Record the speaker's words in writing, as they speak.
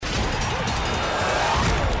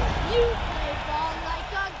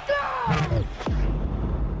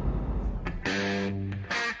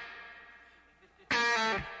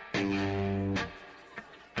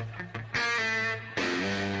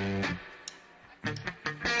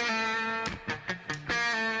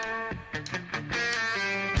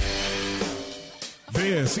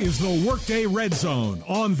This is the Workday Redzone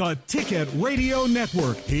on the Ticket Radio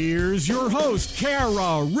Network. Here's your host,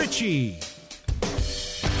 Kara Richey.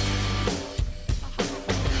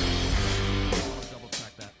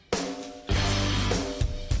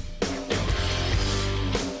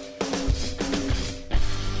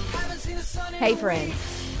 Hey friends.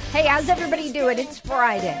 Hey, how's everybody doing? It's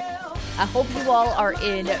Friday. I hope you all are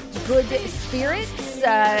in good spirits.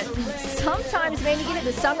 Sometimes, man, you get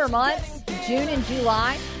into the summer months, June and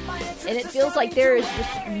July, and it feels like there is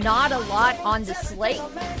just not a lot on the slate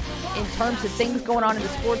in terms of things going on in the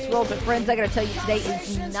sports world. But friends, I got to tell you, today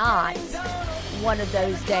is not one of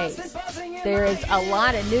those days. There is a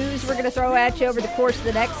lot of news we're going to throw at you over the course of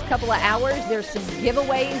the next couple of hours. There's some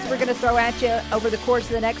giveaways we're going to throw at you over the course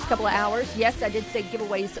of the next couple of hours. Yes, I did say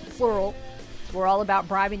giveaways, plural. We're all about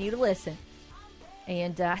bribing you to listen.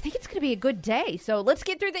 And I think it's going to be a good day. So let's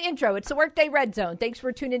get through the intro. It's the Workday Redzone. Thanks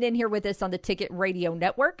for tuning in here with us on the Ticket Radio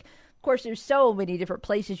Network. Of course, there's so many different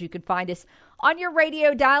places you can find us on your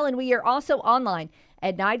radio dial. And we are also online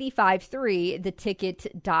at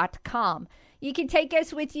 953theticket.com. You can take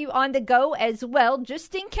us with you on the go as well,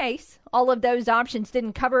 just in case all of those options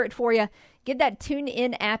didn't cover it for you. Get that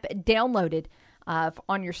TuneIn app downloaded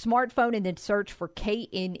on your smartphone and then search for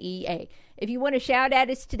KNEA. If you want to shout at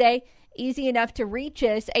us today, easy enough to reach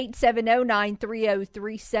us.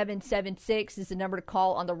 870-930-3776 is the number to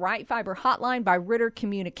call on the Right Fiber hotline by Ritter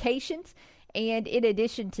Communications. And in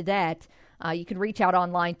addition to that, you can reach out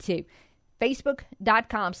online too.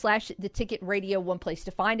 Facebook.com/The Ticket Radio, one place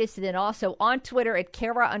to find us. And then also on Twitter at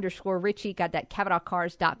Kara_Richey. Got that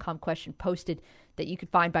CavanaghCars.com question posted that you can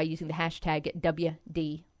find by using the hashtag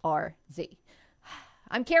WDRZ.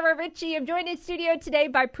 I'm Kara Richey. I'm joined in studio today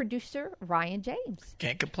by producer Ryan James.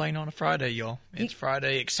 Can't complain on a Friday, y'all. It's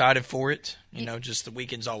Friday. Excited for it. Just the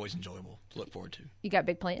weekend's always enjoyable to look forward to. You got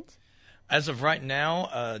big plans? As of right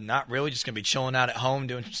now, not really. Just going to be chilling out at home,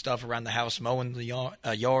 doing some stuff around the house, mowing the yard,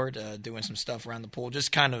 doing some stuff around the pool.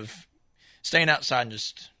 Just kind of staying outside and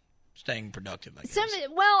just staying productive, I guess.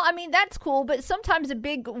 That's cool, but sometimes a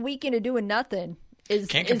big weekend of doing nothing is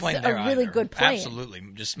a really good plan. Absolutely.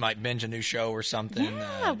 Just might binge a new show or something.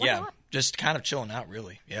 Not? Just kind of chilling out,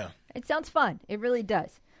 really. Yeah. It sounds fun. It really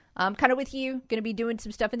does. I'm kind of with you. Going to be doing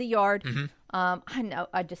some stuff in the yard. Mm-hmm. I know.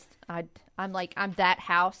 I'm that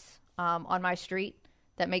house on my street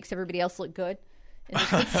that makes everybody else look good.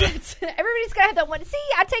 Everybody's got to have that one. See,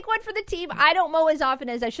 I take one for the team. I don't mow as often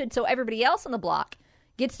as I should, so everybody else on the block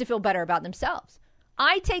gets to feel better about themselves.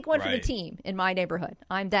 I take one for the team in my neighborhood.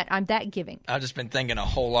 I'm that giving. I've just been thinking a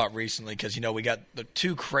whole lot recently because we got the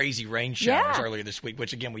 2 crazy rain showers earlier this week,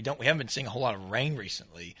 which again we haven't been seeing a whole lot of rain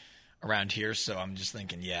recently around here. So I'm just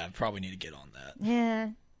thinking, I probably need to get on that. Yeah,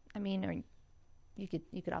 you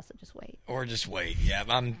could also just wait. Or just wait. Yeah,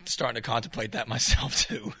 I'm starting to contemplate that myself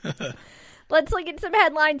too. Let's look at some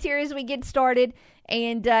headlines here as we get started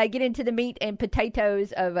and get into the meat and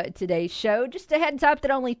potatoes of today's show. Just a heads up that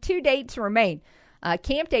only 2 dates remain.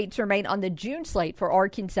 Camp dates remain on the June slate for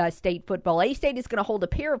Arkansas State football. A-State is going to hold a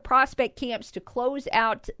pair of prospect camps to close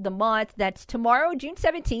out the month. That's tomorrow, June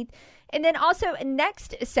 17th, and then also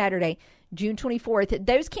next Saturday, June 24th.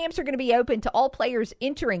 Those camps are going to be open to all players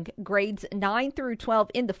entering grades 9 through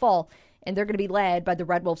 12 in the fall, and they're going to be led by the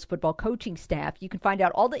Red Wolves football coaching staff. You can find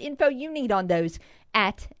out all the info you need on those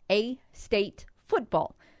at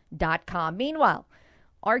astatefootball.com. Meanwhile,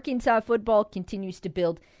 Arkansas football continues to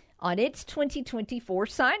build on its 2024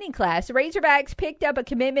 signing class. Razorbacks picked up a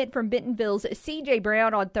commitment from Bentonville's C.J.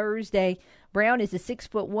 Brown on Thursday. Brown is a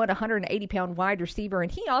 6'1", 180-pound wide receiver,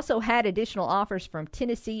 and he also had additional offers from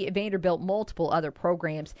Tennessee, Vanderbilt, multiple other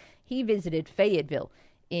programs. He visited Fayetteville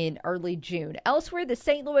in early June. Elsewhere, the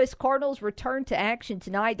St. Louis Cardinals return to action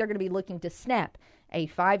tonight. They're going to be looking to snap a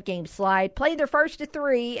 5-game slide, play their first of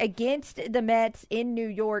 3 against the Mets in New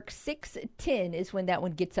York. 6:10 is when that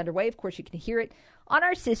one gets underway. Of course, you can hear it on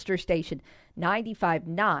our sister station,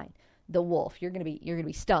 95.9 The Wolf. You're gonna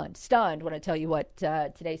be stunned when I tell you what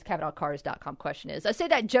today's CavanaghCars.com question is. I say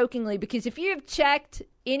that jokingly because if you have checked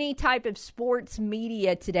any type of sports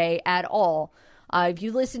media today at all, if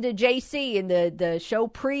you listened to JC in the show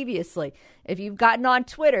previously, if you've gotten on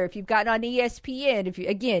Twitter, if you've gotten on ESPN, if you,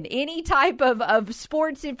 again, any type of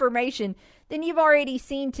sports information, then you've already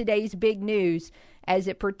seen today's big news as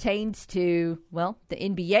it pertains to, well, the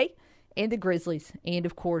NBA and the Grizzlies and,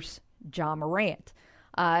 of course, Ja Morant.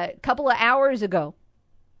 A couple of hours ago,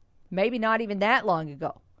 maybe not even that long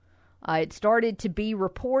ago, it started to be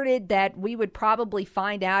reported that we would probably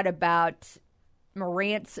find out about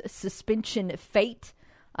Morant's suspension fate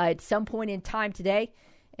at some point in time today.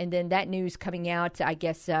 And then that news coming out, I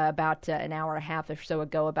guess, about an hour and a half or so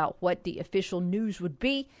ago about what the official news would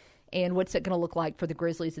be and what's it going to look like for the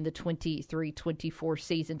Grizzlies in the 23-24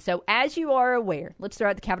 season. So as you are aware, let's throw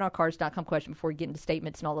out the CavenaughCars.com question before we get into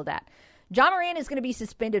statements and all of that. Ja Morant is going to be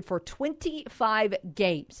suspended for 25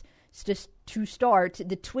 games to start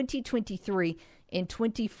the 2023 and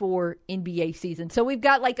 24 NBA season. So we've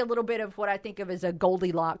got like a little bit of what I think of as a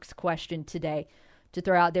Goldilocks question today to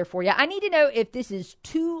throw out there for you. I need to know if this is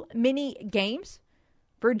too many games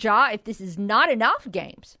for Ja, if this is not enough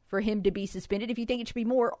games for him to be suspended, if you think it should be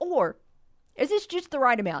more, or is this just the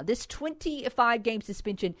right amount? This 25-game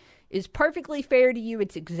suspension is perfectly fair to you.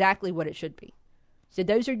 It's exactly what it should be. So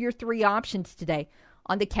those are your three options today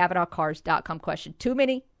on the CavenaughCars.com question. Too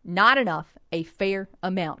many, not enough, a fair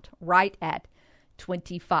amount, right at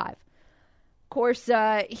 25. Of course,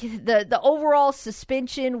 the overall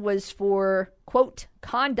suspension was for, quote,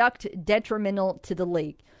 conduct detrimental to the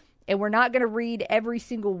league. And we're not going to read every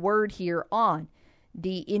single word here on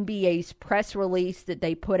the NBA's press release that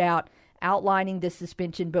they put out outlining the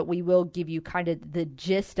suspension, but we will give you kind of the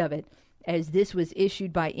gist of it, as this was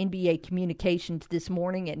issued by NBA Communications this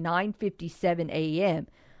morning at 9:57 a.m.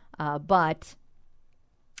 But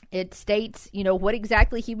it states, what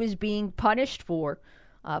exactly he was being punished for.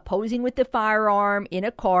 Posing with the firearm in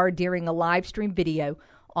a car during a live stream video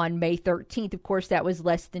on May 13th. Of course, that was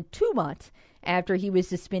less than 2 months after he was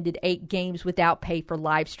suspended 8 games without pay for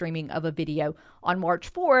live streaming of a video on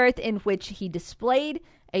March 4th in which he displayed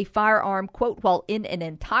a firearm, quote, while in an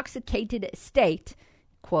intoxicated state,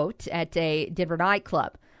 quote, at a Denver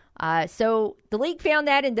nightclub. So the league found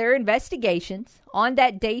that in their investigations on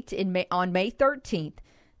that date on May 13th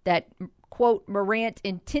that, quote, Morant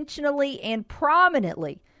intentionally and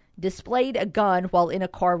prominently displayed a gun while in a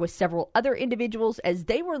car with several other individuals as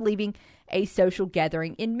they were leaving a social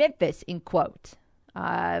gathering in Memphis, end quote.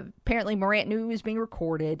 Apparently Morant knew it was being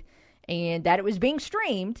recorded and that it was being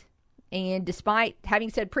streamed. And despite having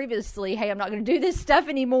said previously, hey, I'm not going to do this stuff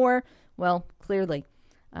anymore, well, clearly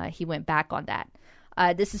he went back on that.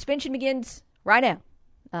 The suspension begins right now,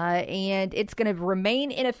 and it's going to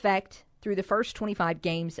remain in effect through the first 25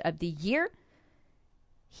 games of the year.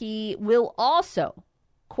 He will also,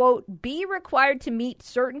 quote, be required to meet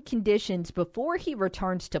certain conditions before he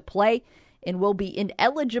returns to play and will be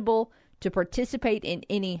ineligible to participate in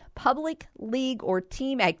any public, league, or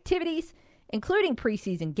team activities, including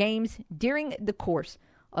preseason games, during the course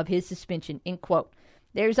of his suspension, end quote.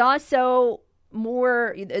 There's also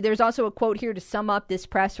a quote here to sum up this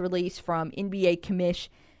press release from NBA commish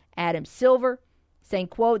Adam Silver, saying,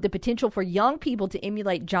 quote, the potential for young people to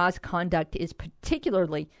emulate Ja's conduct is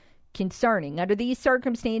particularly concerning. Under these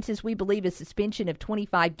circumstances, we believe a suspension of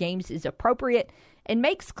 25 games is appropriate and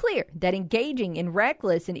makes clear that engaging in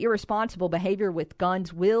reckless and irresponsible behavior with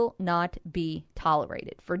guns will not be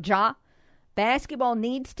tolerated. For Ja, basketball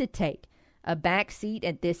needs to take a back seat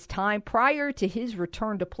at this time. Prior to his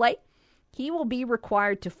return to play, he will be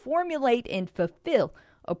required to formulate and fulfill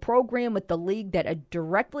a program with the league that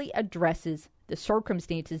directly addresses the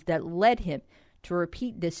circumstances that led him to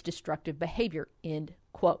repeat this destructive behavior, end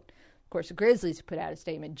quote. Of course, the Grizzlies have put out a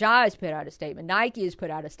statement. Ja has put out a statement. Nike has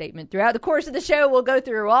put out a statement. Throughout the course of the show, we'll go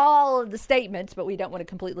through all of the statements, but we don't want to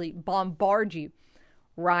completely bombard you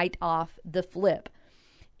right off the flip.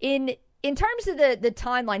 In terms of the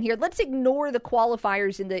timeline here, let's ignore the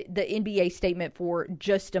qualifiers in the NBA statement for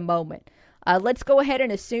just a moment. Let's go ahead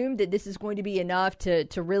and assume that this is going to be enough to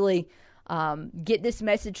really get this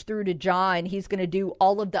message through to Ja, and he's going to do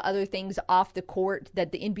all of the other things off the court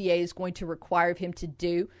that the NBA is going to require of him to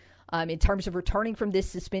do in terms of returning from this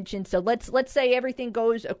suspension. So let's say everything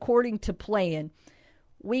goes according to plan.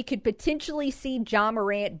 We could potentially see Ja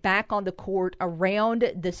Morant back on the court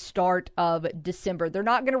around the start of December. They're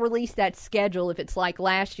not going to release that schedule if it's like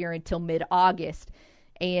last year until mid-August.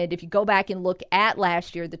 And if you go back and look at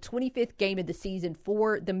last year, the 25th game of the season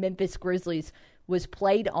for the Memphis Grizzlies was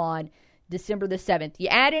played on December the 7th. You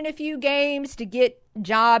add in a few games to get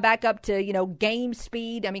Ja back up to, game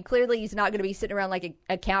speed. I mean, clearly he's not going to be sitting around like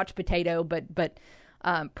a couch potato, but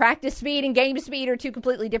practice speed and game speed are two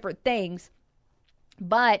completely different things.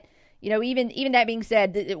 But, even that being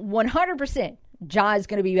said, 100% Ja is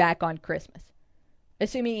going to be back on Christmas.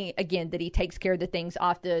 Assuming, again, that he takes care of the things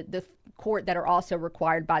off the court that are also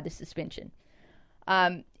required by the suspension.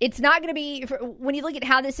 It's not going to be, when you look at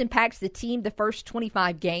how this impacts the team, the first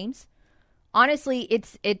 25 games, honestly,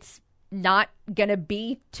 it's not going to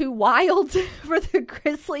be too wild for the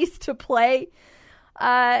Grizzlies to play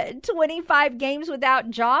 25 games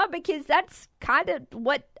without Ja, because that's kind of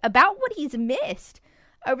what he's missed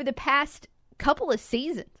over the past couple of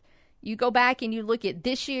seasons. You go back and you look at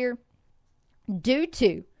this year, due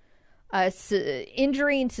to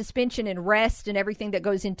injury and suspension and rest and everything that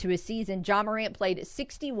goes into a season, Ja Morant played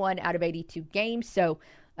 61 out of 82 games. So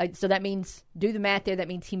that means, do the math there, that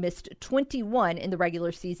means he missed 21 in the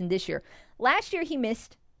regular season this year. Last year, he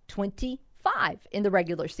missed 25 in the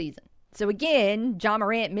regular season. So again, Ja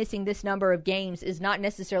Morant missing this number of games is not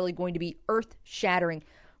necessarily going to be earth-shattering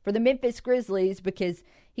for the Memphis Grizzlies because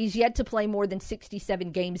he's yet to play more than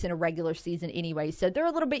 67 games in a regular season anyway. So they're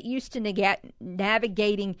a little bit used to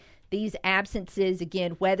navigating these absences,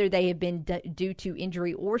 again, whether they have been due to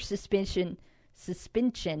injury or suspension.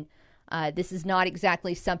 This is not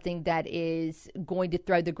exactly something that is going to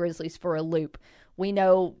throw the Grizzlies for a loop. We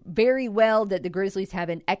know very well that the Grizzlies have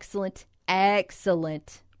an excellent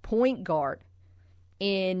point guard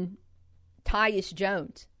in Tyus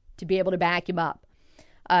Jones to be able to back him up.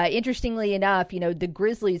 Interestingly enough, the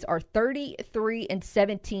Grizzlies are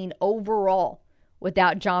 33-17 overall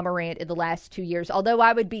without Ja Morant in the last 2 years. Although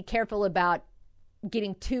I would be careful about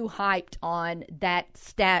getting too hyped on that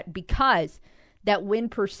stat because that win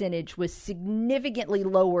percentage was significantly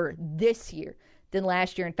lower this year than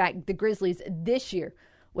last year. In fact, the Grizzlies this year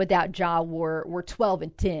without Ja were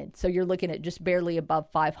 12-10. So you're looking at just barely above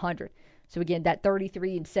 500. So again, that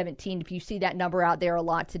 33-17, if you see that number out there a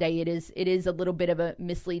lot today, it is a little bit of a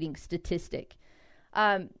misleading statistic.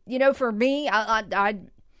 For me, I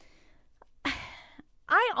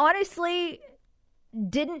honestly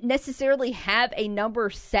didn't necessarily have a number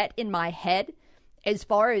set in my head as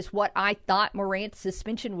far as what I thought Morant's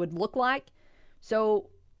suspension would look like. So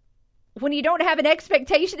when you don't have an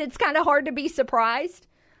expectation, it's kind of hard to be surprised.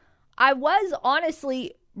 I was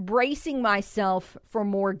honestly bracing myself for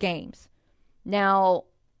more games. Now,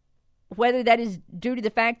 whether that is due to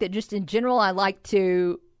the fact that just in general I like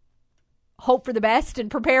to hope for the best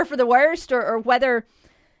and prepare for the worst, or whether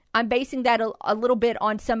I'm basing that a little bit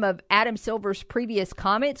on some of Adam Silver's previous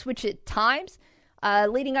comments, which at times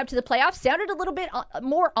leading up to the playoffs sounded a little bit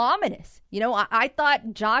more ominous. I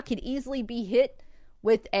thought Ja could easily be hit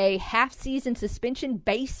with a half-season suspension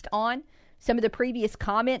based on some of the previous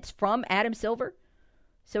comments from Adam Silver.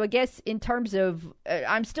 So I guess in terms of,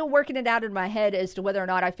 I'm still working it out in my head as to whether or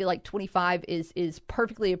not I feel like 25 is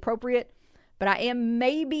perfectly appropriate. But I am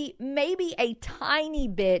maybe a tiny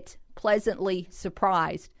bit pleasantly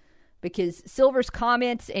surprised because Silver's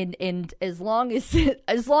comments and as long as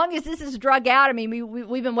this is drug out, I mean,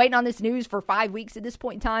 we've been waiting on this news for 5 weeks at this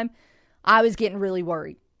point in time. I was getting really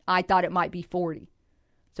worried. I thought it might be 40.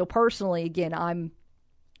 So personally, again, I'm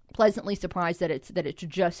pleasantly surprised that it's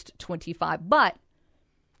just 25. But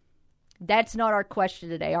that's not our question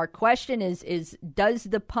today. Our question is does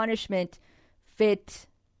the punishment fit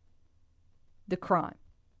the crime?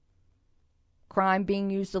 Crime being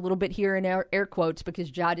used a little bit here in air quotes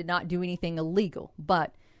because Ja did not do anything illegal.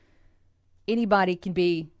 But anybody can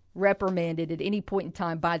be reprimanded at any point in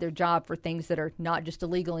time by their job for things that are not just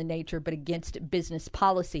illegal in nature but against business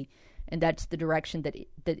policy. And that's the direction that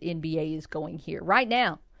NBA is going here. Right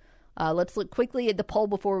now, let's look quickly at the poll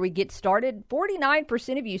before we get started.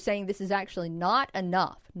 49% of you saying this is actually not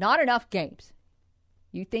enough games.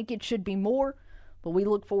 You think it should be more, but we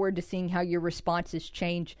look forward to seeing how your responses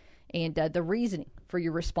change and the reasoning for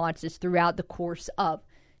your responses throughout the course of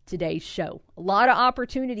today's show. A lot of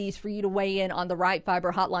opportunities for you to weigh in on the Right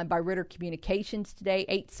Fiber Hotline by Ritter Communications today,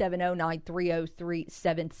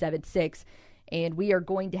 870-930-3776. And we are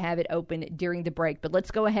going to have it open during the break. But let's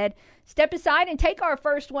go ahead, step aside, and take our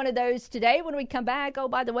first one of those today. When we come back, oh,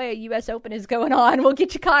 by the way, a U.S. Open is going on. We'll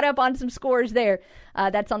get you caught up on some scores there.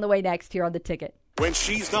 That's on the way next here on The Ticket. When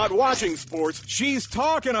she's not watching sports, she's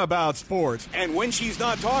talking about sports. And when she's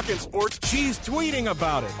not talking sports, she's tweeting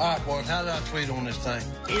about it. All right, boys, how do I tweet on this thing?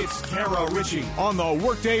 It's Richey on the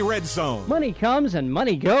Workday Red Zone. Money comes and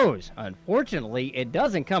money goes. Unfortunately, it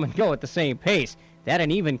doesn't come and go at the same pace. That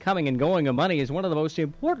and even coming and going of money is one of the most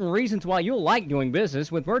important reasons why you'll like doing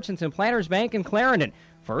business with Merchants and Planners Bank in Clarendon.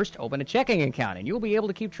 First, open a checking account, and you'll be able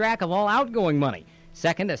to keep track of all outgoing money.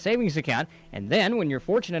 Second, a savings account, and then when you're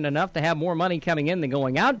fortunate enough to have more money coming in than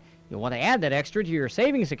going out, you'll want to add that extra to your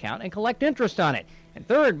savings account and collect interest on it. And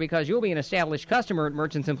third, because you'll be an established customer at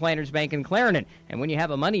Merchants and Planners Bank in Clarendon, and when you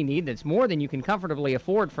have a money need that's more than you can comfortably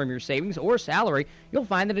afford from your savings or salary, you'll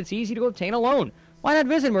find that it's easy to obtain a loan. Why not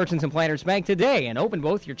visit Merchants and Planners Bank today and open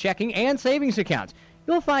both your checking and savings accounts?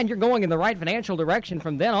 You'll find you're going in the right financial direction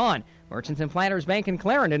from then on. Merchants and Planners Bank in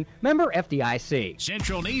Clarendon, member FDIC.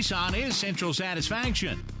 Central Nissan is Central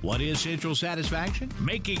Satisfaction. What is Central Satisfaction?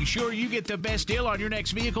 Making sure you get the best deal on your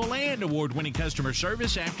next vehicle and award-winning customer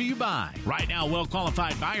service after you buy. Right now,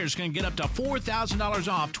 well-qualified buyers can get up to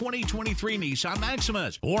 $4,000 off 2023 Nissan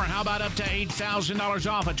Maximas. Or how about up to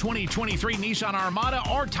 $8,000 off a 2023 Nissan Armada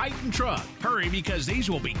or Titan truck? Hurry, because these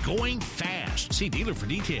will be going fast. See dealer for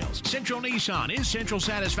details. Central Nissan is Central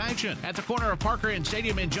Satisfaction at the corner of Parker and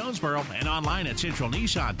Stadium in Jonesboro and online at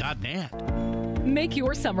centralnissan.net. Make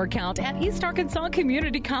your summer count at East Arkansas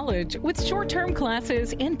Community College with short-term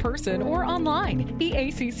classes in person or online. The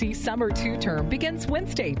ACC Summer 2 term begins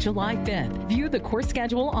Wednesday, July 5th. View the course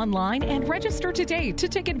schedule online and register today to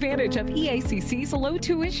take advantage of EACC's low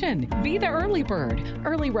tuition. Be the early bird.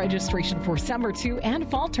 Early registration for Summer 2 and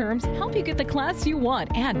fall terms help you get the class you want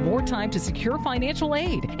and more time to secure financial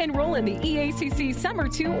aid. Enroll in the EACC Summer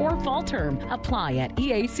 2 or fall term. Apply at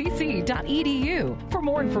eacc.edu. For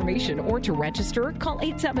more information or to register, call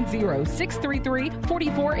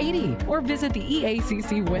 870-633-4480 or visit the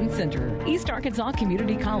EACC Win Center. East Arkansas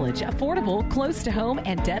Community College, affordable, close to home,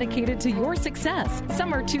 and dedicated to your success.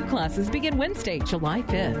 Summer 2 classes begin Wednesday, July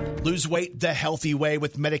 5th. Lose weight the healthy way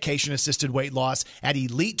with medication-assisted weight loss at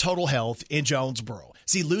Elite Total Health in Jonesboro.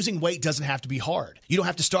 See, losing weight doesn't have to be hard. You don't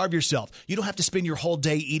have to starve yourself. You don't have to spend your whole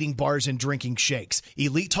day eating bars and drinking shakes.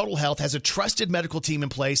 Elite Total Health has a trusted medical team in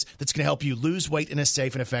place that's going to help you lose weight in a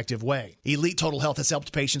safe and effective way. Elite Total Health has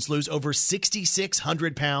helped patients lose over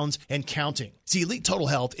 6,600 pounds and counting. See, Elite Total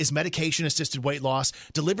Health is medication-assisted weight loss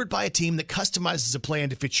delivered by a team that customizes a plan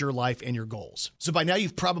to fit your life and your goals. So by now,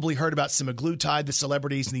 you've probably heard about semaglutide. The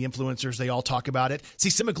celebrities and the influencers, they all talk about it. See,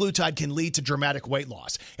 semaglutide can lead to dramatic weight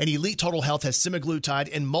loss, and Elite Total Health has semaglutide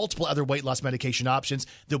and multiple other weight loss medication options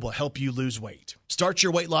that will help you lose weight. Start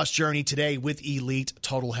your weight loss journey today with Elite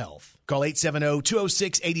Total Health. Call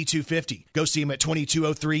 870-206-8250. Go see them at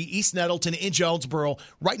 2203 East Nettleton in Jonesboro,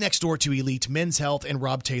 right next door to Elite Men's Health and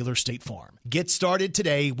Rob Taylor State Farm. Get started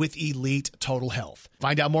today with Elite Total Health.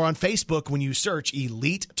 Find out more on Facebook when you search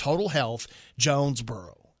Elite Total Health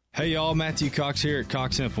Jonesboro. Hey y'all, Matthew Cox here at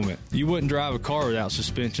Cox Implement. You wouldn't drive a car without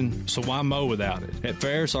suspension, so why mow without it? At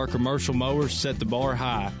Ferris, our commercial mowers set the bar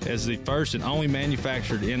high as the first and only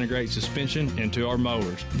manufacturer to integrate suspension into our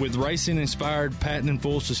mowers. With racing-inspired patented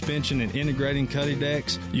full suspension and integrating cutting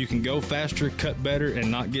decks, you can go faster, cut better,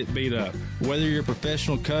 and not get beat up. Whether you're a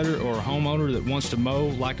professional cutter or a homeowner that wants to mow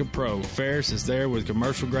like a pro, Ferris is there with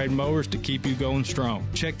commercial-grade mowers to keep you going strong.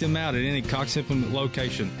 Check them out at any Cox Implement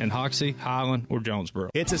location in Hoxie, Highland, or Jonesboro.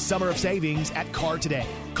 It's a summer of savings at Car Today.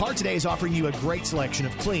 Car Today is offering you a great selection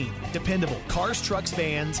of clean, dependable cars, trucks,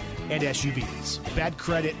 vans, and SUVs. Bad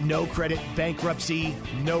credit, no credit, bankruptcy,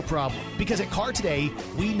 no problem. Because at Car Today,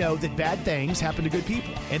 we know that bad things happen to good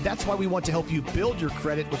people. And that's why we want to help you build your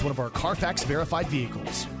credit with one of our Carfax verified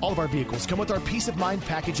vehicles. All of our vehicles come with our Peace of Mind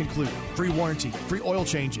package included. Free warranty, free oil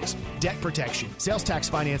changes, debt protection, sales tax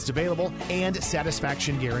financed available, and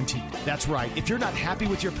satisfaction guaranteed. That's right. If you're not happy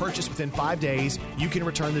with your purchase within 5 days, you can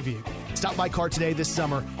return the vehicle. Stop by Car Today this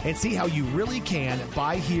summer and see how you really can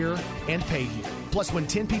buy here and pay here. Plus, when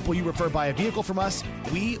 10 people you refer buy a vehicle from us,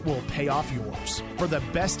 we will pay off yours. For the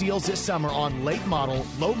best deals this summer on late model,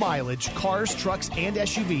 low mileage, cars, trucks, and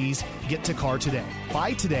SUVs, get to Car Today.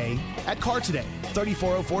 Buy today at Car Today,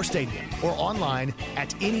 3404 Stadium, or online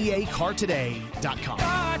at neacartoday.com.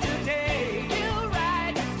 Car Today, you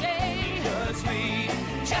ride today, 'cause we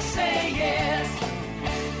just say yes.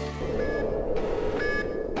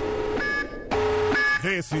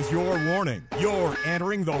 This is your warning. You're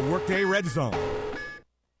entering the Workday Redzone.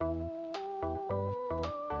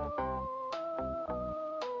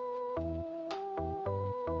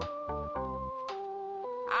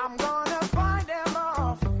 I'm gonna find them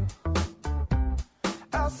off.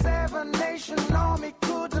 A seven-nation army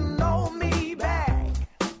couldn't hold me back.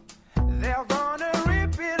 They're gonna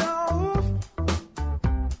rip it off,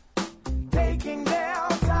 taking their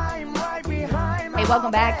time right behind my Hey, welcome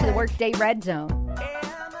back to the back. Workday Redzone.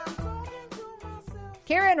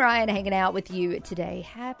 Karen and Ryan hanging out with you today.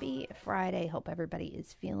 Happy Friday. Hope everybody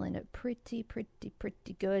is feeling pretty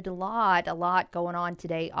good. A lot going on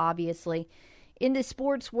today, obviously, in the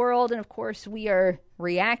sports world. And, of course, we are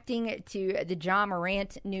reacting to the Ja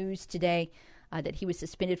Morant news today that he was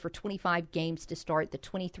suspended for 25 games to start the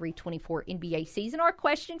 23-24 NBA season. Our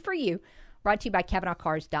question for you, brought to you by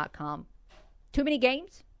CavanaughCars.com. Too many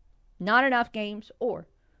games? Not enough games? Or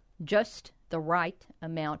just the right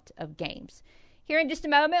amount of games? Here in just a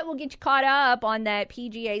moment, we'll get you caught up on that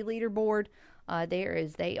PGA leaderboard there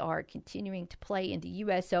as they are continuing to play in the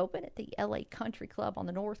U.S. Open at the L.A. Country Club on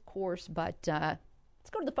the North Course. But Let's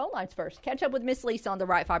go to the phone lines first. Catch up with Miss Lisa on the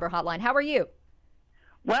Right Fiber Hotline. How are you?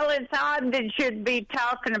 Well, it's odd that you'd be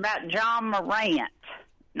talking about John Morant.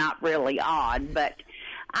 Not really odd, but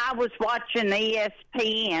I was watching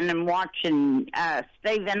ESPN and watching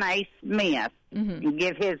Stephen A. Smith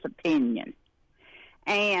give his opinion.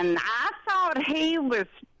 And I thought he was,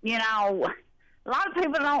 you know, a lot of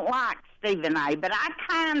people don't like Stephen A., but I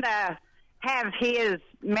kind of have his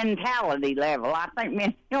mentality level. I think me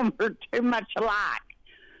and him are too much alike.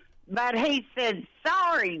 But he said,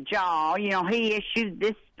 sorry, Jaw. You know, he issued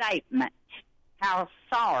this statement, how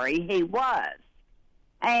sorry he was.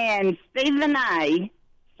 And Stephen A.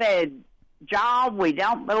 said, Jaw, we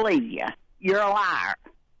don't believe you. You're a liar.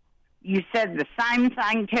 You said the same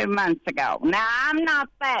thing 2 months ago. Now, I'm not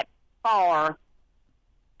that far.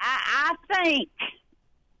 I think,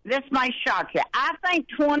 this may shock you, I think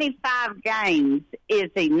 25 games is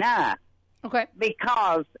enough. Okay.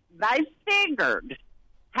 Because they figured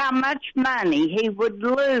how much money he would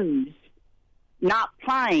lose not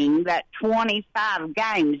playing that 25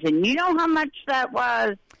 games. And you know how much that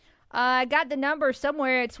was? I got the number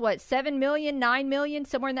somewhere. It's what, 7 million, 9 million,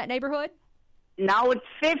 somewhere in that neighborhood? No, it's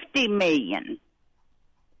 50 million.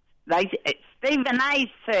 Stephen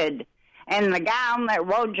A. said, and the guy on that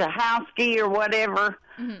Wojciechowski or whatever,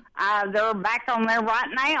 they're back on there right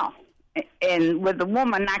now. And with the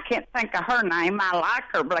woman, I can't think of her name. I like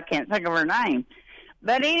her, but I can't think of her name.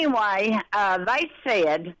 But anyway, they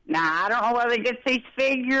said, now I don't know whether he gets these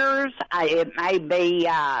figures. It may be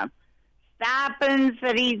stipends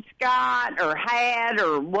that he's got or had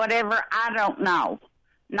or whatever. I don't know.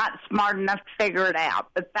 Not smart enough to figure it out.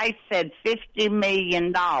 But they said $50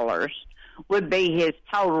 million would be his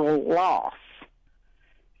total loss.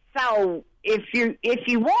 So if you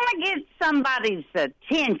want to get somebody's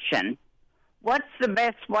attention, what's the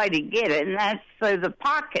best way to get it? And that's through the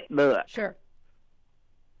pocketbook. Sure.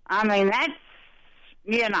 I mean, that's,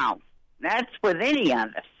 you know, that's with any of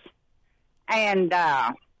us. And,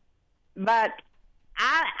 but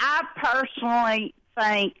I personally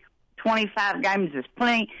think 25 games is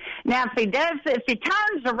plenty. Now, if he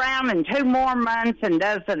turns around in 2 more months and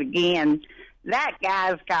does it again, that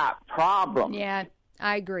guy's got problems. Yeah,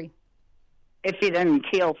 I agree. If he didn't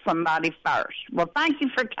kill somebody first. Well, thank you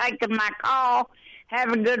for taking my call.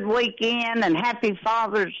 Have a good weekend, and happy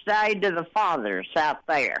Father's Day to the fathers out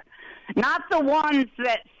there. Not the ones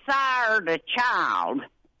that sired a child,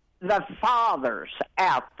 the fathers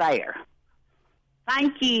out there.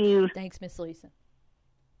 Thank you. Thanks, Miss Lisa.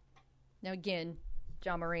 Now, again,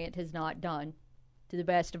 John Morant has not done, to the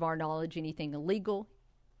best of our knowledge, anything illegal,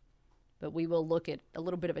 but we will look at a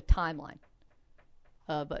little bit of a timeline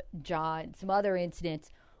of John and some other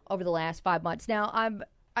incidents over the last 5 months. Now, I'm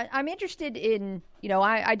interested in, you know,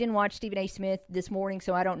 I didn't watch Stephen A. Smith this morning,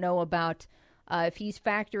 so I don't know about if he's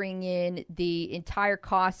factoring in the entire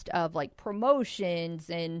cost of, like, promotions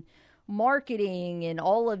and marketing and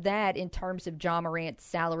all of that in terms of John Morant's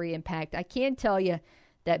salary impact. I can tell you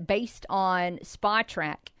that based on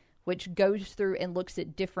SpotTrack, which goes through and looks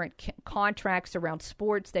at different contracts around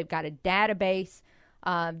sports, they've got a database.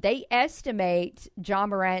 They estimate John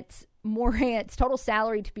Morant's total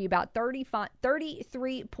salary to be about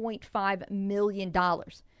 $33.5 million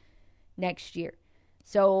next year.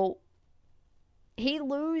 So he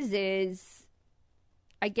loses,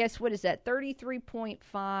 I guess, what is that,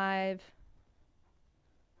 33.5?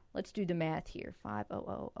 Let's do the math here.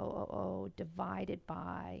 500,000 divided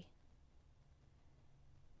by.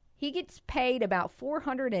 He gets paid about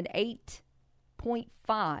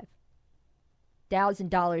 $408.5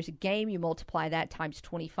 $1,000 a game. You multiply that times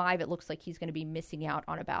 25. It looks like he's going to be missing out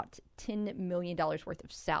on about $10 million worth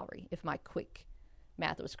of salary, if my quick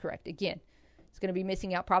math was correct. Again, he's going to be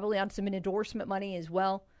missing out probably on some endorsement money as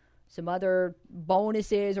well, some other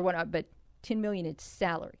bonuses or whatnot, but $10 million in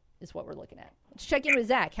salary is what we're looking at. Let's check in with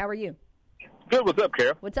Zack. How are you? Good. What's up,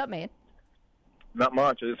 Carol? What's up, man? Not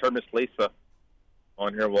much. I just heard Miss Lisa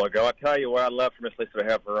on here a while ago. I tell you what, I'd love for Miss Lisa to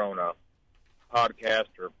have her own podcast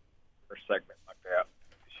or segment like that.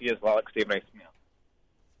 She is like Stephen A. Smith.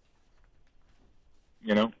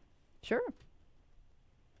 You know? Sure. You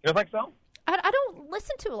don't think so? I don't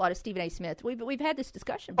listen to a lot of Stephen A. Smith. We've had this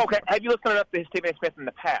discussion before. Okay. Have you listened enough to Stephen A. Smith in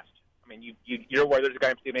the past? I mean, you're aware there's a guy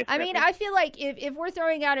named Stephen A. Smith. I mean, I feel like if we're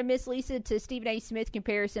throwing out a Miss Lisa to Stephen A. Smith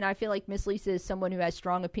comparison, I feel like Miss Lisa is someone who has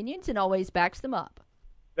strong opinions and always backs them up.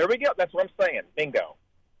 There we go. That's what I'm saying. Bingo.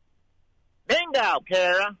 Bingo,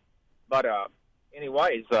 Kara. But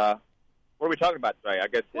anyways, what are we talking about today? I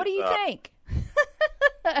guess. What do you think?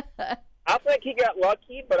 I think he got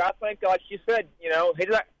lucky, but I think, like you said,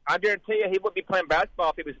 I guarantee you he wouldn't be playing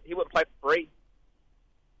basketball if he wouldn't play for free.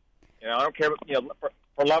 I don't care,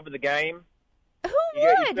 for love of the game. Who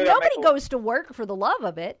would? Nobody goes to work for the love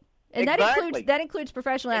of it. And Exactly. that includes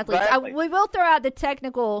professional athletes. Exactly. We will throw out the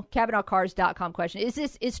technical CavenaughCars.com question.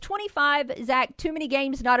 Is 25, Zach, too many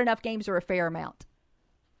games, not enough games, or a fair amount?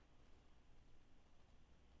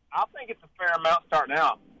 I think it's a fair amount starting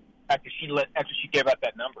out after she gave out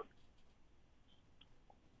that number.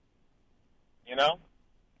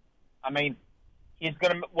 I mean, he's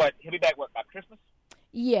going to, he'll be back, by Christmas?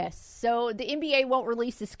 Yes. So the NBA won't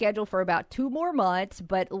release the schedule for about 2 more months,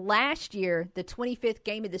 but last year, the 25th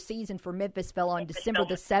game of the season for Memphis fell on December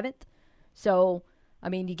the 7th. So, I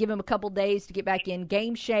mean, you give him a couple days to get back in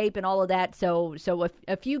game shape and all of that. So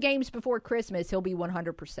a few games before Christmas, he'll be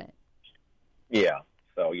 100%. Yeah.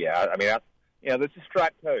 So, yeah, I mean, this is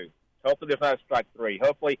strike 2. Hopefully there's not a strike 3.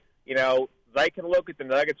 Hopefully, they can look at the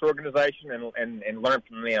Nuggets organization and learn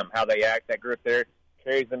from them how they act. That group there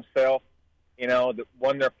carries themselves. That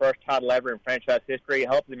won their first title ever in franchise history.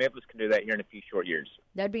 Hopefully Memphis can do that here in a few short years.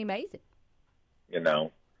 That'd be amazing.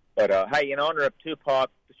 But, hey, in honor of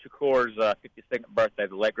Tupac Shakur's 52nd birthday,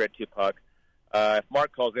 the late great Tupac, if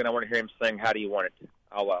Mark calls in, I want to hear him sing How Do You Want It?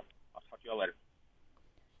 I'll talk to you all later.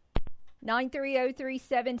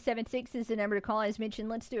 930-3776 is the number to call. As mentioned,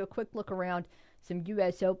 let's do a quick look around some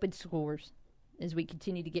U.S. Open scores as we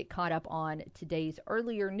continue to get caught up on today's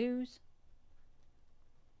earlier news.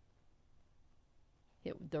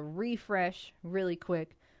 Hit the refresh really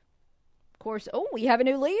quick. Of course, we have a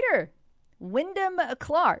new leader. Wyndham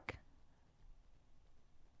Clark.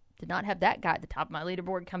 Did not have that guy at the top of my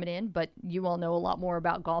leaderboard coming in, but you all know a lot more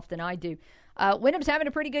about golf than I do. Wyndham's having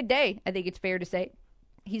a pretty good day, I think it's fair to say.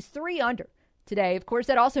 He's 3 under today. Of course,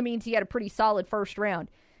 that also means he had a pretty solid first round,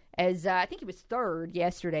 as I think he was 3rd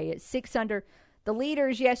yesterday at 6 under. The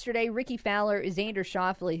leaders yesterday, Ricky Fowler, Xander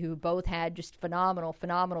Schauffele, who both had just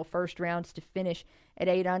phenomenal first rounds to finish at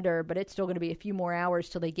 8 under, but it's still going to be a few more hours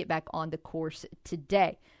till they get back on the course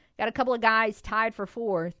today. Got a couple of guys tied for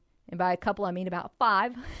 4th, and by a couple I mean about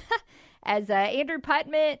 5, as Andrew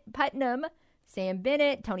Putnam, Sam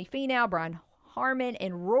Bennett, Tony Finau, Brian Harman,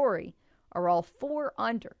 and Rory are all 4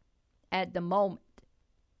 under at the moment.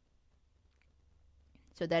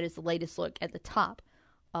 So that is the latest look at the top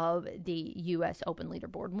of the U.S. Open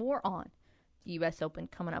leaderboard. More on the U.S. Open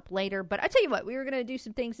coming up later. But I tell you what, we were going to do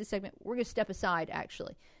some things this segment. We're going to step aside,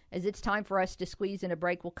 actually, as it's time for us to squeeze in a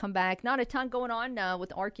break. We'll come back. Not a ton going on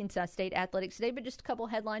with Arkansas State Athletics today, but just a couple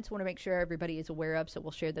headlines I want to make sure everybody is aware of, so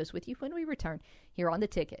we'll share those with you when we return here on The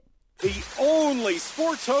Ticket. The only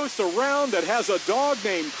sports host around that has a dog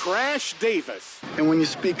named Crash Davis. And when you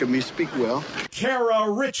speak of me, speak well. Kara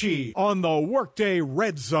Richey on the Workday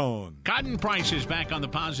Red Zone. Cotton prices back on the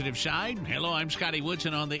positive side. Hello, I'm Scotty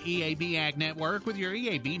Woodson on the EAB Ag Network with your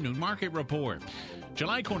EAB Noon Market Report.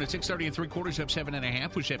 July corn at 6.30 3/4 up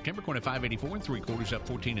 7.5, with September corn at 5.84 3/4 up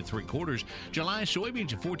 14 3/4. July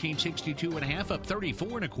soybeans at 14.62 up 34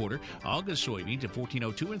 1/4. August soybeans at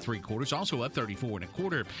 14.02 3/4 also up 34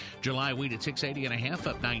 1/4. July wheat at 6.80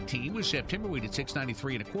 up 19, with September wheat at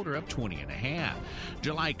 6.93 1/4 up 20 1/2.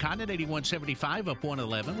 July cotton at 81.75 up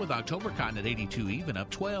 1.11, with October cotton at 82 even up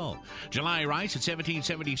 12. July rice at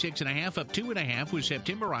 17.76 up 2 1/2, with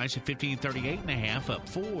September rice at 15.38 up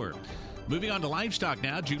 4. Moving on to livestock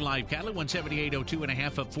now. June live cattle at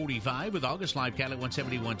 178.02 up 45, with August live cattle at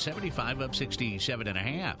 171.75 up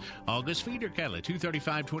 67.5. August feeder cattle at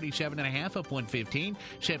 235.27 up 115.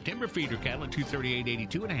 September feeder cattle at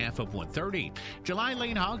 238.82 up 130. July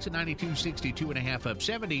lean hogs at 92.62 up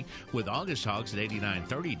 70, with August hogs at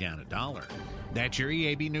 89.30 down $1. That's your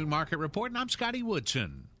EAB Noon Market Report, and I'm Scotty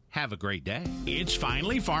Woodson. Have a great day. It's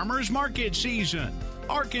finally Farmers Market season.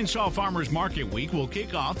 Arkansas Farmers Market Week will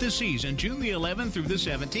kick off the season June the 11th through the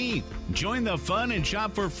 17th. Join the fun and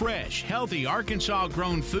shop for fresh, healthy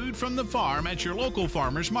Arkansas-grown food from the farm at your local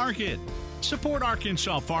farmers market. Support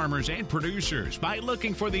Arkansas farmers and producers by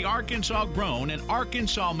looking for the Arkansas-grown and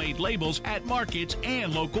Arkansas-made labels at markets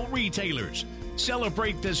and local retailers.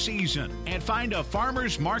 Celebrate the season and find a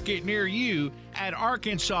farmer's market near you at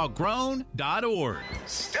arkansasgrown.org.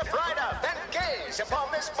 Step right up and gaze upon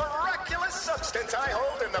this miraculous substance I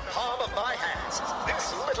hold in the palm of my hands.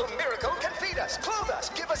 This little miracle can feed us, clothe us,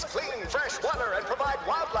 give us clean, fresh water, and provide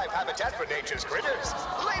wildlife habitat for nature's critters.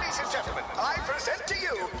 Ladies and gentlemen, I present to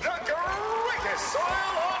you the greatest soil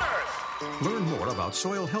on earth. Learn more about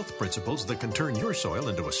soil health principles that can turn your soil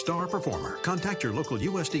into a star performer. Contact your local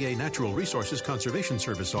USDA Natural Resources Conservation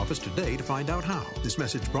Service office today to find out how. This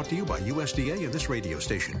message brought to you by USDA and this radio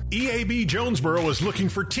station. EAB Jonesboro is looking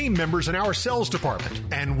for team members in our sales department,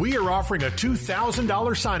 and we are offering a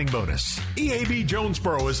 $2,000 signing bonus. EAB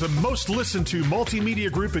Jonesboro is the most listened to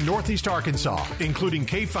multimedia group in Northeast Arkansas, including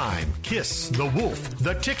K5, KISS, The Wolf,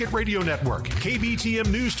 the Ticket Radio Network,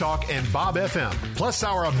 KBTM News Talk, and Bob FM, plus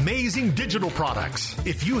our amazing digital products.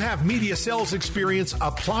 If you have media sales experience,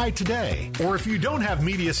 apply today. Or if you don't have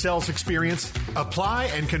media sales experience, apply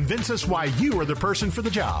and convince us why you are the person for the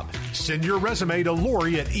job. Send your resume to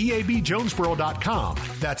Lori at eabjonesboro.com.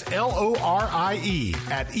 That's LORIE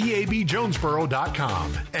at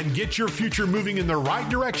eabjonesboro.com. And get your future moving in the right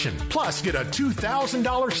direction. Plus, get a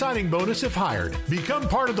 $2,000 signing bonus if hired. Become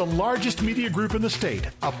part of the largest media group in the state.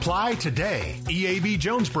 Apply today. EAB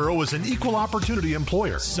Jonesboro is an equal opportunity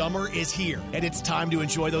employer. Summer is here, and it's time to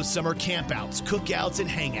enjoy those summer campouts, cookouts, and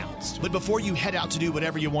hangouts. But before you head out to do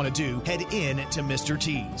whatever you want to do, head in to Mr.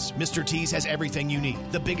 T's. Mr. T's has everything you need.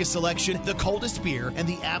 The biggest selection, the coldest beer, and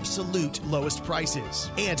the absolute lowest prices.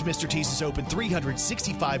 And Mr. T's is open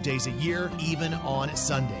 365 days a year, even on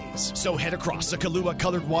Sundays. So head across the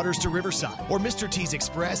Kahlua-colored waters to Riverside or Mr. T's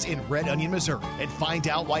Express in Red Onion, Missouri, and find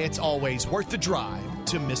out why it's always worth the drive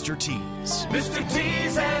to Mr. T's. Mr.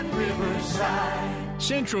 T's at Riverside.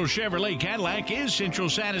 Central Chevrolet Cadillac is Central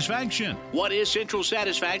Satisfaction. What is Central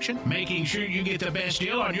Satisfaction? Making sure you get the best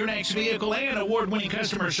deal on your next vehicle and award-winning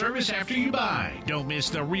customer service after you buy. Don't miss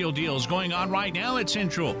the real deals going on right now at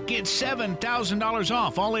Central. Get $7,000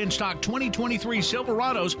 off all in-stock 2023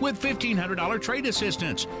 Silverados with $1,500 trade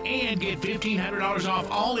assistance. And get $1,500 off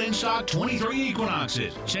all in-stock 23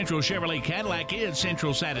 Equinoxes. Central Chevrolet Cadillac is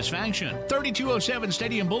Central Satisfaction. 3207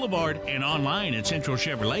 Stadium Boulevard and online at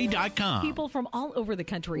centralchevrolet.com. People from all over the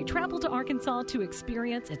country travel to Arkansas to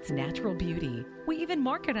experience its natural beauty. We even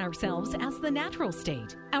market ourselves as the natural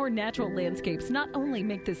state. Our natural landscapes not only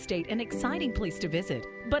make this state an exciting place to visit,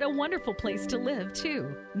 but a wonderful place to live,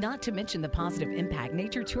 too. Not to mention the positive impact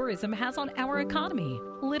nature tourism has on our economy.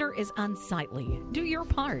 Litter is unsightly. Do your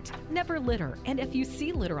part. Never litter. And if you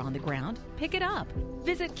see litter on the ground, pick it up.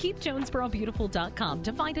 Visit KeepJonesboroBeautiful.com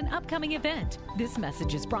to find an upcoming event. This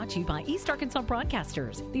message is brought to you by East Arkansas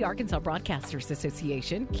Broadcasters, the Arkansas Broadcasters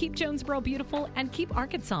Association, Keep Jonesboro Beautiful, and Keep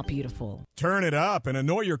Arkansas Beautiful. Turn it up and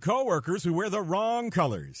annoy your coworkers who wear the wrong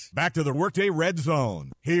colors. Back to the Workday Red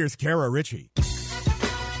Zone. Here's Kara Richey.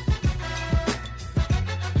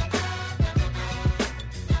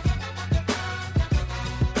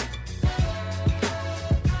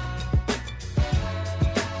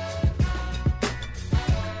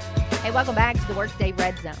 Hey, welcome back to the Workday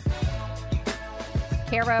Red Zone.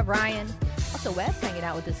 Kara, Ryan, also Wes hanging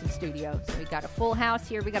out with us in studio. So we got a full house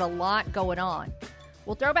here. We got a lot going on.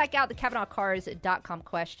 We'll throw back out the CavenaughCars.com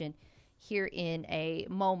question here in a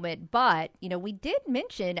moment. But, you know, we did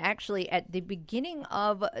mention actually at the beginning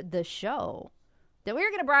of the show that we were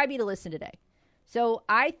going to bribe you to listen today. So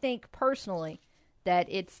I think personally that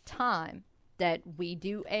it's time that we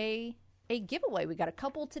do a giveaway. We got a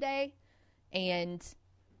couple today, and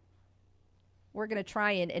we're going to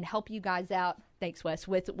try and help you guys out, thanks, Wes,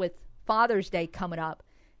 with Father's Day coming up.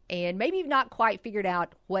 And maybe you've not quite figured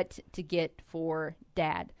out what to get for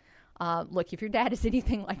Dad. Look, if your dad is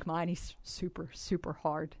anything like mine, he's super, super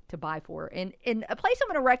hard to buy for. And a place I'm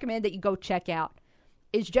going to recommend that you go check out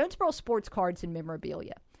is Jonesboro Sports Cards and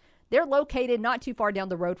Memorabilia. They're located not too far down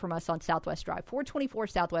the road from us on Southwest Drive. 424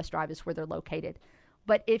 Southwest Drive is where they're located.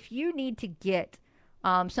 But if you need to get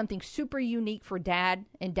something super unique for Dad,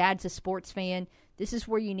 and Dad's a sports fan, this is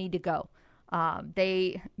where you need to go.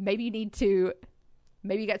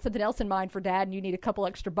 Maybe you got something else in mind for Dad and you need a couple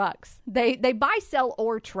extra bucks. They buy, sell,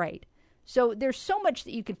 or trade. So there's so much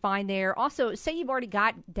that you can find there. Also, say you've already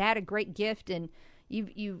got Dad a great gift and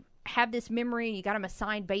you have this memory, you got him a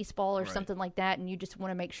signed baseball or something like that, and you just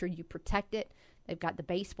want to make sure you protect it. They've got the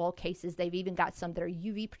baseball cases. They've even got some that are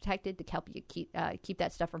UV protected to help you keep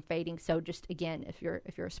that stuff from fading. So just, again, if you're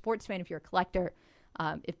a sports fan, if you're a collector,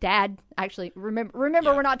 if Dad, actually, remember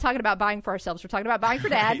we're not talking about buying for ourselves. We're talking about buying for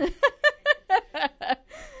Dad.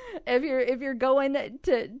 If you're going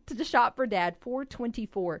to shop for Dad,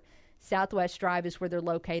 424 Southwest Drive is where they're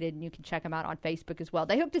located, and you can check them out on Facebook as well.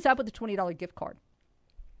 They hooked us up with a $20 gift card.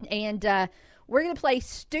 And we're going to play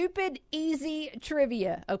stupid, easy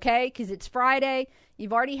trivia, okay? Because it's Friday.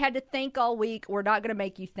 You've already had to think all week. We're not going to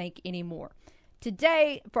make you think anymore.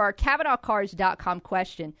 Today, for our CavenaughCars.com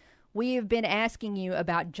question, we have been asking you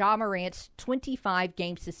about Ja Morant's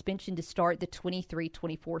 25-game suspension to start the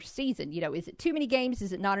 23-24 season. You know, is it too many games?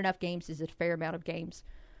 Is it not enough games? Is it a fair amount of games?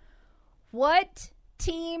 What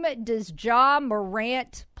team does Ja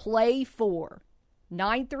Morant play for?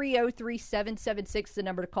 930-3776, the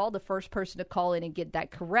number to call. The first person to call in and get that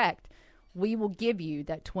correct, we will give you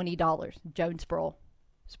that $20 Jonesboro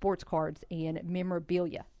sports cards and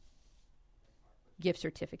memorabilia gift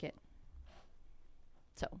certificate.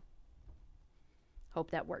 So,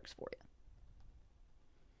 hope that works for you.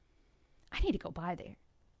 I need to go by there.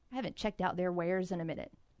 I haven't checked out their wares in a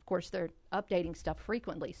minute. Of course, they're updating stuff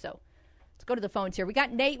frequently, so let's go to the phones here. We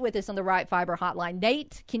got Nate with us on the Right Fiber hotline.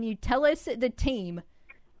 Nate, can you tell us the team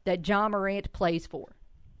that Ja Morant plays for?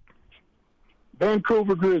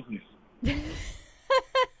 Vancouver Grizzlies. Is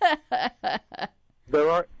that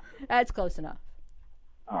right? That's close enough.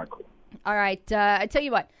 All right, cool. All right, I tell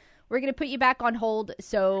you what, we're going to put you back on hold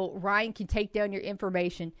so Ryan can take down your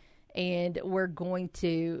information, and we're going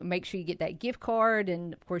to make sure you get that gift card,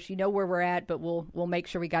 and of course you know where we're at, but we'll make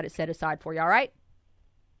sure we got it set aside for you, all right?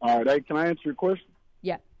 All right, hey, can I answer your question?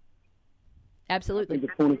 Yeah, absolutely. I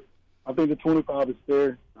think the 25 is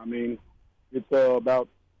fair. I mean, it's about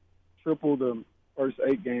triple the first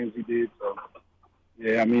 8 games he did, so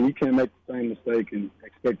yeah, I mean, you can't make the same mistake and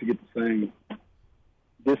expect to get the same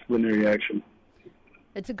disciplinary action.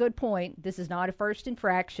 It's a good point. This is not a first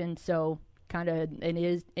infraction, so kind of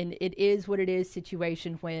it is what it is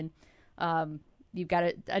situation when you've got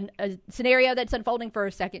a scenario that's unfolding for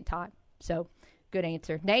a second time. So, good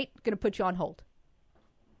answer. Nate, going to put you on hold.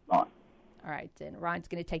 All right, and Ryan's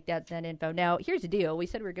going to take that info. Now, here's the deal. We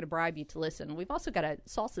said we were going to bribe you to listen. We've also got a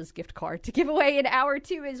Salsa's gift card to give away in hour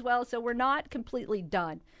 2 as well, so we're not completely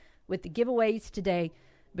done with the giveaways today,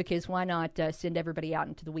 because why not send everybody out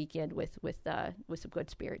into the weekend with some good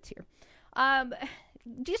spirits here.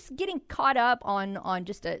 Just getting caught up on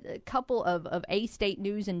just a couple of A-State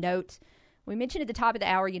news and notes. We mentioned at the top of the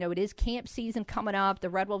hour, it is camp season coming up. The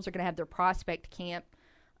Red Wolves are going to have their prospect camp.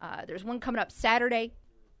 There's one coming up Saturday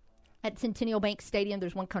at Centennial Bank Stadium.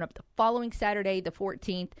 There's one coming up the following Saturday, the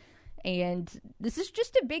 14th. And this is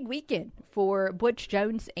just a big weekend for Butch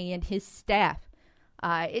Jones and his staff.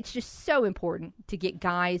 It's just so important to get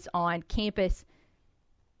guys on campus,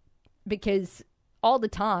 because all the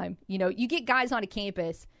time, you get guys on a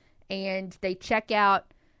campus and they check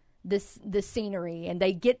out the scenery and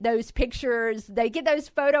they get those pictures, they get those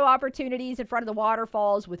photo opportunities in front of the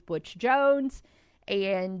waterfalls with Butch Jones,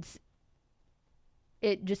 and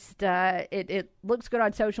it just it looks good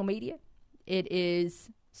on social media. It is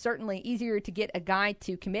certainly easier to get a guy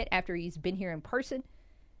to commit after he's been here in person,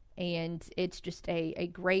 and it's just a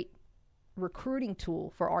great recruiting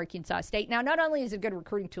tool for Arkansas State. Now, not only is it a good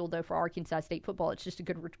recruiting tool, though, for Arkansas State football, it's just a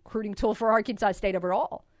good recruiting tool for Arkansas State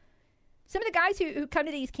overall. Some of the guys who come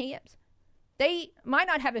to these camps, they might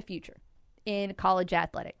not have a future in college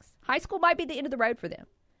athletics. High school might be the end of the road for them.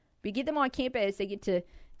 But you get them on campus, they get to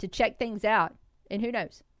check things out, and who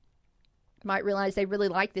knows? Might realize they really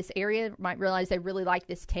like this area, might realize they really like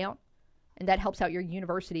this town, and that helps out your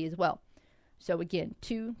university as well. So, again,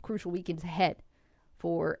 2 crucial weekends ahead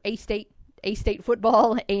for A-State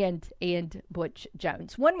football and Butch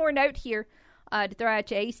Jones. One more note here to throw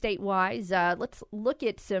at you A-State-wise. Let's look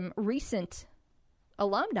at some recent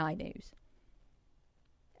alumni news.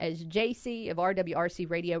 As JC of RWRC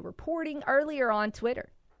Radio reporting earlier on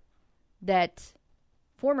Twitter that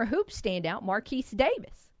former hoop standout Marquise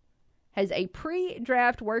Davis has a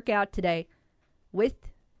pre-draft workout today with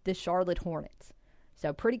the Charlotte Hornets.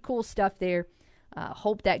 So pretty cool stuff there.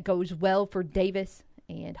 Hope that goes well for Davis,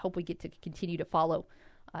 and hope we get to continue to follow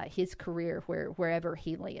his career wherever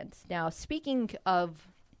he lands. Now, speaking of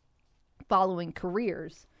following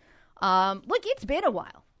careers, look, it's been a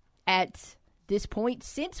while at this point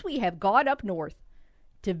since we have gone up north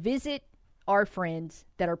to visit our friends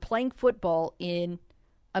that are playing football in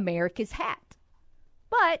America's hat.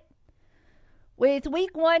 But with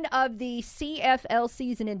week 1 of the CFL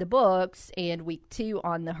season in the books and week 2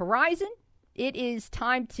 on the horizon, it is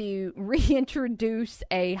time to reintroduce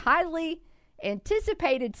a highly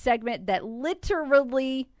anticipated segment that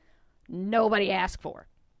literally nobody asked for.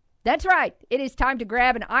 That's right. It is time to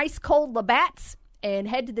grab an ice-cold Labatt's and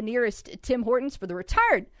head to the nearest Tim Hortons for the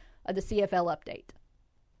return of the CFL update.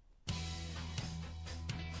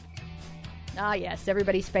 Ah, yes,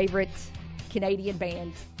 everybody's favorite Canadian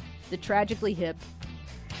band, the Tragically Hip.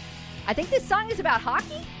 I think this song is about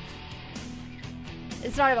hockey?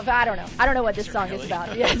 It's not about, I don't know. I don't know what this song is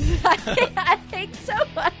about. Yes, I think so.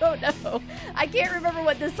 I don't know. I can't remember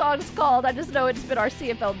what this song's called. I just know it's been our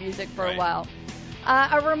CFL music for a while.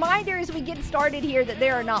 A reminder as we get started here that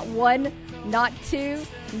there are not 1, not 2,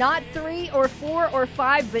 not 3 or 4 or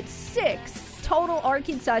 5, but 6 total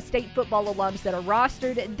Arkansas State football alums that are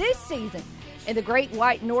rostered this season in the Great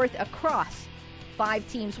White North across 5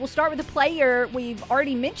 teams. We'll start with a player we've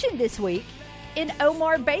already mentioned this week in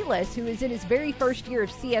Omar Bayless, who is in his very first year of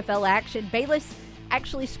CFL action. Bayless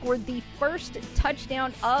actually scored the first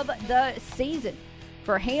touchdown of the season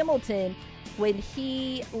for Hamilton when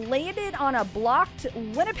he landed on a blocked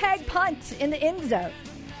Winnipeg punt in the end zone.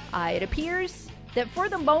 It appears that for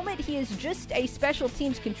the moment he is just a special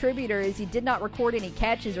teams contributor, as he did not record any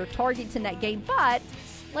catches or targets in that game, but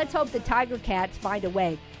let's hope the Tiger Cats find a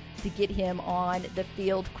way to get him on the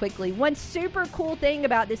field quickly. One super cool thing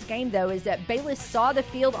about this game, though, is that Bayless saw the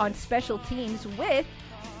field on special teams with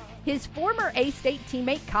his former A-State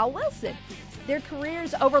teammate Kyle Wilson. Their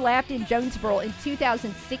careers overlapped in Jonesboro in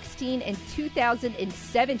 2016 and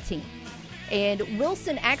 2017. And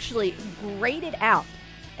Wilson actually graded out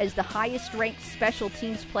as the highest-ranked special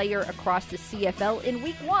teams player across the CFL in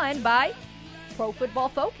Week 1 by Pro Football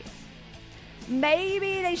Focus.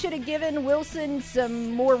 Maybe they should have given Wilson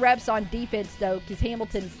some more reps on defense, though, because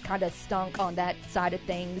Hamilton kind of stunk on that side of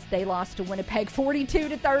things. They lost to Winnipeg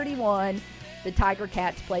 42-31. The Tiger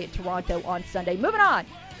Cats play at Toronto on Sunday. Moving on.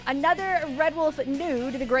 Another Red Wolf new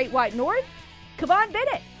to the Great White North, Kevon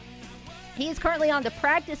Bennett. He is currently on the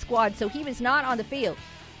practice squad, so he was not on the field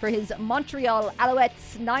for his Montreal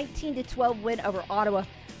Alouettes 19-12 win over Ottawa.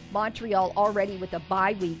 Montreal already with a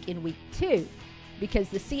bye week in Week 2 because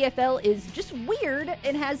the CFL is just weird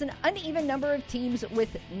and has an uneven number of teams with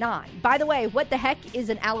 9. By the way, what the heck is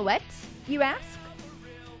an alouette, you ask?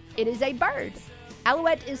 It is a bird.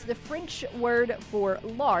 Alouette is the French word for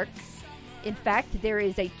lark. In fact, there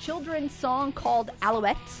is a children's song called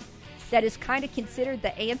Alouette that is kind of considered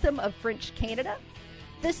the anthem of French Canada.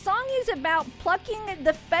 The song is about plucking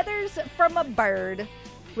the feathers from a bird,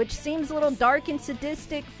 which seems a little dark and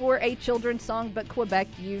sadistic for a children's song, but Quebec,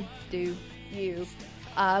 you do you.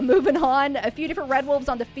 Moving on, a few different Red Wolves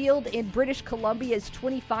on the field in British Columbia's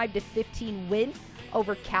 25-15 win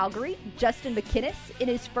over Calgary. Justin McInnes in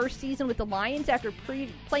his first season with the Lions after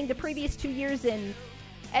playing the previous 2 years in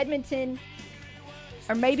Edmonton,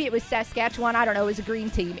 or maybe it was Saskatchewan. I don't know. It was a green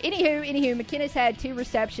team. Anywho, McInnes had 2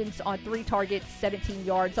 receptions on 3 targets, 17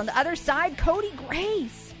 yards. On the other side, Cody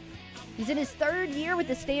Grace. He's in his 3rd year with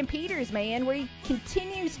the Stampeders, man, where he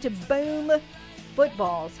continues to boom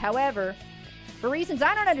footballs. However, for reasons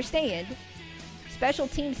I don't understand, special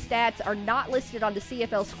team stats are not listed on the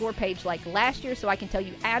CFL score page like last year, so I can tell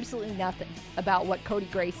you absolutely nothing about what Cody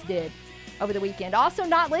Grace did over the weekend. Also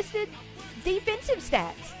not listed, defensive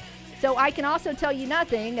stats. So I can also tell you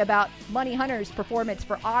nothing about Money Hunter's performance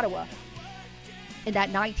for Ottawa in that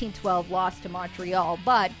 19-12 loss to Montreal.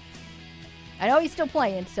 But I know he's still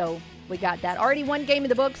playing, so we got that. Already 1 game in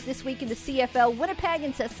the books this week in the CFL. Winnipeg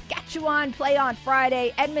and Saskatchewan play on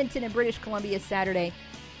Friday. Edmonton and British Columbia Saturday.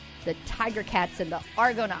 The Tiger Cats and the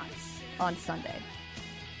Argonauts on Sunday.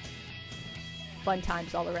 Fun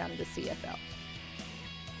times all around in the CFL.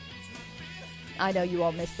 I know you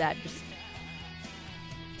all missed that just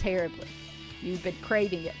terribly. You've been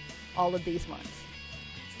craving it all of these months.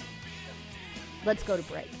 Let's go to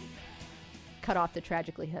break. Cut off the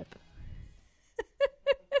tragically hip.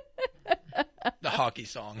 The hockey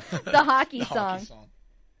song. The hockey song.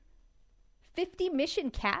 50 Mission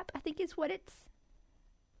Cap, I think is what it's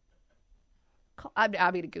called. I'm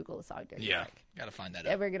going to Google the song. Yeah, got to find that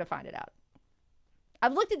out. We're going to find it out.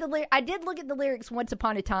 I've looked at I did look at the lyrics once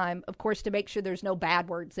upon a time, of course, to make sure there's no bad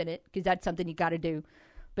words in it, because that's something you got to do.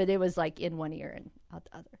 But it was like in one ear and out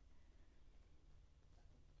the other.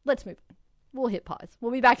 Let's move on. We'll hit pause.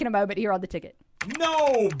 We'll be back in a moment here on The Ticket.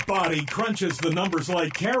 Nobody crunches the numbers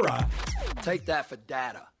like Kara. Take that for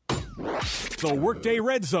data. The Workday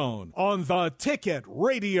Redzone on the Ticket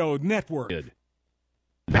Radio Network.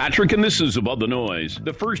 Patrick, and this is Above the Noise.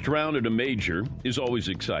 The first round at a major is always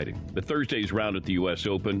exciting, but Thursday's round at the U.S.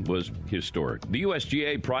 Open was historic. The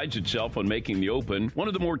USGA prides itself on making the Open one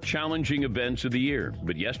of the more challenging events of the year,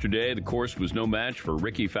 but yesterday the course was no match for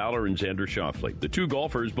Rickie Fowler and Xander Schauffele. The 2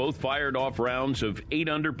 golfers both fired off rounds of 8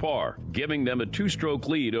 under par, giving them a 2-stroke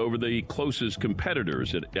lead over the closest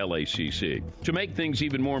competitors at LACC. To make things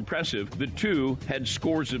even more impressive, the 2 had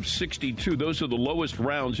scores of 62. Those are the lowest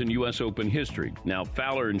rounds in U.S. Open history. Now,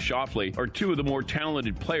 Fowler and Schauffele are 2 of the more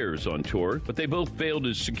talented players on tour, but they both failed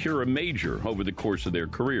to secure a major over the course of their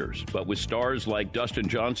careers. But with stars like Dustin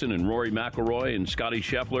Johnson and Rory McIlroy and Scottie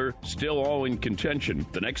Scheffler still all in contention,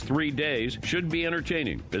 the next 3 days should be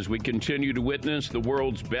entertaining as we continue to witness the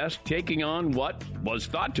world's best taking on what was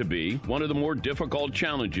thought to be one of the more difficult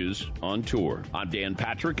challenges on tour. I'm Dan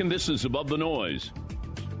Patrick, and this is Above the Noise.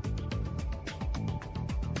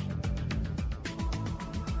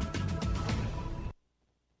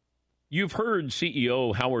 You've heard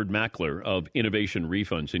CEO Howard Mackler of Innovation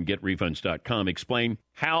Refunds and GetRefunds.com explain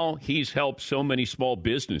how he's helped so many small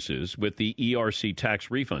businesses with the ERC tax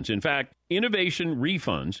refunds. In fact, Innovation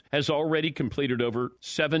Refunds has already completed over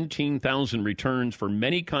 17,000 returns for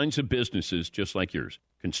many kinds of businesses just like yours.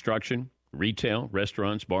 Construction, retail,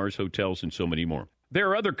 restaurants, bars, hotels, and so many more. There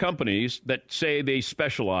are other companies that say they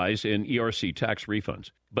specialize in ERC tax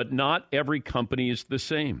refunds, but not every company is the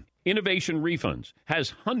same. Innovation Refunds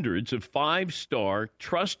has hundreds of 5-star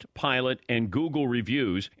Trustpilot and Google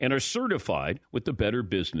reviews and are certified with the Better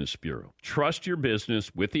Business Bureau. Trust your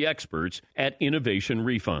business with the experts at Innovation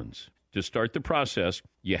Refunds. To start the process,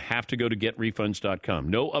 you have to go to getrefunds.com.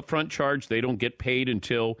 No upfront charge. They don't get paid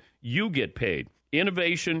until you get paid.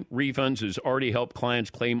 Innovation Refunds has already helped clients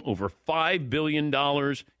claim over $5 billion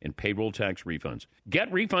in payroll tax refunds.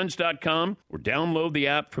 GetRefunds.com or download the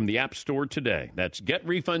app from the App Store today. That's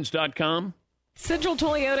GetRefunds.com. Central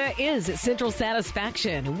Toyota is Central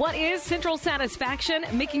Satisfaction. What is Central Satisfaction?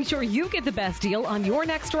 Making sure you get the best deal on your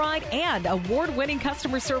next ride and award-winning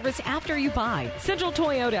customer service after you buy. Central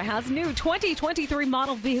Toyota has new 2023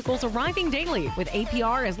 model vehicles arriving daily with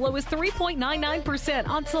APR as low as 3.99%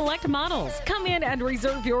 on select models. Come in and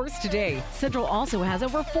reserve yours today. Central also has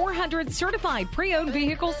over 400 certified pre-owned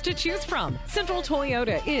vehicles to choose from. Central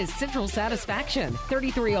Toyota is Central Satisfaction.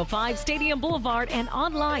 3305 Stadium Boulevard and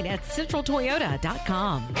online at centraltoyota.com.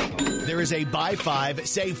 There is a buy 5,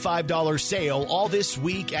 save $5 sale all this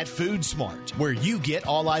week at Food Smart, where you get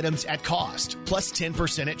all items at cost, plus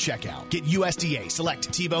 10% at checkout. Get USDA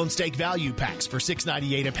Select T-Bone Steak Value Packs for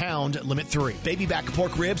 $6.98 a pound, limit 3. Baby back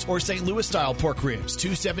pork ribs or St. Louis-style pork ribs,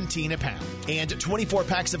 $2.17 a pound. And 24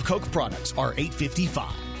 packs of Coke products are $8.55.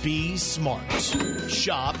 Be smart.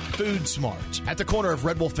 Shop Food Smart at the corner of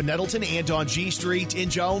Red Wolf and Nettleton and on G Street in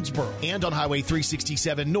Jonesboro and on Highway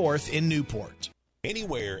 367 North in Newport.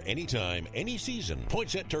 Anywhere, anytime, any season,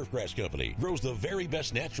 Poinsett Turfgrass Company grows the very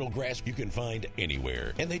best natural grass you can find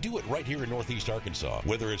anywhere. And they do it right here in Northeast Arkansas.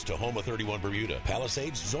 Whether it's Tahoma 31 Bermuda,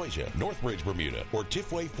 Palisades Zoysia, Northbridge Bermuda, or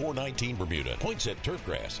Tifway 419 Bermuda, Poinsett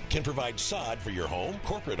Turfgrass can provide sod for your home,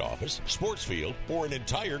 corporate office, sports field, or an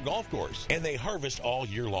entire golf course. And they harvest all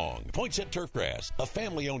year long. Poinsett Turfgrass, a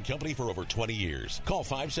family-owned company for over 20 years. Call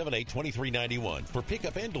 578-2391 for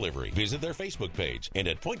pickup and delivery. Visit their Facebook page and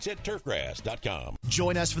at poinsetturfgrass.com.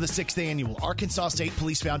 Join us for the 6th annual Arkansas State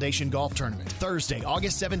Police Foundation Golf Tournament, Thursday,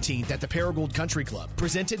 August 17th at the Paragould Country Club,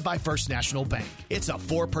 presented by First National Bank. It's a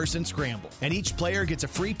 4-person scramble, and each player gets a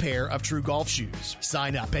free pair of True Golf shoes.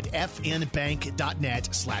 Sign up at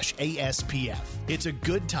fnbank.net/ASPF. It's a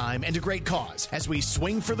good time and a great cause as we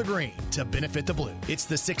swing for the green to benefit the blue. It's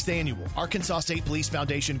the 6th annual Arkansas State Police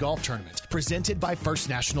Foundation Golf Tournament, presented by First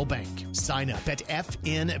National Bank. Sign up at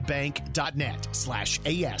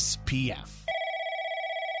fnbank.net/ASPF.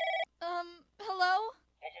 Hello?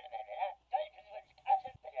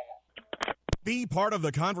 Be part of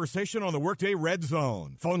the conversation on the Workday Red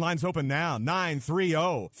Zone. Phone lines open now,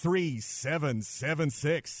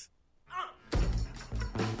 930-3776.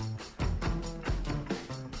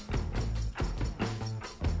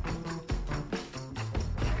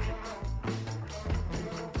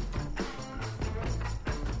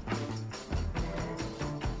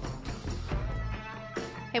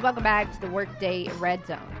 Hey, welcome back to the Workday Red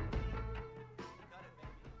Zone.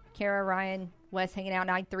 Kara, Ryan, Wes hanging out,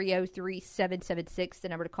 930-3776, the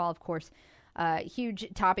number to call, of course. Huge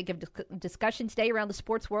topic of discussion today around the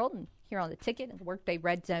sports world and here on the ticket and the Workday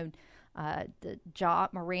Red Zone. The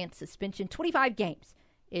Morant suspension, 25 games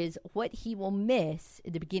is what he will miss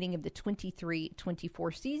at the beginning of the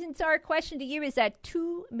 23-24 season. So our question to you, is that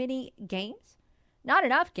too many games? Not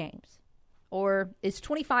enough games? Or is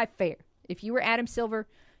 25 fair? If you were Adam Silver,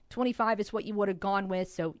 25 is what you would have gone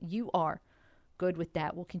with, so you are good with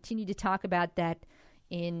that. We'll continue to talk about that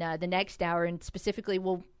in the next hour, and specifically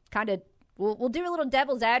we'll do a little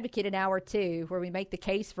devil's advocate in hour 2, where we make the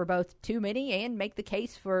case for both too many and make the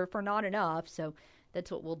case for not enough. So that's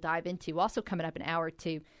what we'll dive into. Also coming up in hour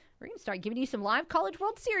 2, we're going to start giving you some live College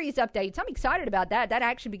World Series updates. I'm excited about that. That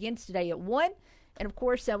action begins today at 1. And of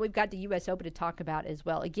course, we've got the U.S. Open to talk about as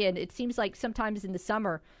well. Again, it seems like sometimes in the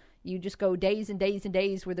summer, you just go days and days and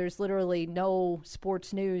days where there's literally no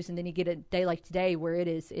sports news, and then you get a day like today where it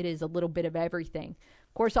is a little bit of everything.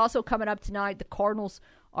 Of course, also coming up tonight, the Cardinals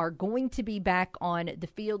are going to be back on the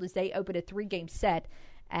field as they open a 3-game set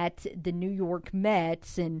at the New York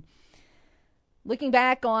Mets. And looking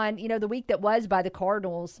back on, the week that was by the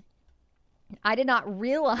Cardinals, I did not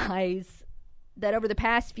realize that over the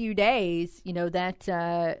past few days,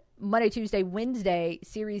 that Monday, Tuesday, Wednesday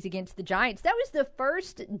series against the Giants, that was the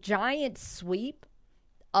first Giants sweep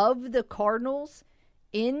of the Cardinals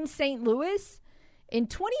in St. Louis in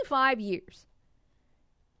 25 years.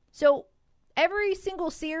 So every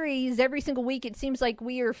single series, every single week, it seems like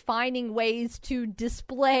we are finding ways to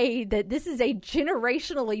display that this is a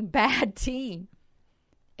generationally bad team.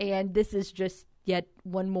 And this is just yet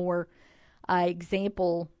one more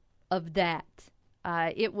example of that.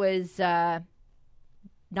 It was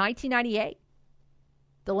 1998,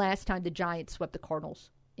 the last time the Giants swept the Cardinals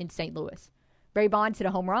in St. Louis. Barry Bonds hit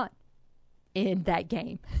a home run in that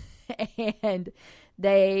game. And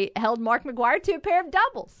they held Mark McGwire to a pair of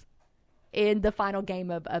doubles in the final game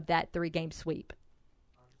of that 3-game sweep.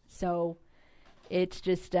 So it's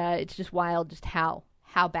just wild just how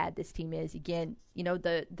bad this team is. Again, you know,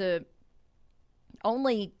 the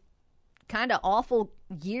only kind of awful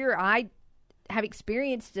year I have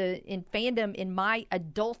experienced in fandom in my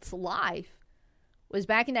adult life was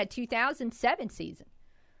back in that 2007 season.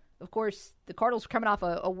 Of course, the Cardinals were coming off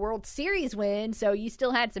a World Series win, so you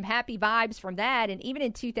still had some happy vibes from that. And even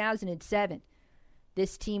in 2007,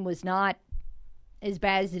 this team was not as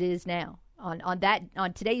bad as it is now. On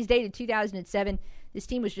today's date in 2007, this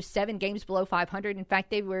team was just 7 games below 500. In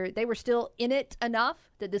fact, they were still in it enough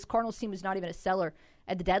that this Cardinals team was not even a seller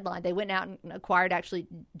at the deadline. They went out and acquired actually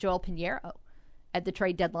Joel Pinheiro at the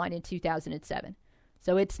trade deadline in 2007.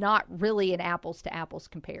 So it's not really an apples-to-apples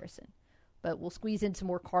comparison. But we'll squeeze in some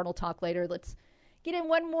more Cardinal talk later. Let's get in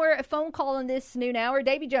one more phone call in this noon hour.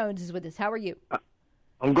 Davey Jones is with us. How are you?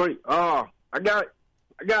 I'm great. I got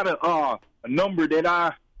a number that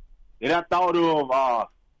I thought of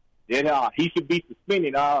that he should be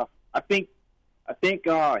suspended. I think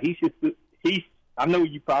he should. I know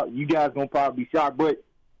you guys gonna probably be shocked, but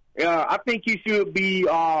I think he should be.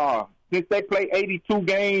 Since they play 82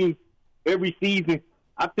 games every season,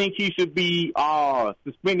 I think he should be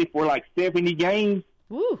suspended for like 70 games.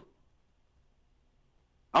 Woo.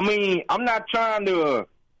 I mean, I'm not trying to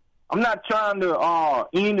end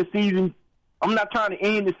the season. I'm not trying to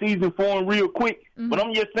end the season for him real quick. Mm-hmm. But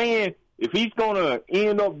I'm just saying, if he's gonna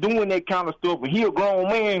end up doing that kind of stuff, and he's a grown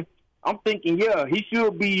man, I'm thinking, yeah, he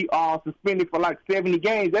should be suspended for like 70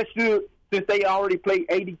 games. That should, since they already play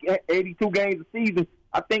 82 games a season.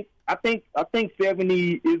 I think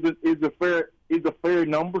 70 is a fair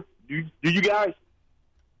number. Do you guys?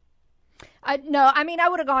 No, I mean, I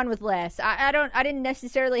would have gone with less. I didn't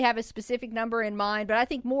necessarily have a specific number in mind, but I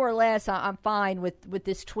think more or less I'm fine with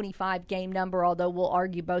this 25 game number. Although we'll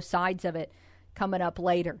argue both sides of it coming up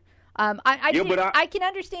later. I can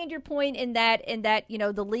understand your point in that you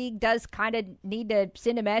know the league does kind of need to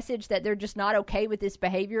send a message that they're just not okay with this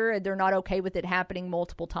behavior and they're not okay with it happening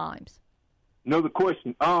multiple times. Another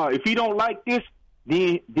question: if he don't like this,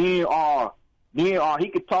 then he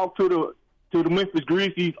could talk to the Memphis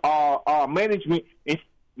Grizzlies management, and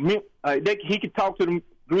he could talk to the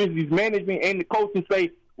Grizzlies management and the coach and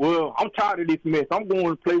say, "Well, I'm tired of this mess. I'm going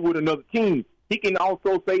to play with another team." He can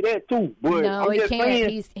also say that too. But no, he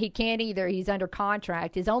can't. He can't either. He's under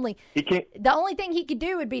contract. The only thing he could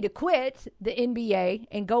do would be to quit the NBA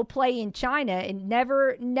and go play in China. And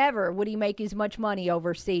never would he make as much money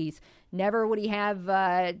overseas. Never would he have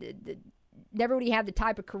the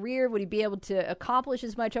type of career. Would he be able to accomplish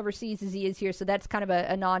as much overseas as he is here? So that's kind of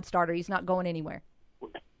a non-starter. He's not going anywhere.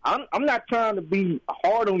 I'm not trying to be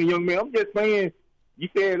hard on the young man. I'm just saying. You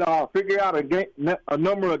said figure out a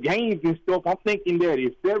number of games and stuff. I'm thinking that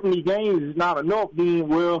if 70 games is not enough,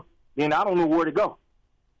 then I don't know where to go.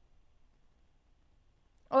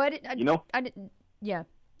 Oh, I didn't. Yeah.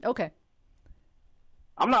 Okay.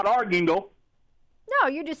 I'm not arguing though. No,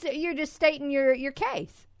 you're just stating your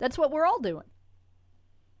case. That's what we're all doing.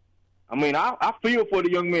 I mean, I feel for the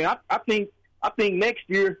young man. I think next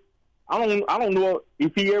year. I don't know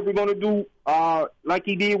if he ever going to do like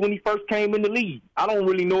he did when he first came in the league. I don't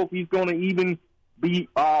really know if he's going to even be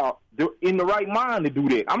in the right mind to do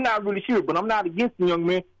that. I'm not really sure, but I'm not against the young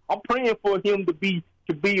man. I'm praying for him to be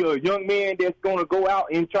a young man that's going to go out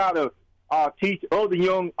and try to teach other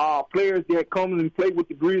young players that come and play with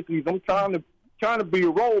the Grizzlies. I'm trying to be a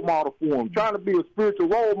role model for him, trying to be a spiritual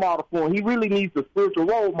role model for him. He really needs a spiritual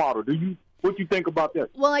role model. What do you think about that?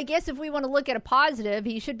 Well, I guess if we want to look at a positive,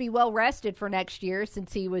 he should be well rested for next year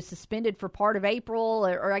since he was suspended for part of April.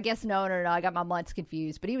 Or I guess, no, I got my months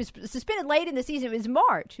confused. But he was suspended late in the season. It was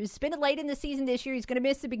March. He was suspended late in the season this year. He's going to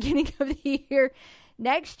miss the beginning of the year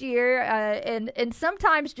next year. And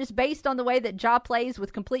sometimes just based on the way that Ja plays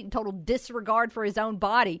with complete and total disregard for his own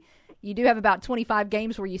body, you do have about 25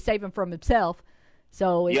 games where you save him from himself.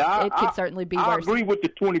 So it could certainly be worse. I agree with the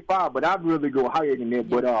 25, but I'd really go higher than that.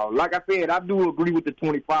 But like I said, I do agree with the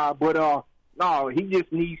 25. But no, he just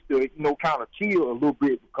needs to kind of chill a little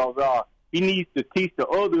bit because he needs to teach the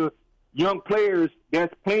other young players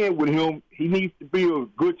that's playing with him, he needs to be a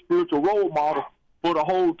good spiritual role model for the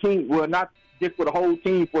whole team. Well, not just for the whole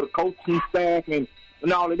team, for the coaching staff and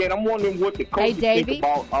all of that. I'm wondering what the coaches think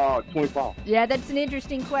about 25. Yeah, that's an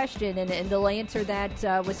interesting question, and they'll answer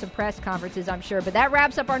that with some press conferences, I'm sure. But that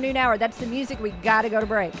wraps up our noon hour. That's the music. We got to go to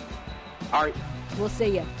break. All right. We'll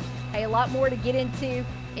see you. Hey, a lot more to get into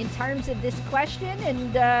in terms of this question,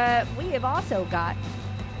 and we have also got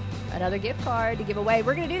another gift card to give away.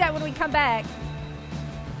 We're going to do that when we come back.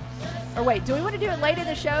 Or wait, do we want to do it late in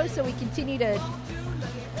the show so we continue to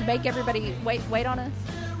make everybody wait on us?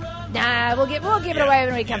 Nah, we'll give it away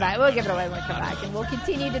when we come back. We'll give it away when we come back. And we'll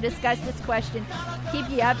continue to discuss this question. Keep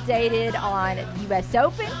you updated on U.S.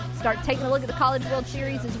 Open. Start taking a look at the College World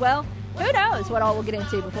Series as well. Who knows what all we'll get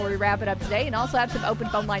into before we wrap it up today. And also have some open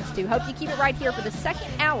phone lines, too. Hope you keep it right here for the second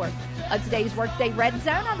hour of today's Workday Red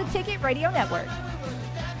Zone on the Ticket Radio Network.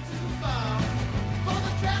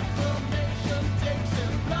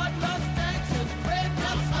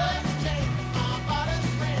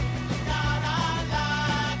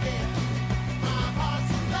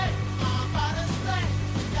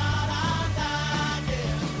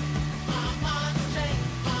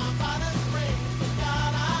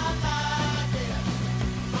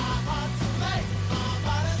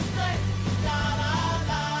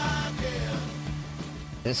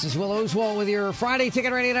 This is Will Oswald with your Friday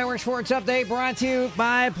Ticket Radio Network Sports Update, brought to you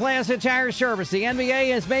by Plaza Tire Service. The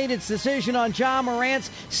NBA has made its decision on Ja Morant's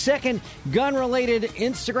second gun-related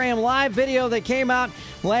Instagram Live video that came out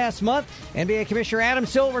last month. NBA Commissioner Adam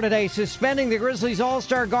Silver today suspending the Grizzlies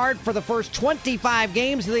All-Star guard for the first 25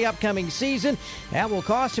 games of the upcoming season. That will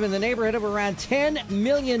cost him in the neighborhood of around $10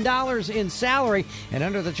 million in salary. And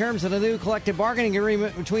under the terms of the new collective bargaining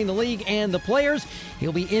agreement between the league and the players,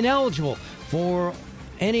 he'll be ineligible for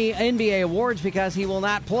any NBA awards because he will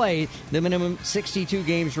not play the minimum 62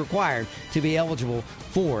 games required to be eligible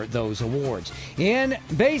for those awards. In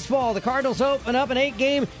baseball, the Cardinals open up an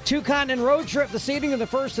 8-game, two-continent road trip this evening, of the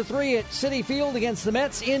first of 3 at Citi Field against the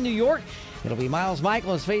Mets in New York. It'll be Miles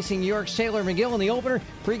Michaelis facing New York's Taylor McGill in the opener.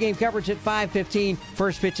 Pre-game coverage at 5:15,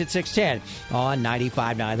 first pitch at 6:10 on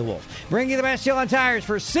 95.9 The Wolf. Bring you the best deal on tires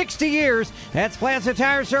for 60 years. That's Plaza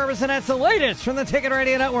Tire Service, and that's the latest from the Ticket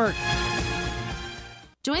Radio Network.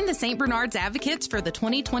 Join the St. Bernard's Advocates for the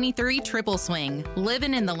 2023 Triple Swing,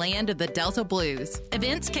 living in the land of the Delta Blues.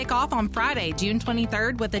 Events kick off on Friday, June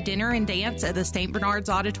 23rd with a dinner and dance at the St.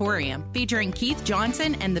 Bernard's Auditorium, featuring Keith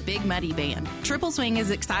Johnson and the Big Muddy Band. Triple Swing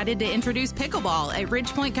is excited to introduce pickleball at Ridge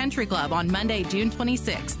Point Country Club on Monday, June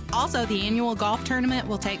 26th. Also, the annual golf tournament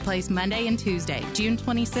will take place Monday and Tuesday, June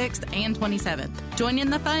 26th and 27th. Join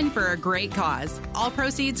in the fun for a great cause. All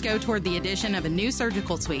proceeds go toward the addition of a new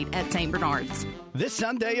surgical suite at St. Bernard's. This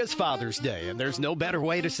Sunday is Father's Day, and there's no better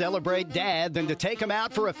way to celebrate Dad than to take him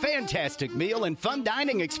out for a fantastic meal and fun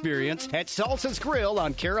dining experience at Salsa's Grill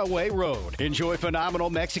on Caraway Road. Enjoy phenomenal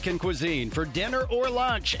Mexican cuisine for dinner or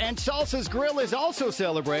lunch, and Salsa's Grill is also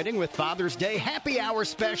celebrating with Father's Day happy hour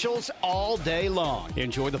specials all day long.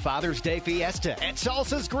 Enjoy the Father's Day fiesta at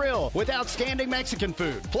Salsa's Grill with outstanding Mexican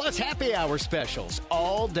food, plus happy hour specials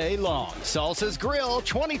all day long. Salsa's Grill,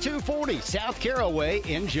 2240 South Caraway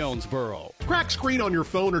in Jonesboro. Crack screen on your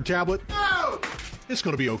phone or tablet? No! It's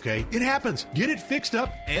going to be okay. It happens. Get it fixed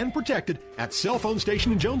up and protected at Cell Phone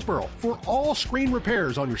Station in Jonesboro. For all screen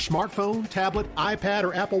repairs on your smartphone, tablet, iPad,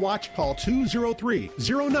 or Apple Watch, call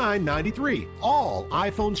 203-0993. All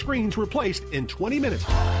iPhone screens replaced in 20 minutes.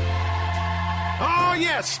 Oh,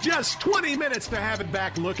 yes, just 20 minutes to have it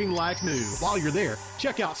back looking like new. While you're there,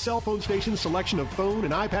 check out Cell Phone Station's selection of phone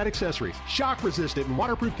and iPad accessories, shock-resistant and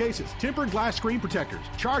waterproof cases, tempered glass screen protectors,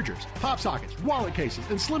 chargers, pop sockets, wallet cases,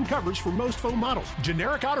 and slim covers for most phone models.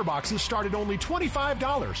 Generic outer boxes start at only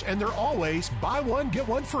 $25, and they're always buy one, get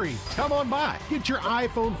one free. Come on by. Get your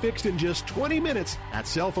iPhone fixed in just 20 minutes at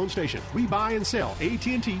Cell Phone Station. We buy and sell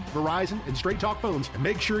AT&T, Verizon, and Straight Talk phones, and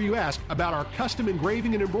make sure you ask about our custom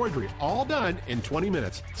engraving and embroidery, all done in 20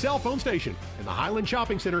 minutes. Cell Phone Station in the Highland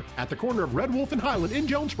Shopping Center at the corner of Red Wolf and Highland in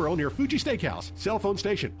Jonesboro near Fuji Steakhouse. Cell Phone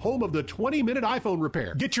Station, home of the 20-minute iPhone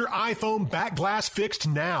repair. Get your iPhone back glass fixed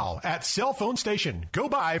now at Cell Phone Station. Go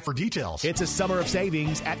by for details. It's a summer of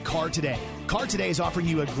savings at Car Today. Car Today is offering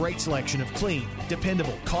you a great selection of clean,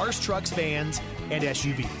 dependable cars, trucks, vans, and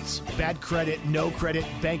SUVs. Bad credit, no credit,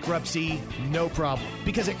 bankruptcy, no problem.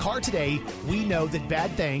 Because at Car Today, we know that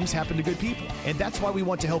bad things happen to good people. And that's why we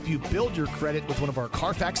want to help you build your credit with one of our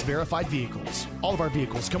Carfax verified vehicles. All of our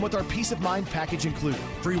vehicles come with our Peace of Mind package included.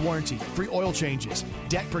 Free warranty, free oil changes,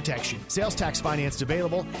 debt protection, sales tax financed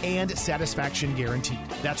available, and satisfaction guaranteed.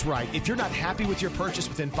 That's right. If you're not happy with your purchase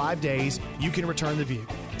within 5 days, you can return the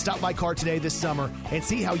vehicle. Stop by Car Today this summer and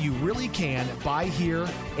see how you really can buy here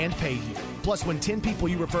and pay here. Plus, when 10 people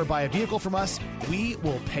you refer buy a vehicle from us, we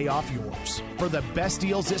will pay off yours. For the best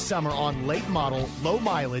deals this summer on late model, low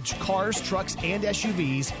mileage, cars, trucks, and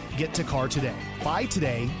SUVs, get to Car Today. Buy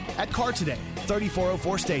today at Car Today,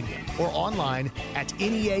 3404 Stadium, or online at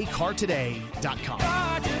neacartoday.com.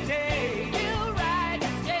 Car today, you ride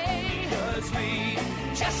today, 'cause we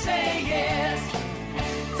just say yes.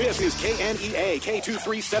 This is KNEA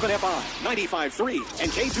K237FI 95.3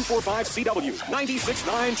 and K245CW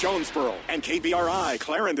 96.9 Jonesboro and KBRI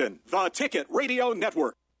Clarendon, the Ticket Radio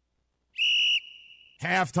Network.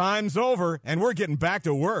 Halftime's over, and we're getting back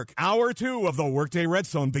to work. Hour 2 of the Workday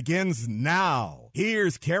Redzone begins now.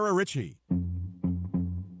 Here's Kara Richey.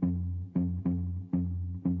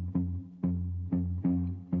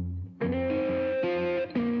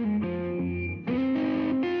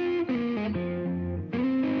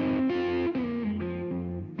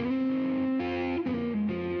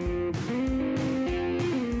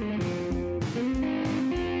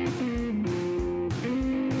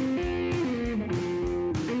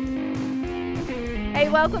 Hey,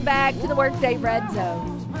 welcome back to the Workday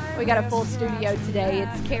Redzone. We got a full studio today.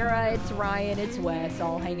 It's Kara, it's Ryan, it's Wes,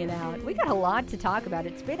 all hanging out. We got a lot to talk about.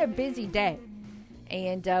 It's been a busy day.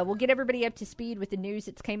 And we'll get everybody up to speed with the news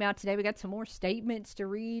that's came out today. We got some more statements to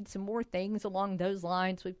read, some more things along those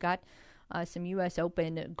lines. We've got some U.S.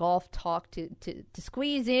 Open golf talk to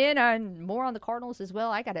squeeze in, and more on the Cardinals as well.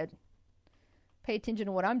 I got to pay attention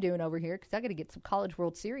to what I'm doing over here because I got to get some College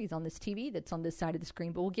World Series on this TV that's on this side of the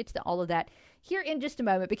screen. But we'll get to all of that here in just a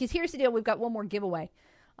moment, because here's the deal. We've got one more giveaway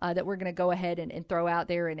that we're going to go ahead and throw out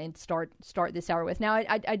there and start this hour with. Now,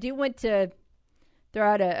 I do want to throw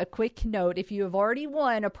out a quick note. If you have already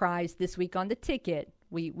won a prize this week on the ticket,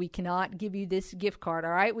 we cannot give you this gift card,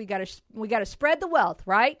 all right? We got to spread the wealth,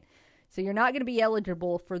 right? So you're not going to be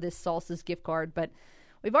eligible for this Salsa's gift card, but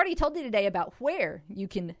we've already told you today about where you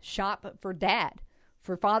can shop for Dad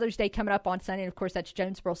for Father's Day coming up on Sunday. And, of course, that's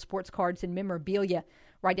Jonesboro Sports Cards and Memorabilia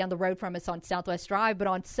right down the road from us on Southwest Drive. But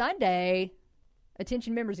on Sunday,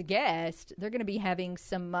 attention members and guests, they're going to be having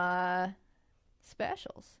some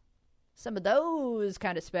specials, some of those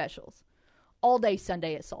kind of specials, all day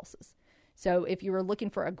Sunday at Salsa's. So if you were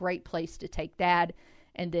looking for a great place to take Dad,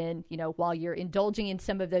 and then, while you're indulging in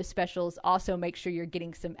some of those specials, also make sure you're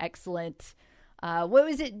getting some excellent what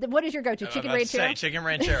was it? What is your go-to? Chicken ranchero? Chicken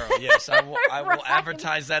ranchero. Yes, I will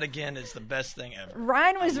advertise that again. It's the best thing ever.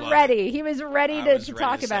 Ryan was ready. He was ready to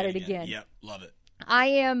talk about it again. Yep, love it. I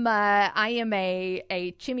am a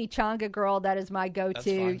chimichanga girl. That is my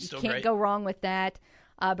go-to. You can't go wrong with that.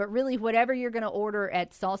 But really, whatever you're going to order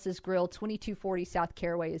at Salsa's Grill, 2240 South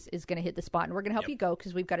Caraway is going to hit the spot. And we're going to help you go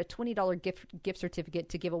because we've got a $20 gift certificate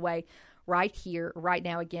to give away right here, right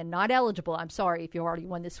now. Again, not eligible. I'm sorry if you already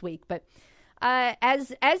won this week. But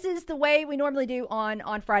as is the way we normally do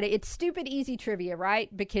on Friday, it's stupid easy trivia,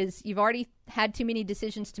 right? Because you've already had too many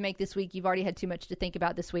decisions to make this week. You've already had too much to think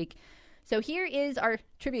about this week. So here is our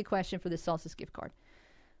trivia question for the Salsa's gift card.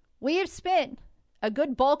 We have spent a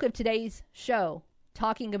good bulk of today's show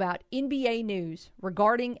talking about NBA news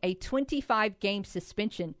regarding a 25-game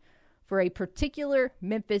suspension for a particular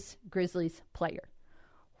Memphis Grizzlies player.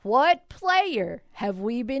 What player have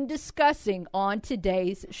we been discussing on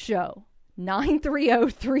today's show?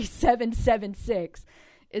 930-3776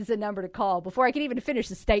 is the number to call. Before I can even finish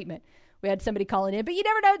the statement, we had somebody calling in, but you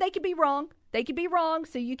never know. They could be wrong. They could be wrong,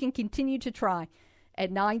 so you can continue to try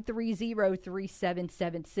at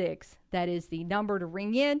 930-3776. That is the number to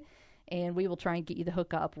ring in, and we will try and get you the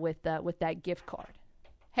hookup with that gift card.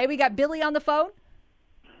 Hey, we got Billy on the phone.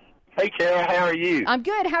 Hey, Kara, how are you? I'm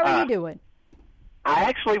good. How are you doing? I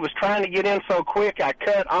actually was trying to get in so quick, I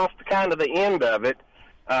cut off the end of it.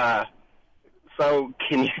 So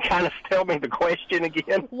can you kind of tell me the question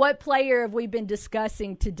again? What player have we been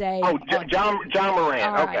discussing today? Oh, John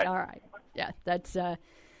Morant. All right. Yeah, that's okay.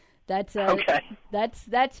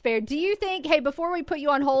 That's fair. Do you think? Hey, before we put you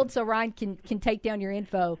on hold, so Ryan can take down your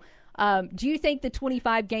info. Do you think the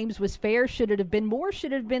 25 games was fair? Should it have been more?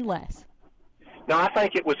 Should it have been less? No, I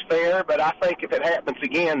think it was fair, but I think if it happens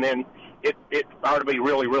again, then it ought to be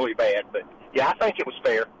really, really bad. But yeah, I think it was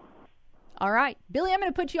fair. All right, Billy, I'm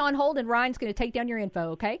going to put you on hold, and Ryan's going to take down your info.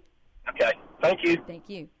 Okay? Okay. Thank you. Thank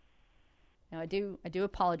you. Now I do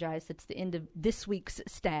apologize. It's the end of this week's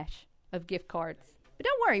stash of gift cards. But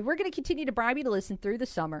don't worry, we're going to continue to bribe you to listen through the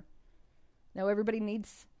summer. Now everybody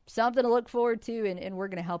needs something to look forward to, and we're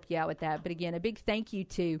going to help you out with that. But again, a big thank you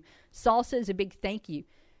to Salsa's, a big thank you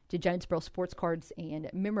to Jonesboro Sports Cards and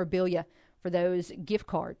Memorabilia for those gift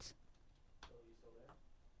cards.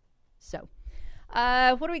 So,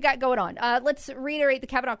 What do we got going on? Let's reiterate the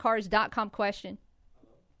CavenaughCars.com question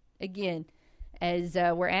again, as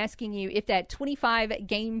we're asking you if that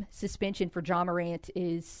 25-game suspension for Ja Morant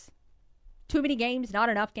is too many games, not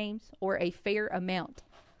enough games, or a fair amount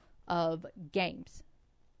of games.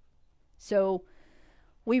 So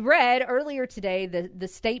we read earlier today the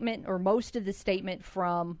statement, or most of the statement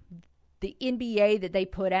from the NBA that they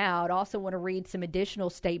put out. Also want to read some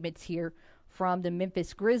additional statements here from the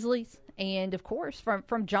Memphis Grizzlies and, of course,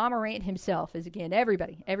 from Ja Morant himself, as, again,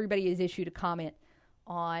 everybody has issued a comment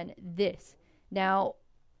on this. Now,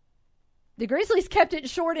 the Grizzlies kept it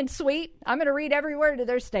short and sweet. I'm going to read every word of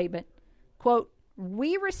their statement. Quote,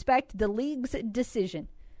 "We respect the league's decision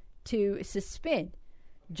to suspend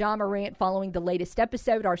Ja Morant following the latest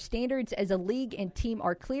episode. Our standards as a league and team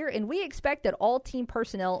are clear, and we expect that all team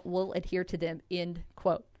personnel will adhere to them," end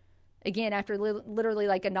quote. Again, after literally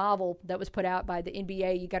like a novel that was put out by the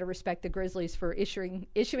NBA, you got to respect the Grizzlies for issuing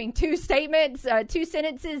two sentences,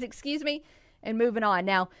 and moving on.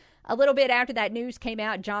 Now, a little bit after that news came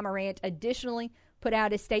out, Ja Morant additionally put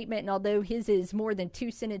out a statement, and although his is more than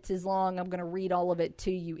 2 sentences long, I'm going to read all of it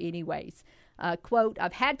to you anyways. Quote,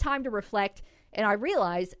 "I've had time to reflect, and I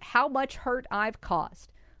realize how much hurt I've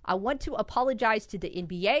caused. I want to apologize to the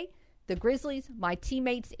NBA, the Grizzlies, my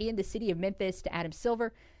teammates, and the city of Memphis, to Adam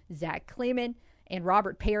Silver, Zack Clemen, and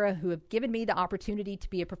Robert Pera, who have given me the opportunity to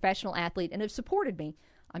be a professional athlete and have supported me.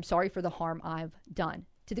 I'm sorry for the harm I've done.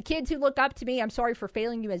 To the kids who look up to me, I'm sorry for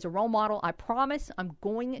failing you as a role model. I promise I'm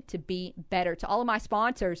going to be better. To all of my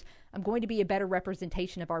sponsors, I'm going to be a better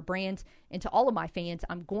representation of our brands. And to all of my fans,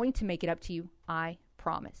 I'm going to make it up to you. I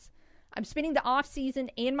promise. I'm spending the off season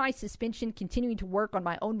and my suspension continuing to work on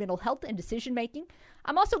my own mental health and decision making.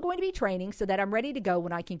 I'm also going to be training so that I'm ready to go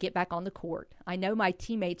when I can get back on the court. I know my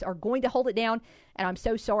teammates are going to hold it down, and I'm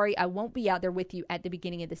so sorry I won't be out there with you at the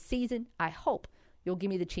beginning of the season. I hope you'll give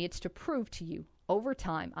me the chance to prove to you over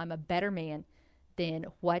time I'm a better man than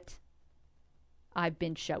what I've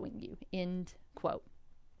been showing you," end quote.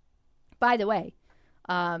 By the way,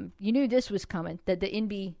 you knew this was coming, that the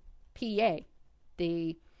NBPA,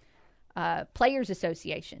 the Players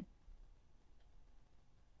Association,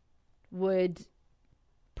 would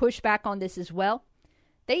push back on this as well.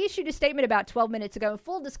 They issued a statement about 12 minutes ago.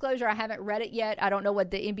 Full disclosure, I haven't read it yet. I don't know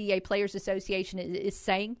what the NBA Players Association is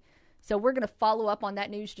saying. So we're going to follow up on that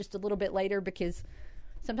news just a little bit later, because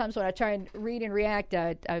sometimes when I try and read and react,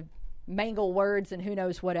 I mangle words and who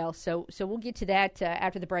knows what else. So we'll get to that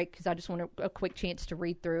after the break, because I just want a quick chance to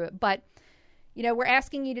read through it. But, you know, we're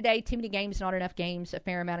asking you today, too many games, not enough games, a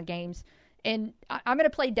fair amount of games. And I'm going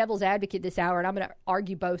to play devil's advocate this hour, and I'm going to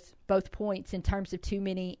argue both points in terms of too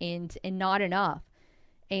many and not enough.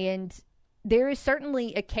 And there is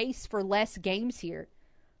certainly a case for less games here,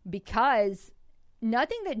 because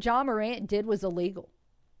nothing that Ja Morant did was illegal.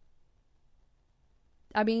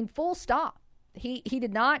 I mean, full stop. He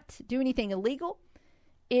did not do anything illegal.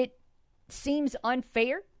 It seems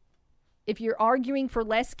unfair, if you're arguing for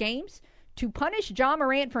less games, to punish Ja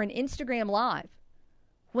Morant for an Instagram Live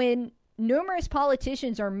when numerous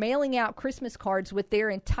politicians are mailing out Christmas cards with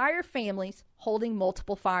their entire families holding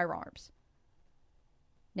multiple firearms.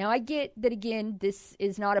 Now, I get that, again, this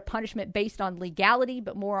is not a punishment based on legality,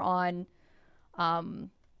 but more on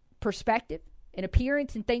perspective and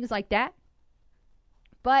appearance and things like that.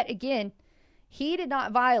 But again, he did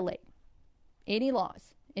not violate any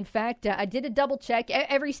laws. In fact, I did a double check.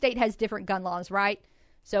 Every state has different gun laws, right?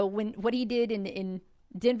 So what he did in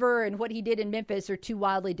Denver and what he did in Memphis are two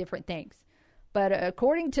wildly different things. But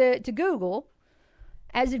according to Google,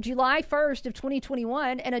 as of July 1st of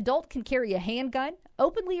 2021, an adult can carry a handgun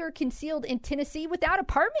openly or concealed in Tennessee without a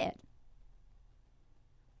permit.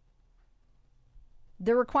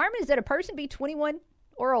 The requirement is that a person be 21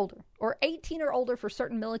 or older, or 18 or older for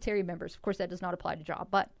certain military members. Of course, that does not apply to Ja,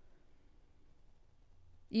 but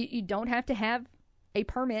you don't have to have a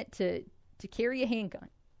permit to carry a handgun.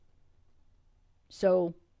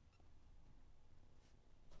 So,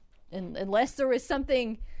 unless there was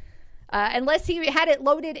something, unless he had it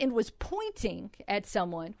loaded and was pointing at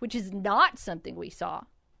someone, which is not something we saw,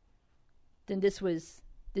 then this was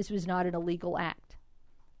not an illegal act.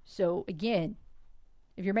 So again,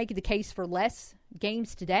 if you're making the case for less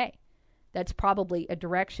games today, that's probably a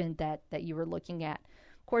direction that you were looking at.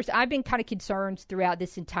 Of course, I've been kind of concerned throughout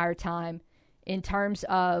this entire time in terms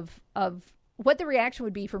of what the reaction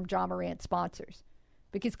would be from Ja Morant sponsors.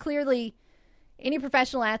 Because clearly, any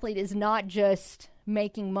professional athlete is not just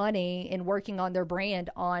making money and working on their brand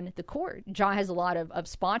on the court. Ja has a lot of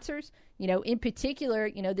sponsors. You know, in particular,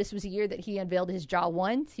 you know, this was a year that he unveiled his Ja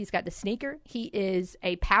Ones. He's got the sneaker. He is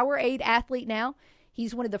a Powerade athlete now.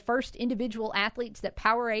 He's one of the first individual athletes that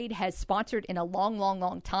Powerade has sponsored in a long, long,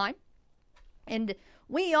 long time. And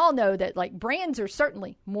we all know that, like, brands are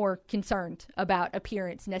certainly more concerned about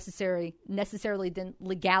appearance necessarily than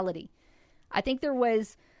legality. I think there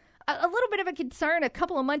was a little bit of a concern a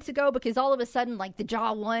couple of months ago because all of a sudden, like, the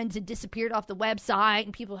Jaw ones had disappeared off the website,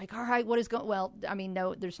 and people were like, all right, what is going? Well, I mean,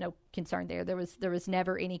 no, there's no concern there. There was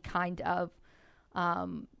never any kind of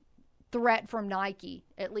threat from Nike,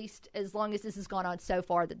 at least as long as this has gone on so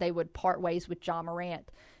far, that they would part ways with Ja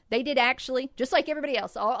Morant. They did actually, just like everybody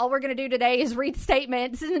else. All we're going to do today is read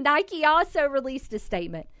statements. Nike also released a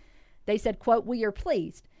statement. They said, quote, "We are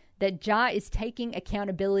pleased that Ja is taking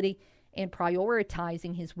accountability and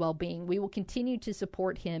prioritizing his well-being. We will continue to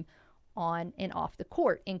support him on and off the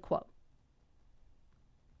court," end quote.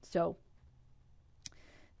 So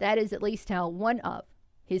that is at least how one of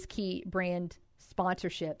his key brand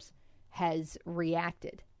sponsorships has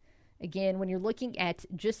reacted. Again, when you're looking at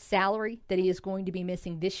just salary that he is going to be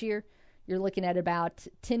missing this year, you're looking at about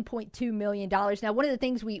 $10.2 million. Now, one of the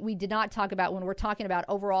things we did not talk about when we're talking about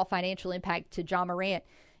overall financial impact to Ja Morant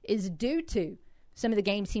is due to some of the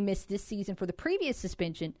games he missed this season for the previous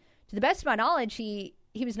suspension. To the best of my knowledge, he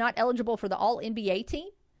was not eligible for the All-NBA team.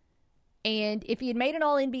 And if he had made an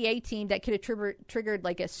All-NBA team, that could have triggered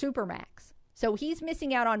like a Supermax. So he's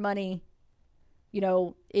missing out on money, you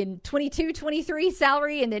know, in 22, 23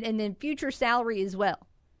 salary and then future salary as well.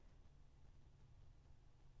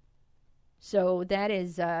 So that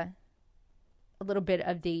is a little bit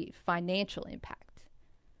of the financial impact.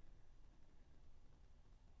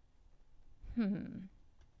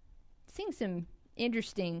 Seeing some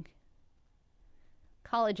interesting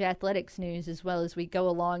college athletics news as well as we go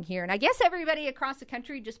along here. And I guess everybody across the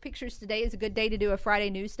country just pictures today as a good day to do a Friday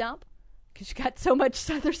news dump because you got so much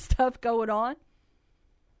other stuff going on.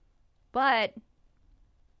 But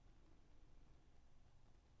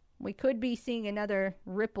we could be seeing another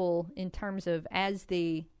ripple in terms of as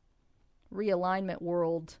the realignment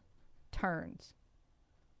world turns.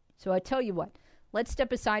 So I tell you what, let's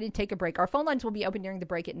step aside and take a break. Our phone lines will be open during the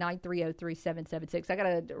break at 930-3776. I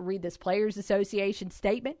got to read this Players Association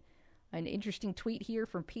statement. An interesting tweet here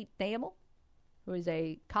from Pete Thamel, who is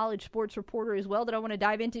a college sports reporter as well, that I want to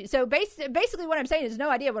dive into. So basically what I'm saying is no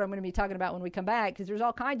idea what I'm going to be talking about when we come back because there's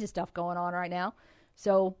all kinds of stuff going on right now.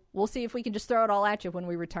 So we'll see if we can just throw it all at you when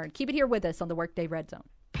we return. Keep it here with us on the Workday Redzone.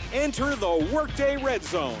 Enter the Workday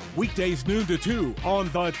Redzone. Weekdays noon to 2 on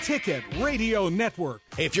the Ticket Radio Network.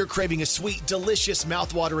 If you're craving a sweet, delicious,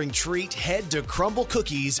 mouthwatering treat, head to Crumble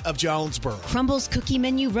Cookies of Jonesboro. Crumble's cookie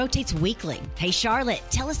menu rotates weekly. Hey, Charlotte,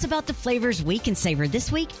 tell us about the flavors we can savor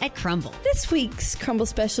this week at Crumble. This week's Crumble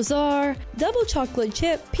specials are double chocolate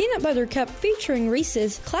chip, peanut butter cup featuring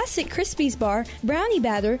Reese's, classic Krispies bar, brownie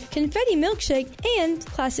batter, confetti milkshake, and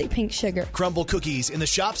classic pink sugar. Crumble Cookies in the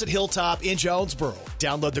shops at Hilltop in Jonesboro.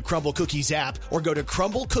 Download the Crumble Cookies app or go to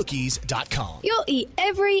crumblecookies.com. You'll eat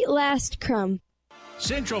every last crumb.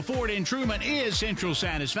 Central Ford in Truman is Central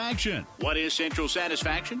Satisfaction. What is Central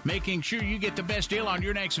Satisfaction? Making sure you get the best deal on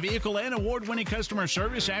your next vehicle and award-winning customer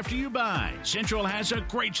service after you buy. Central has a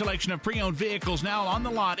great selection of pre-owned vehicles now on the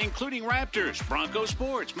lot, including Raptors, Bronco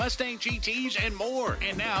Sports, Mustang GTs, and more.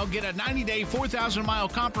 And now get a 90-day, 4,000-mile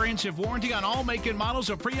comprehensive warranty on all make and models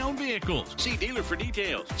of pre-owned vehicles. See dealer for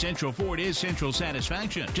details. Central Ford is Central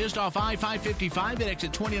Satisfaction. Just off I-555 at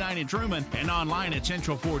exit 29 in Truman and online at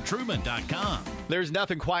centralfordtruman.com. There's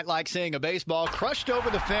nothing quite like seeing a baseball crushed over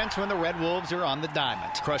the fence when the Red Wolves are on the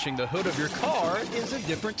diamond. Crushing the hood of your car is a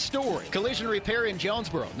different story. Collision Repair in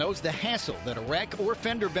Jonesboro knows the hassle that a wreck or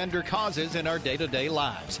fender bender causes in our day-to-day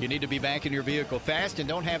lives. You need to be back in your vehicle fast and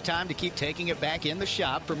don't have time to keep taking it back in the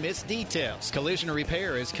shop for missed details. Collision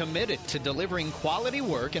Repair is committed to delivering quality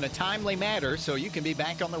work in a timely manner so you can be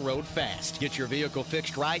back on the road fast. Get your vehicle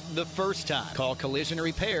fixed right the first time. Call Collision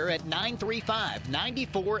Repair at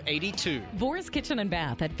 935-9482. Boris Kitchen and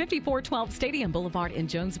Bath at 5412 Stadium Boulevard in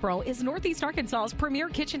Jonesboro is Northeast Arkansas's premier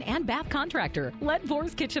kitchen and bath contractor. Let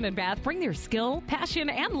Boris Kitchen and Bath bring their skill, passion,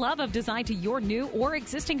 and love of design to your new or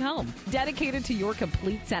existing home. Dedicated to your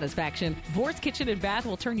complete satisfaction, Boris Kitchen and Bath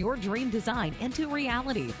will turn your dream design into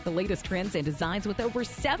reality. The latest trends and designs with over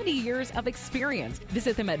 70 years of experience.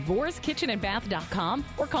 Visit them at BorisKitchenandBath.com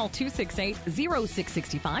or call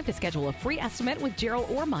 268-0665 to schedule a free estimate with Gerald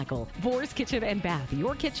or Michael. Boris Kitchen and Bath,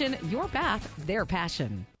 your kitchen, your bath, their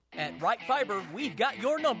passion. At Right Fiber, we've got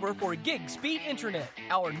your number for gig speed internet.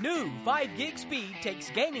 Our new 5 gig speed takes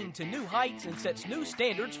gaming to new heights and sets new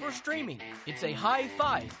standards for streaming. It's a high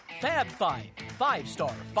 5, Fab 5,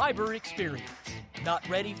 5-star fiber experience. Not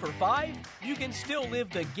ready for 5? You can still live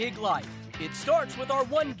the gig life. It starts with our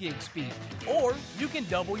 1 gig speed, or you can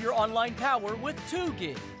double your online power with 2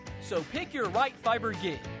 gig. So pick your right fiber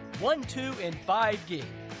gig, 1, 2, and 5 gig.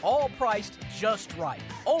 All priced just right,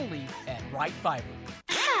 only at Right Fiber.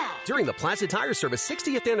 During the Plaza Tire Service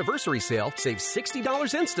 60th anniversary sale, save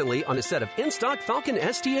 $60 instantly on a set of in-stock Falcon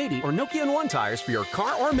ST80 or Nokian One tires for your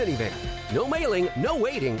car or minivan. No mailing, no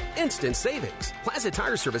waiting, instant savings. Plaza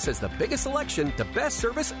Tire Service has the biggest selection, the best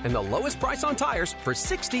service, and the lowest price on tires for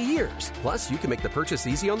 60 years. Plus, you can make the purchase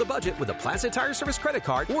easy on the budget with a Plaza Tire Service credit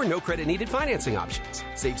card or no credit needed financing options.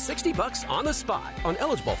 Save $60 on the spot on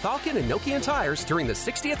eligible Falcon and Nokian tires during the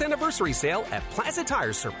 60th anniversary sale at Plaza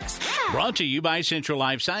Tire Service. Brought to you by Central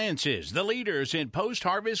Life Sciences, the leaders in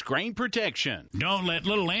post-harvest grain protection. Don't let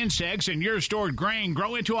little insects in your stored grain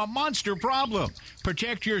grow into a monster problem.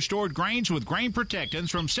 Protect your stored grains with grain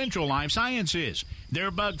protectants from Central Life Sciences.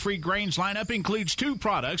 Their bug-free grains lineup includes 2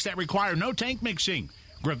 products that require no tank mixing.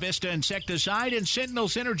 Gravista insecticide and Sentinel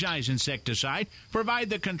Synergize insecticide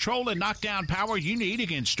provide the control and knockdown power you need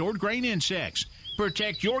against stored grain insects.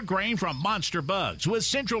 Protect your grain from monster bugs with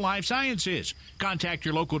Central Life Sciences. Contact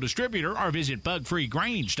your local distributor or visit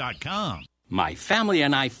bugfreegrains.com. My family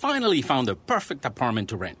and I finally found the perfect apartment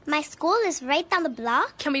to rent. My school is right down the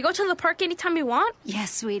block. Can we go to the park anytime we want?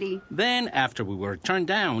 Yes, sweetie. Then, after we were turned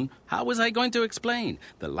down, how was I going to explain?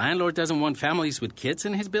 The landlord doesn't want families with kids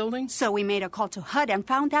in his building? So we made a call to HUD and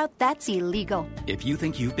found out that's illegal. If you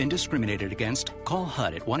think you've been discriminated against, call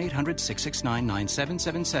HUD at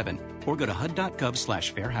 1-800-669-9777 or go to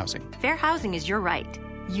HUD.gov/fair housing. Fair housing is your right.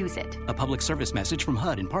 Use it. A public service message from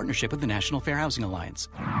HUD in partnership with the National Fair Housing Alliance.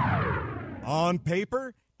 On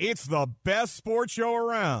paper, it's the best sports show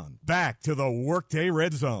around. Back to the Workday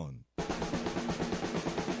Red Zone.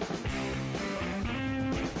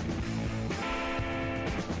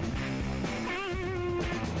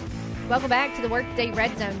 Welcome back to the Workday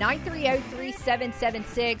Red Zone.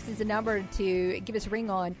 930-3776 is the number to give us a ring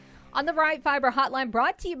on the Right Fiber hotline,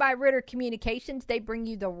 brought to you by Ritter Communications. They bring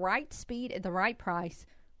you the right speed at the right price.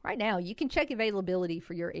 Right now, you can check availability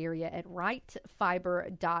for your area at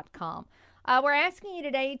rightfiber.com. We're asking you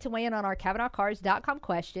today to weigh in on our CavenaughCars.com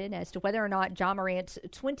question as to whether or not Ja Morant's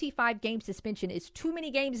 25-game suspension is too many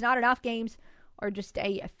games, not enough games, or just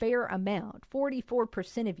a fair amount.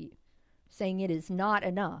 44% of you saying it is not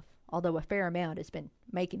enough, although a fair amount has been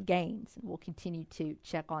making gains, and we'll continue to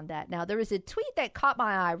check on that. Now, there was a tweet that caught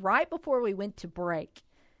my eye right before we went to break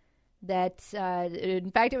that, in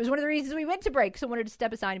fact, it was one of the reasons we went to break, so I wanted to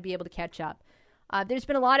step aside and be able to catch up. There's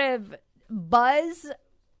been a lot of buzz,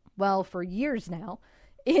 well, for years now,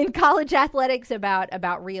 in college athletics about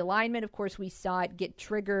realignment. Of course, we saw it get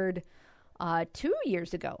triggered 2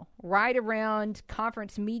 years ago, right around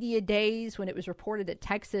conference media days, when it was reported that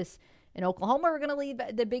Texas and Oklahoma were going to leave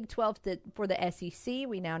the Big 12 for the SEC.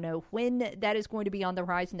 We now know when that is going to be on the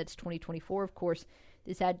horizon. That's 2024. Of course,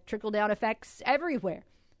 this had trickle-down effects everywhere.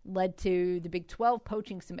 Led to the Big 12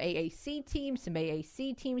 poaching some AAC teams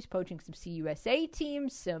poaching some CUSA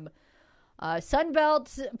teams, some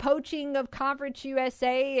Sunbelt poaching of Conference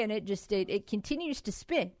USA, and it continues to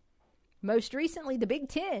spin. Most recently, the Big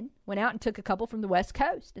 10 went out and took a couple from the West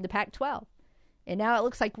Coast in the Pac-12. And now it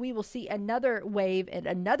looks like we will see another wave and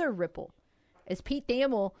another ripple as Pete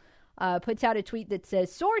Thamel puts out a tweet that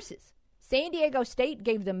says, sources, San Diego State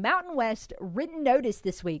gave the Mountain West written notice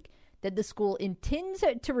this week that the school intends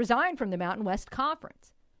to resign from the Mountain West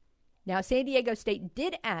Conference. Now, San Diego State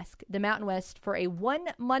did ask the Mountain West for a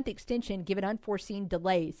 1-month extension given unforeseen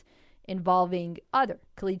delays involving other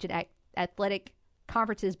collegiate athletic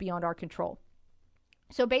conferences beyond our control.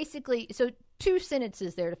 So basically, 2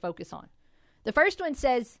 sentences there to focus on. The first one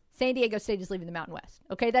says San Diego State is leaving the Mountain West.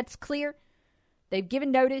 Okay, that's clear. They've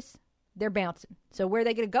given notice. They're bouncing. So where are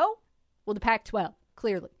they going to go? Well, the Pac-12,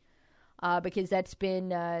 clearly. Because that's been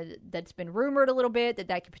rumored a little bit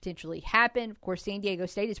that could potentially happen. Of course, San Diego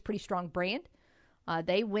State is a pretty strong brand.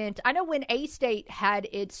 They went, I know when A-State had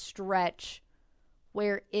its stretch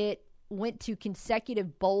where it went to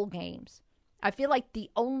consecutive bowl games, I feel like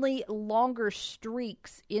the only longer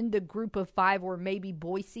streaks in the group of 5 were maybe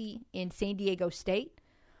Boise and San Diego State.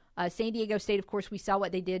 San Diego State, of course, we saw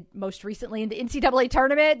what they did most recently in the NCAA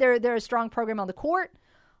tournament. They're a strong program on the court.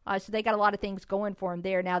 So they got a lot of things going for them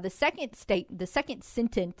there. Now, the second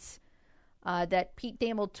sentence that Pete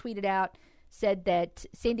Thamel tweeted out said that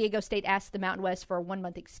San Diego State asked the Mountain West for a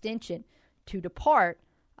 1-month extension to depart.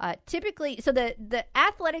 Typically, so the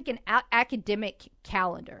athletic and academic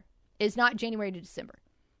calendar is not January to December.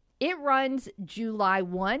 It runs July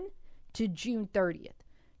 1 to June 30th.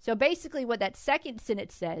 So basically what that second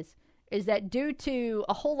sentence says is that due to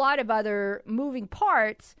a whole lot of other moving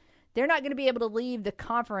parts, they're not going to be able to leave the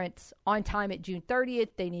conference on time at June 30th.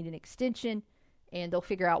 They need an extension, and they'll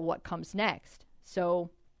figure out what comes next. So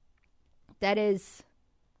that is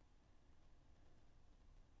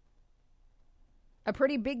a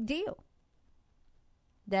pretty big deal.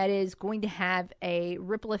 That is going to have a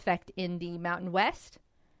ripple effect in the Mountain West.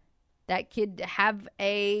 That could have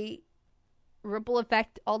a ripple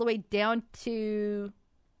effect all the way down to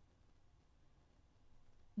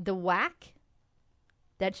the WAC.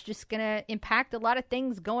 That's just going to impact a lot of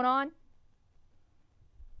things going on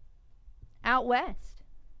out west.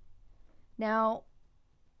 Now,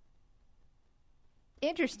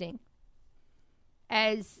 interesting,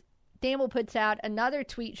 as Daniel puts out another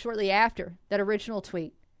tweet shortly after that original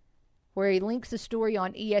tweet, where he links a story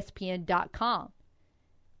on ESPN.com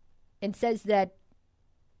and says that,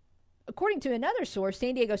 according to another source,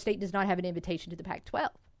 San Diego State does not have an invitation to the Pac-12.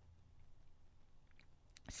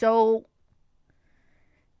 So,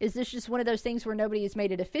 is this just one of those things where nobody has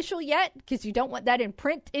made it official yet because you don't want that in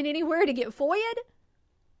print in anywhere to get FOIA'd?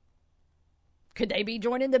 Could they be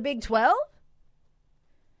joining the Big 12?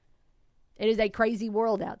 It is a crazy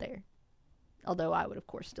world out there. Although I would, of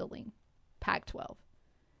course, still lean Pac-12.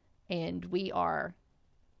 And we are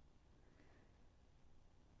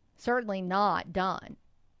certainly not done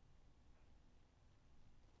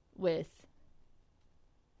with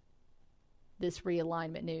this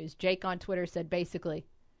realignment news. Jake on Twitter said basically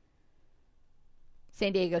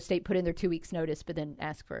San Diego State put in their 2 weeks notice, but then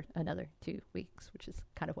asked for another 2 weeks, which is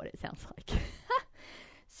kind of what it sounds like.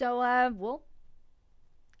 So we'll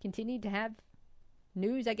continue to have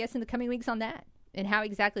news, I guess, in the coming weeks on that and how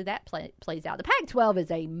exactly that plays out. The Pac-12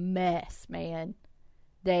 is a mess, man.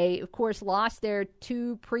 They, of course, lost their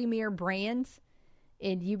 2 premier brands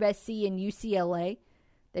in USC and UCLA.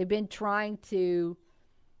 They've been trying to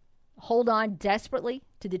hold on desperately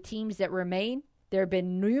to the teams that remain. There have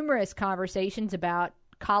been numerous conversations about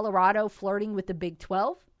Colorado flirting with the Big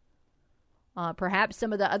 12. Perhaps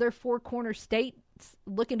some of the other Four Corner states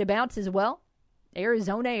looking to bounce as well.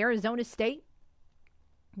 Arizona State.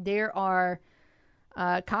 There are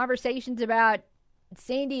conversations about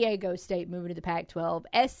San Diego State moving to the Pac-12.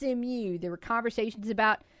 SMU. There were conversations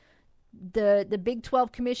about the Big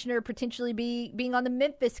 12 commissioner potentially being on the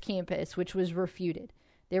Memphis campus, which was refuted.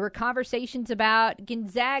 There were conversations about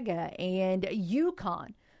Gonzaga and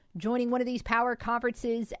UConn joining one of these power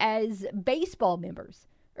conferences as baseball members.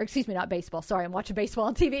 Or excuse me, not baseball. Sorry, I'm watching baseball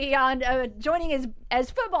on TV. Joining as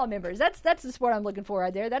football members. That's the sport I'm looking for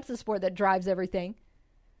right there. That's the sport that drives everything.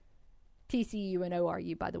 TCU and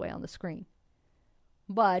ORU, by the way, on the screen.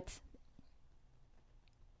 But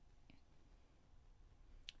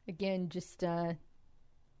again, just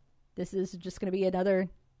this is just going to be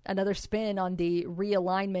another spin on the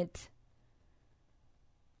realignment.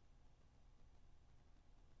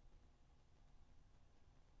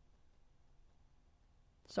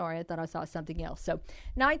 Sorry, I thought I saw something else. So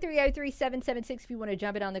 930-3776 if you want to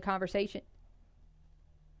jump in on the conversation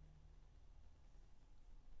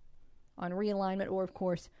on realignment, or of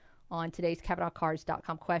course on today's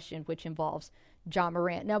CapitalCards.com question, which involves John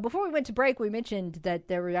Morant. Now, before we went to break, we mentioned that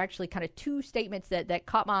there were actually kind of 2 statements that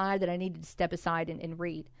caught my eye that I needed to step aside and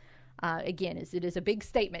read. Again, it is a big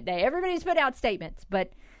statement day. Everybody's put out statements,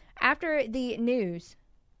 but after the news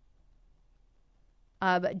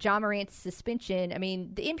of John Morant's suspension, I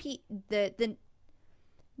mean, the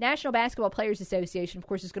National Basketball Players Association, of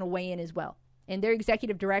course, is going to weigh in as well. And their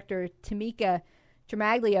executive director, Tamika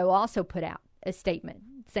Tremaglio, also put out a statement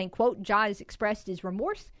saying, quote, Ja has expressed his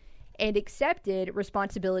remorse and accepted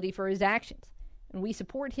responsibility for his actions. And we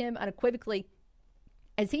support him unequivocally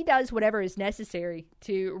as he does whatever is necessary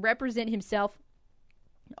to represent himself,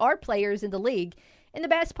 our players in the league, in the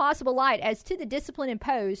best possible light. As to the discipline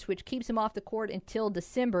imposed, which keeps him off the court until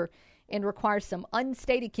December and requires some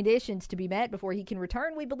unstated conditions to be met before he can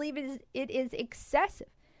return, we believe it is excessive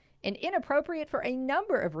and inappropriate for a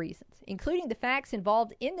number of reasons, including the facts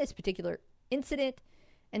involved in this particular incident,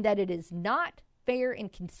 and that it is not fair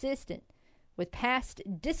and consistent with past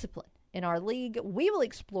discipline in our league. We will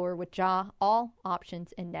explore with Ja all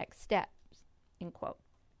options and next steps, end quote.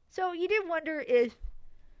 So you do wonder if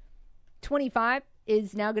 25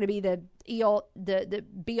 is now going to be the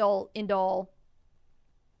be-all, end-all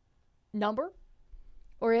number,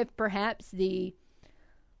 or if perhaps the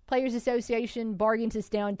Players Association bargains us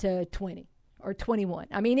down to 20 or 21.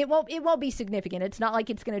 I mean, it won't be significant. It's not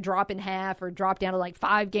like it's going to drop in half or drop down to like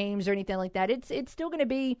 5 games or anything like that. It's still going to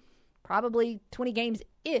be probably 20 games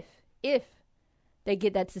if they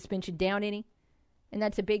get that suspension down any. And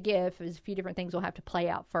that's a big if. There's a few different things will have to play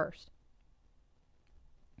out first.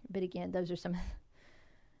 But again, those are some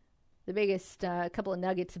The biggest couple of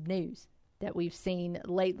nuggets of news that we've seen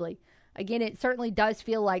lately. Again, it certainly does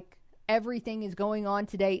feel like everything is going on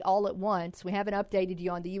today all at once. We haven't updated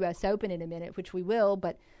you on the U.S. Open in a minute, which we will,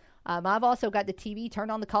 but I've also got the TV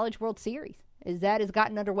turned on the College World Series as that has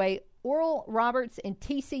gotten underway. Oral Roberts and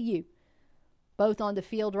TCU both on the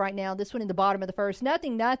field right now. This one in the bottom of the first.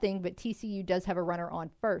 Nothing, but TCU does have a runner on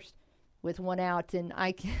first with one out. And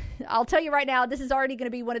I'll tell you right now, this is already going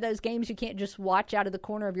to be one of those games you can't just watch out of the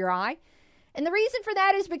corner of your eye. And the reason for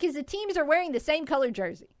that is because the teams are wearing the same color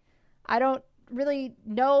jersey. I don't really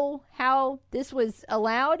know how this was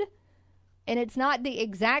allowed, and it's not the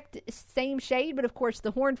exact same shade, but of course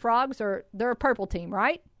the Horned Frogs they're a purple team,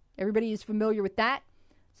 right? Everybody is familiar with that.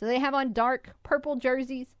 So they have on dark purple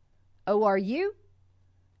jerseys. ORU,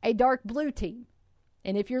 a dark blue team.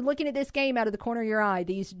 And if you're looking at this game out of the corner of your eye,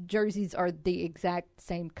 these jerseys are the exact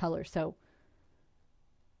same color. So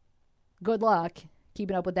good luck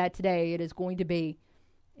keeping up with that today. It is going to be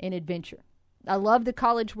an adventure. I love the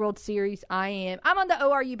College World Series. I'm on the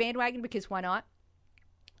ORU bandwagon because why not?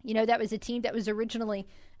 You know, that was a team that was originally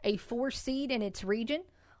a 4 seed in its region.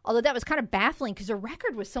 Although that was kind of baffling because their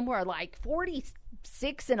record was somewhere like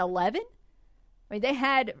 46-11. I mean, they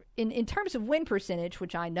had, in terms of win percentage,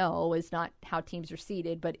 which I know is not how teams are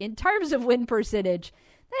seeded, but in terms of win percentage,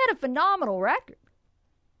 they had a phenomenal record.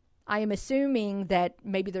 I am assuming that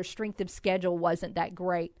maybe their strength of schedule wasn't that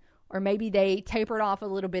great, or maybe they tapered off a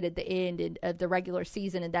little bit at the end of the regular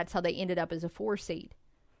season, and that's how they ended up as a 4 seed.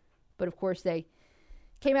 But, of course, they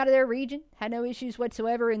came out of their region, had no issues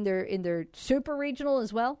whatsoever in their super regional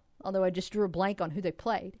as well, although I just drew a blank on who they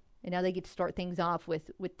played. And now they get to start things off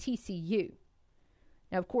with TCU.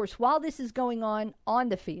 Now, of course, while this is going on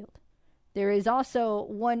the field, there is also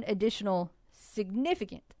one additional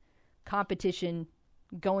significant competition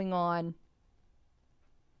going on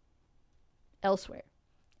elsewhere.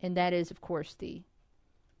 And that is, of course, the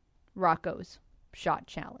Rocco's Shot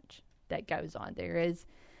Challenge that goes on. There is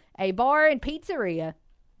a bar and pizzeria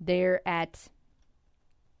there at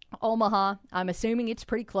Omaha. I'm assuming it's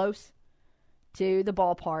pretty close to the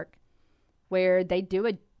ballpark where they do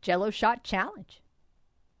a Jello Shot Challenge.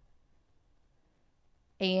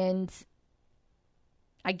 And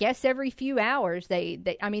I guess every few hours, they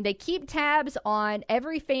keep tabs on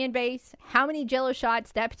every fan base, how many Jello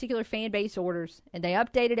shots that particular fan base orders, and they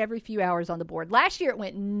update it every few hours on the board. Last year, it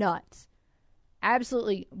went nuts.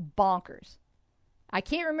 Absolutely bonkers. I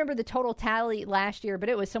can't remember the total tally last year, but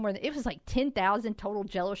it was somewhere, it was like 10,000 total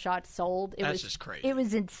Jello shots sold. That's just crazy. It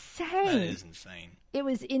was insane. That is insane. It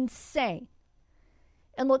was insane.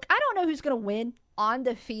 And look, I don't know who's going to win on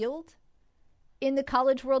the field in the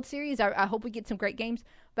College World Series. I hope we get some great games.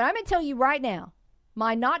 But I'm going to tell you right now,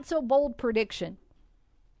 my not-so-bold prediction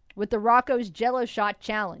with the Rocco's Jello Shot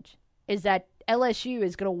Challenge is that LSU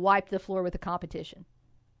is going to wipe the floor with the competition.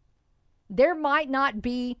 There might not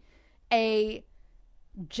be a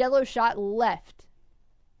Jello shot left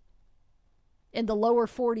in the lower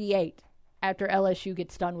 48 after LSU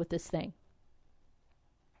gets done with this thing.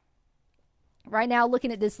 Right now,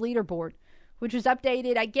 looking at this leaderboard, which was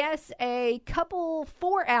updated, I guess,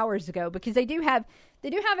 4 hours ago, because they do have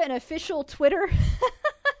an official Twitter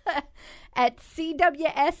at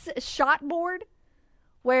CWS Shot Board,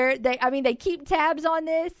 where they keep tabs on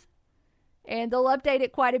this, and they'll update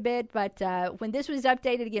it quite a bit. But when this was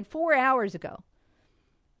updated again 4 hours ago,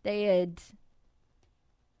 they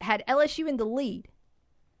had LSU in the lead,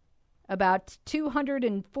 about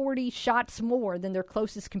 240 shots more than their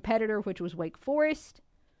closest competitor, which was Wake Forest.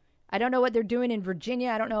 I don't know what they're doing in Virginia.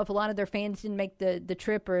 I don't know if a lot of their fans didn't make the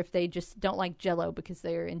trip or if they just don't like Jello because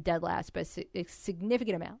they're in dead last by a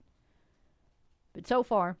significant amount. But so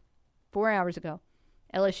far, 4 hours ago,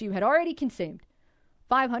 LSU had already consumed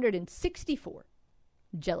 564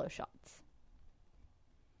 Jello shots.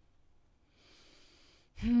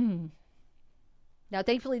 Now,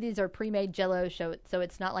 thankfully, these are pre-made Jello, so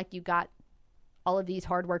it's not like you got all of these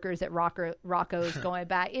hard workers at Rocco's going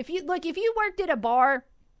back. If you worked at a bar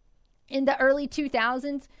in the early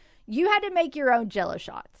 2000s, you had to make your own Jello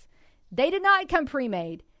shots. They did not come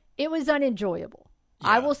pre-made. It was unenjoyable. Yeah.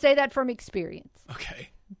 I will say that from experience. Okay.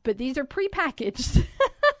 But these are pre-packaged.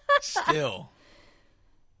 Still.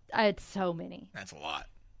 It's so many. That's a lot.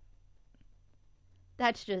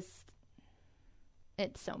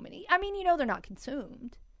 It's so many. I mean, they're not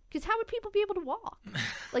consumed. Because how would people be able to walk?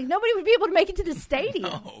 Like, nobody would be able to make it to the stadium.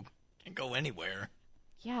 No, can't go anywhere.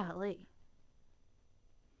 Yeah, Lee.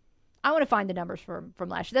 I want to find the numbers from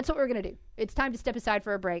last year. That's what we're going to do. It's time to step aside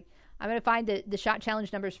for a break. I'm going to find the shot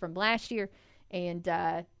challenge numbers from last year, and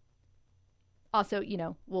Also,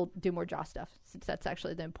 we'll do more Jaw stuff since that's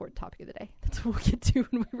actually the important topic of the day. That's what we'll get to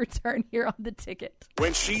when we return here on The Ticket.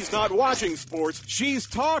 When she's not watching sports, She's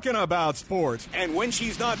talking about sports. and when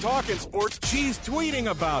she's not talking sports, She's tweeting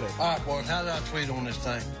about it. All right, boys, how do I tweet on this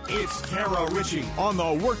thing? It's Kara Richey on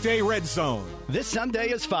the Workday Red Zone. This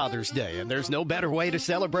Sunday is Father's Day, and there's no better way to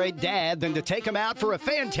celebrate Dad than to take him out for a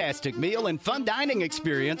fantastic meal and fun dining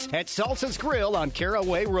experience at Salsa's Grill on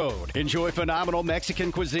Caraway Road. Enjoy phenomenal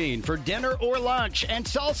Mexican cuisine for dinner or lunch, and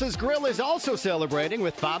Salsa's Grill is also celebrating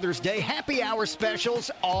with Father's Day happy hour specials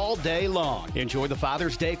all day long. Enjoy the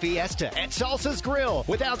Father's Day fiesta at Salsa's Grill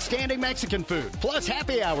with outstanding Mexican food, plus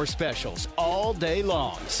happy hour specials all day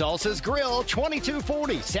long. Salsa's Grill,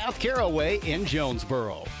 2240 South Caraway in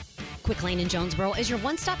Jonesboro. Quick Lane in Jonesboro is your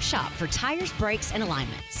one-stop shop for tires, brakes, and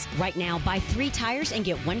alignments. Right now, buy 3 tires and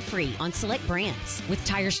get 1 free on select brands, with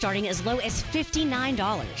tires starting as low as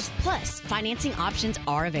 $59. Plus, financing options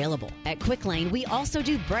are available. At Quick Lane, we also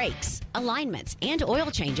do brakes, alignments, and oil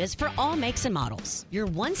changes for all makes and models. Your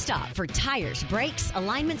one stop for tires, brakes,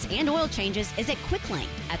 alignments, and oil changes is at Quick Lane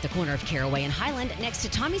at the corner of Caraway and Highland next to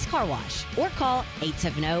Tommy's Car Wash, or call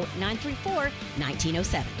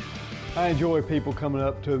 870-934-1907. I enjoy people coming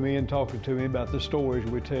up to me and talking to me about the stories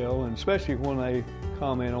we tell, and especially when they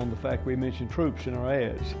comment on the fact we mention troops in our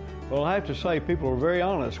ads. Well, I have to say, people are very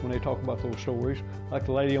honest when they talk about those stories. Like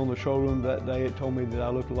the lady on the showroom that day had told me that I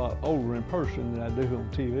looked a lot older in person than I do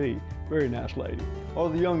on TV. Very nice lady. Or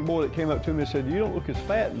the young boy that came up to me and said, "You don't look as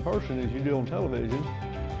fat in person as you do on television."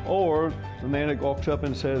 Or the man that walks up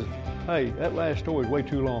and says, "Hey, that last story is way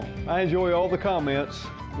too long." I enjoy all the comments.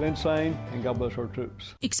 Glenn Sane, and God bless our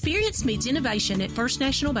troops. Experience meets innovation at First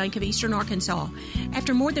National Bank of Eastern Arkansas.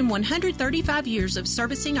 After more than 135 years of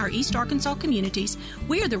servicing our East Arkansas communities,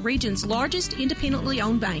 we are the region's largest independently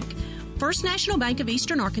owned bank. First National Bank of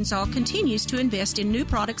Eastern Arkansas continues to invest in new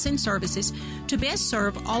products and services to best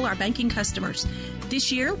serve all our banking customers.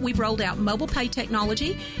 This year, we've rolled out mobile pay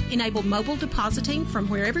technology, enabled mobile depositing from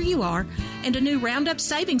wherever you are, and a new Roundup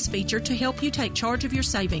savings feature to help you take charge of your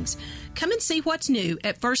savings. Come and see what's new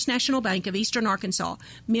at First National Bank of Eastern Arkansas,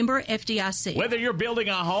 member FDIC. Whether you're building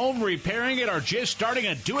a home, repairing it, or just starting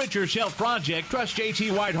a do-it-yourself project, trust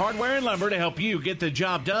JT White Hardware and Lumber to help you get the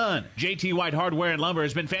job done. JT White Hardware and Lumber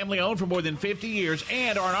has been family-owned for more than 50 years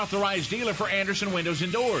and are an authorized dealer for Anderson Windows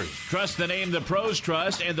and Doors. Trust the name the pros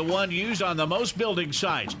trust and the one used on the most building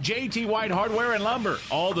sites. JT White Hardware and Lumber.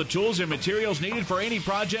 All the tools and materials needed for any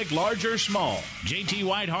project, large or small. JT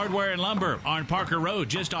White Hardware and Lumber on Parker Road,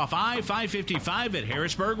 just off I-555 at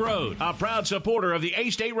Harrisburg Road. A proud supporter of the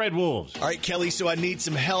A-State Red Wolves. All right, Kelly, so I need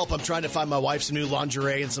some help. I'm trying to find my wife some new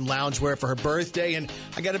lingerie and some loungewear for her birthday, and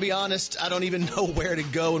I got to be honest, I don't even know where to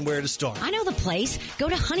go and where to start. I know the place. Go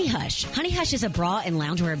to Honey Hush. Honey Hush is a bra and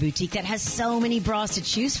loungewear boutique that has so many bras to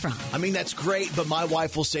choose from. I mean, that's great, but my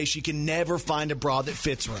wife will say she can never find a bra that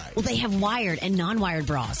fits right. Well, they have wired and non-wired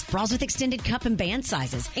bras, bras with extended cup and band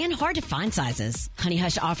sizes, and hard-to-find sizes. Honey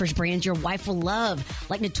Hush offers brands your wife will love,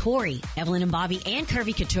 like Notori, Evelyn and Bobby, and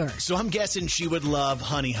Curvy Couture. So I'm guessing she would love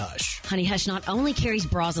Honey Hush. Honey Hush not only carries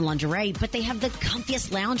bras and lingerie, but they have the comfiest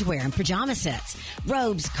loungewear and pajama sets,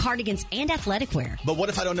 robes, cardigans, and athletic wear. But what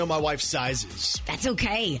if I don't know my wife's sizes? That's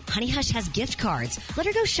okay. Honey Hush has gift cards. Let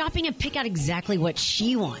her go shopping and pick out exactly what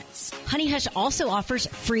she wants. Honey Hush also offers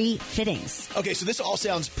free fittings. Okay, so this all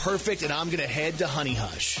sounds perfect, and I'm going to head to Honey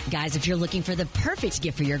Hush. Guys, if you're looking for the perfect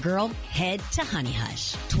gift for your girl, head to Honey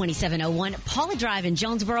Hush. 2701 Paula Drive in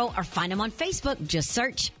Jonesboro, or find them on Facebook. Just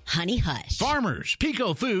search Honey Hush. Farmers,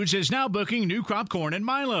 Pico Foods is now booking new crop corn and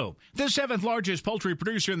milo. The 7th largest poultry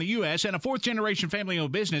producer in the U.S. and a 4th-generation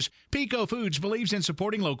family-owned business, Pico Foods believes in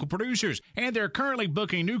supporting local producers, and they're currently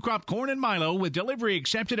booking new crop corn and milo with delivery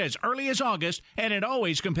accepted as early as August and at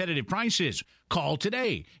always competitive prices. Call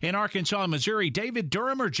today. In Arkansas and Missouri, David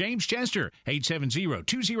Durham or James Chester,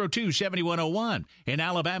 870-202-7101. In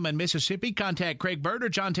Alabama and Mississippi, contact Craig Bird or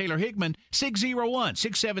John Taylor Hickman,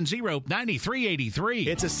 601-670-9383.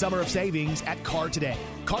 It's a summer of savings at Car Today.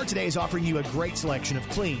 Car Today is offering you a great selection of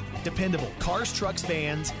clean, dependable cars, trucks,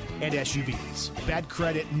 vans, and SUVs. Bad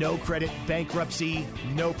credit, no credit, bankruptcy,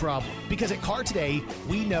 no problem. Because at Car Today,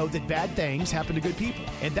 we know that bad things happen to good people.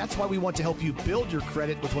 And that's why we want to help you build your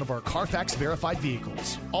credit with one of our Carfax verified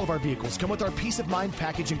vehicles. All of our vehicles come with our Peace of Mind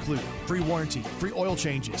package included. Free warranty, free oil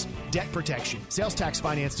changes, debt protection, sales tax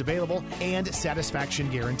financed available, and satisfaction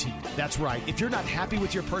guaranteed. That's right. If you're not happy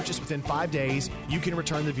with your purchase within 5 days, you can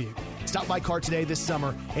return the vehicle. Stop by Car Today this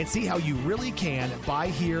summer and see how you really can buy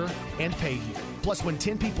here and pay here. Plus, when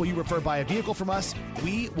 10 people you refer buy a vehicle from us,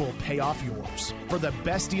 we will pay off yours. For the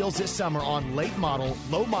best deals this summer on late model,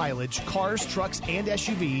 low mileage cars, trucks, and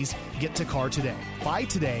SUVs, get to Car Today. Buy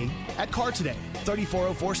today at Car Today,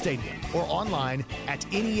 3404 Stadium, or online at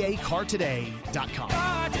neacartoday.com.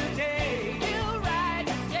 Car Today, you ride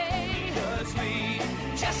today. Trust me,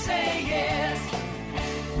 just say yes.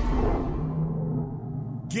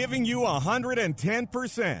 Giving you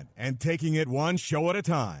 110% and taking it one show at a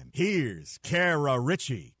time. Here's Kara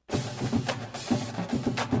Richey.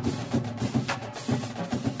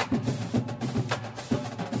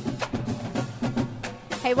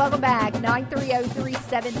 Hey, welcome back.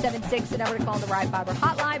 930-3776, the number to call on the Ride Fiber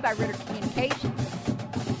hotline by Ritter Communications.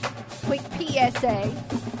 Quick PSA.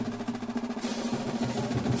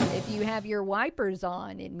 If you have your wipers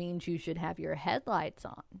on, it means you should have your headlights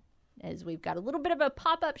on, as we've got a little bit of a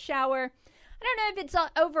pop-up shower. I don't know if it's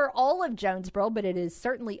over all of Jonesboro, but it is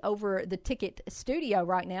certainly over the Ticket studio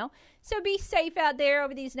right now. So be safe out there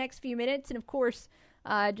over these next few minutes. And, of course,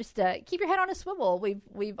 just keep your head on a swivel.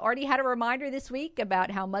 We've already had a reminder this week about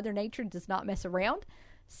how Mother Nature does not mess around.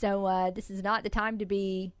 So this is not the time to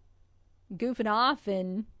be goofing off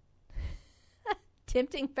and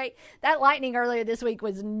tempting fate. That lightning earlier this week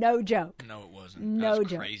was no joke. No, it wasn't. No that was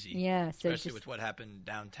joke. Crazy. Yeah. So especially with what happened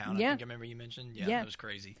downtown. Yeah. I think I remember you mentioned. Yeah, that was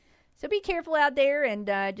crazy. So be careful out there and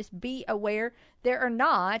just be aware. There are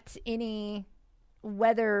not any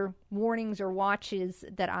weather warnings or watches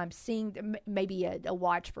that I'm seeing. Maybe a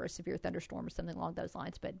watch for a severe thunderstorm or something along those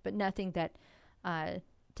lines, but nothing that, to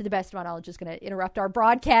the best of my knowledge, is going to interrupt our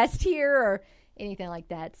broadcast here or anything like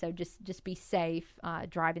that. So just be safe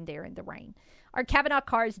driving there in the rain. Our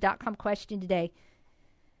CavenaughCars.com question today.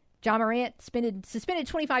 John Morant suspended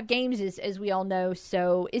 25 games, as we all know.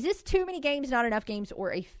 So is this too many games, not enough games,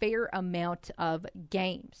 or a fair amount of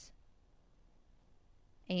games?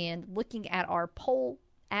 And looking at our poll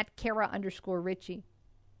at Kara_Richey,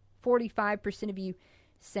 45% of you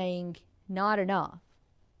saying not enough.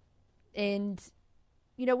 And,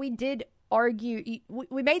 you know, we did argue,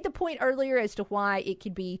 we made the point earlier as to why it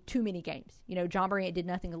could be too many games. You know, John Morant did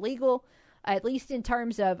nothing illegal, at least in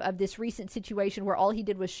terms of this recent situation where all he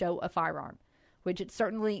did was show a firearm, which it's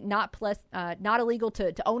certainly not illegal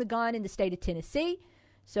to own a gun in the state of Tennessee.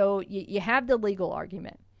 So you have the legal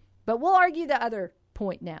argument. But we'll argue the other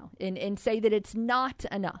point now and say that it's not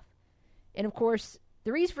enough. And, of course,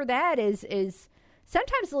 the reason for that is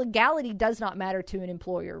sometimes legality does not matter to an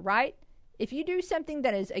employer, right? If you do something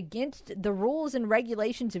that is against the rules and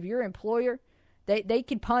regulations of your employer, they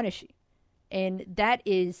can punish you. And that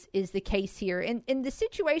is the case here. And in the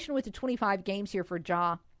situation with the 25 games here for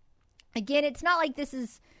Ja, again, it's not like this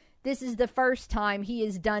is the first time he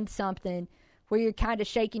has done something where you're kind of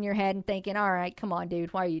shaking your head and thinking, all right, come on,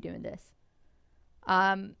 dude, why are you doing this?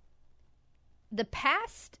 The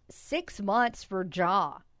past 6 months for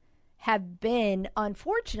Ja have been,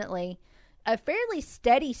 unfortunately, a fairly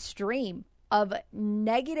steady stream of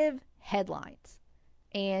negative headlines.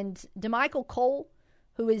 And DeMichael Cole,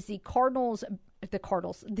 who is who is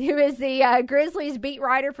the Grizzlies beat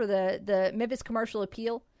writer for the Memphis Commercial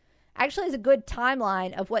Appeal, actually has a good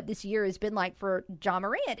timeline of what this year has been like for Ja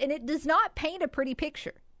Morant, and it does not paint a pretty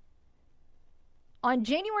picture. On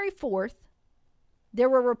January 4th, there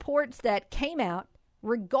were reports that came out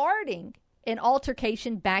regarding an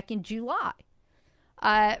altercation back in July.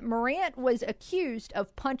 Morant was accused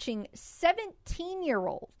of punching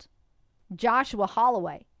 17-year-old Joshua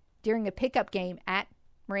Holloway during a pickup game at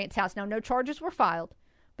Morant's house. Now, no charges were filed,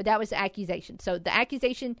 but that was the accusation. So the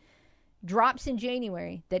accusation drops in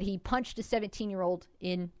January that he punched a 17-year-old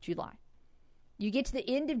in July. You get to the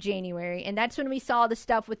end of January, and that's when we saw the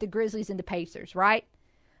stuff with the Grizzlies and the Pacers, right?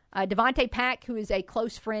 Devontae Pack, who is a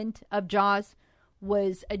close friend of Ja's,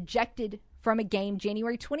 was ejected from a game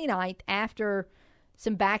January 29th after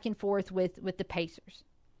some back and forth with the Pacers.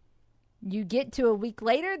 You get to a week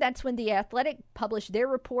later, that's when The Athletic published their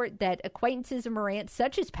report that acquaintances of Morant,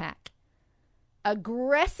 such as Pack,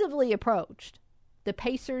 aggressively approached the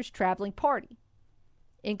Pacers' traveling party,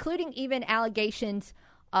 including even allegations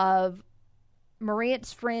of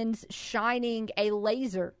Morant's friends shining a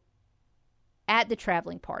laser at the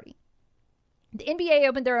traveling party. The NBA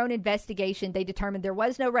opened their own investigation. They determined there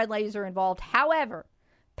was no red laser involved. However,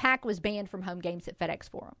 Pack was banned from home games at FedEx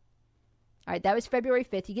Forum. All right, that was February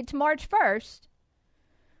 5th. You get to March 1st.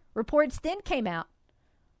 Reports then came out,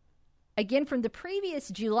 again from the previous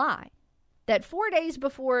July, that 4 days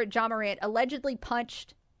before Ja Morant allegedly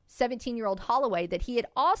punched 17-year-old Holloway, that he had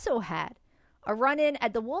also had a run-in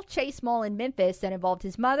at the Wolf Chase Mall in Memphis that involved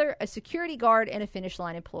his mother, a security guard, and a Finish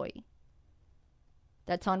Line employee.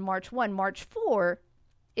 That's on March 1. March 4,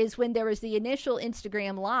 is when there was the initial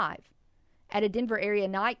Instagram Live at a Denver area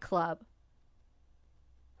nightclub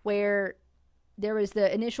where there was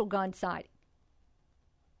the initial gun sighting.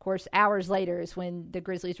 Of course, hours later is when the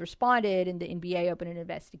Grizzlies responded and the NBA opened an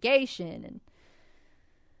investigation. And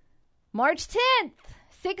March 10th,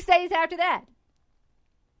 6 days after that,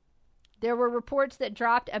 there were reports that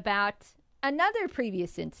dropped about another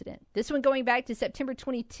previous incident. This one going back to September of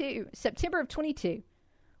 22,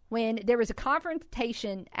 when there was a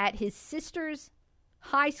confrontation at his sister's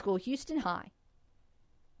high school, Houston High.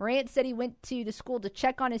 Morant said he went to the school to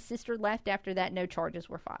check on his sister, left after that. No charges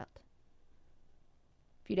were filed.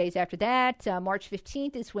 A few days after that, March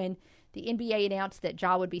 15th, is when the NBA announced that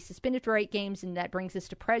Ja would be suspended for 8 games, and that brings us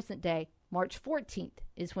to present day. March 14th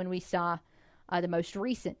is when we saw the most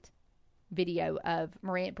recent video of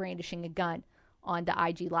Morant brandishing a gun on the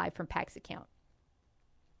IG Live from Pac's account.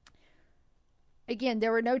 Again,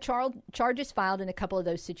 there were no charges filed in a couple of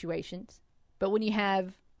those situations, but when you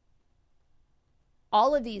have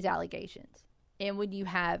all of these allegations, and when you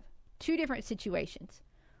have 2 different situations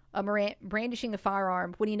of Morant brandishing a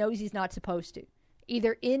firearm when he knows he's not supposed to,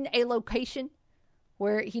 either in a location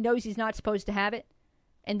where he knows he's not supposed to have it,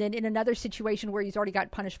 and then in another situation where he's already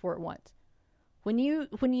got punished for it once. When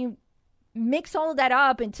you mix all of that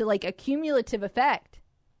up into like a cumulative effect,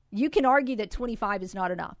 you can argue that 25 is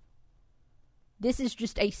not enough. This is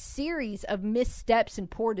just a series of missteps and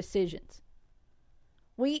poor decisions.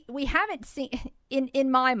 We haven't seen,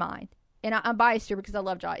 in my mind, and I'm biased here because I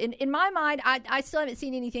love Ja. In my mind, I still haven't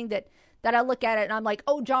seen anything that I look at it and I'm like,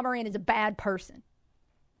 oh, Ja Morant is a bad person.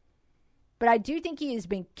 But I do think he has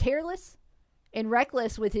been careless and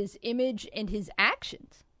reckless with his image and his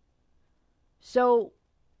actions. So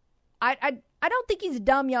I don't think he's a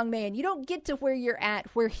dumb young man. You don't get to where you're at,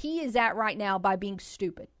 where he is at right now, by being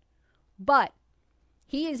stupid. But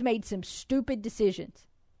he has made some stupid decisions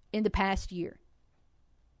in the past year.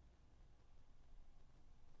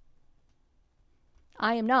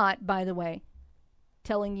 I am not, by the way,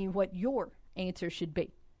 telling you what your answer should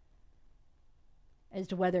be as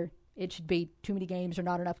to whether it should be too many games or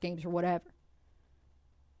not enough games or whatever.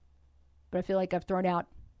 But I feel like I've thrown out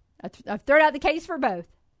the case for both.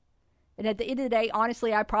 And at the end of the day,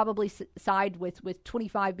 honestly, I probably side with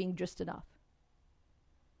 25 being just enough.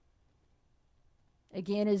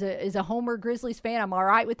 Again, as a Homer Grizzlies fan, I'm all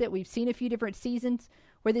right with it. We've seen a few different seasons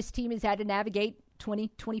where this team has had to navigate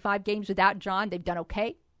 20, 25 games without John. They've done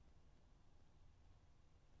okay.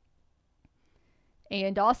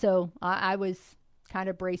 And also, I was kind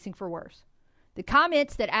of bracing for worse. The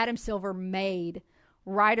comments that Adam Silver made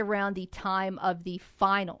right around the time of the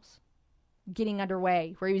finals getting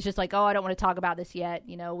underway, where he was just like, oh, I don't want to talk about this yet.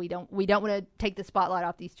 You know, we don't want to take the spotlight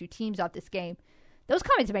off these 2 teams, off this game. Those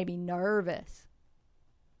comments made me nervous.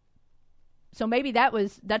 So maybe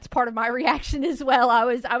that's part of my reaction as well. I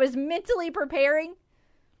was mentally preparing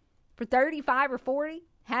for 35 or 40,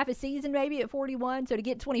 half a season maybe at 41. So to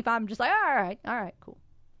get 25, I'm just like, all right, cool.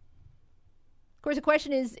 Of course, the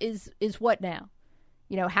question is what now?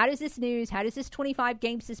 You know, how does this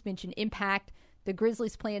 25-game suspension impact the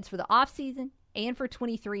Grizzlies' plans for the offseason and for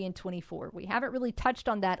 23 and 24? We haven't really touched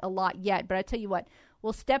on that a lot yet, but I tell you what,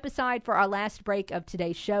 we'll step aside for our last break of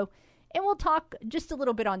today's show, and we'll talk just a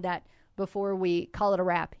little bit on that before we call it a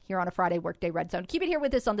wrap here on a Friday Workday Redzone. Keep it here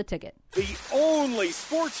with us on The Ticket. The only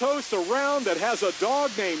sports host around that has a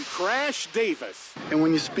dog named Crash Davis. And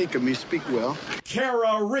when you speak of me, speak well.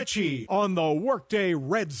 Kara Richey on the Workday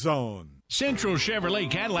Redzone. Central Chevrolet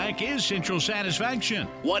Cadillac is Central Satisfaction.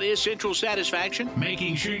 What is Central Satisfaction?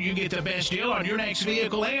 Making sure you get the best deal on your next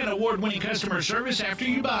vehicle and award-winning customer service after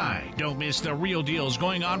you buy. Don't miss the real deals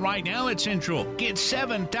going on right now at Central. Get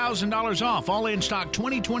 $7,000 off all in-stock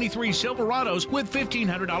 2023 Silverados with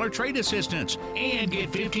 $1,500 trade assistance. And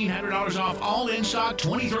get $1,500 off all in-stock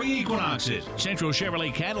 23 Equinoxes. Central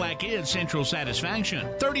Chevrolet Cadillac is Central Satisfaction.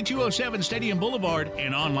 3207 Stadium Boulevard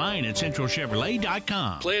and online at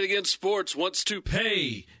centralchevrolet.com. Play It Against Sports wants to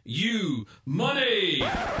pay you money.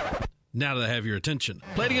 Now that I have your attention,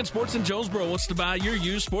 Play It Against Sports in Jonesboro wants to buy your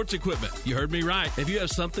used sports equipment. You heard me right. If you have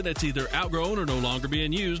something that's either outgrown or no longer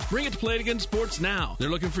being used, bring it to Play It Against Sports now. They're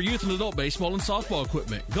looking for youth and adult baseball and softball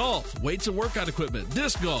equipment, golf, weights and workout equipment,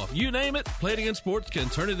 disc golf, you name it. Play It Against Sports can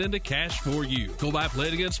turn it into cash for you. Go by Play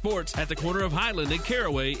It Against Sports at the corner of Highland and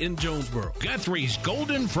Caraway in Jonesboro. Guthrie's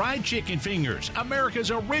Golden Fried Chicken Fingers,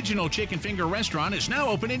 America's original chicken finger restaurant, is now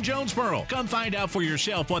open in Jonesboro. Come find out for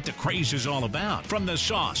yourself what the craze is all about. From the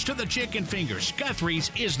sauce to the chicken chicken fingers, Guthrie's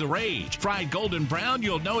is the rage. Fried golden brown,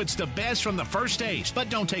 you'll know it's the best from the first taste. But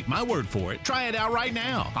don't take my word for it. Try it out right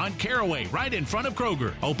now on Caraway, right in front of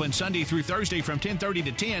Kroger. Open Sunday through Thursday from 10:30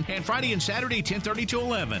 to 10 and Friday and Saturday 10:30 to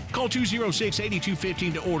 11. Call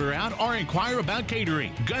 206-8215 to order out or inquire about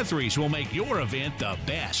catering. Guthrie's will make your event the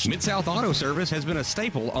best. Mid-South Auto Service has been a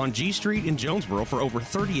staple on G Street in Jonesboro for over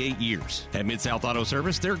 38 years. At Mid-South Auto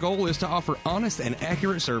Service, their goal is to offer honest and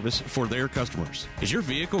accurate service for their customers. Is your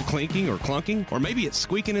vehicle clinking or clunking, or maybe it's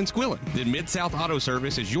squeaking and squilling? Then Mid-South Auto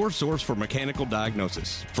Service is your source for mechanical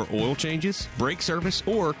diagnosis. For oil changes, brake service,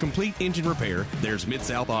 or complete engine repair, there's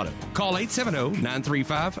Mid-South Auto. Call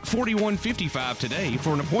 870-935-4155 today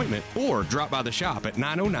for an appointment, or drop by the shop at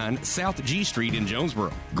 909 South G Street in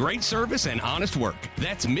Jonesboro. Great service and honest work.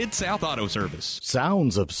 That's Mid-South Auto Service.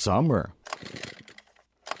 Sounds of summer.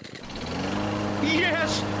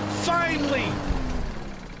 Yes! Finally!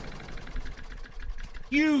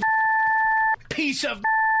 You piece of...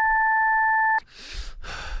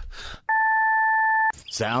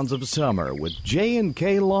 Sounds of summer with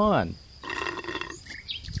J&K Lawn.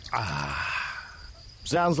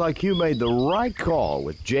 Sounds like you made the right call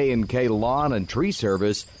with J&K Lawn and Tree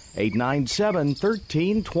Service,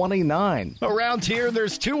 897-1329. Around here,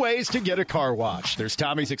 there's two ways to get a car wash. There's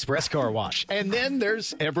Tommy's Express Car Wash, and then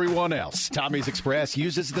there's everyone else. Tommy's Express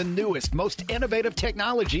uses the newest, most innovative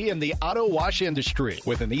technology in the auto wash industry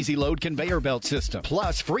with an easy load conveyor belt system,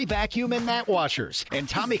 plus free vacuum and mat washers. And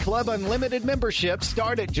Tommy Club Unlimited memberships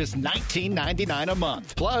start at just $19.99 a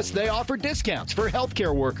month. Plus, they offer discounts for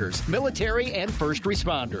healthcare workers, military, and first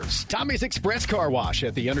responders. Tommy's Express Car Wash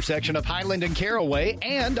at the intersection of Highland and Caraway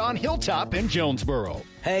and on Hilltop in Jonesboro.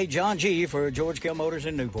 Hey, John G. for George Kell Motors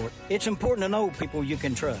in Newport. It's important to know people you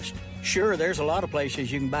can trust. Sure, there's a lot of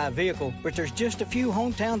places you can buy a vehicle, but there's just a few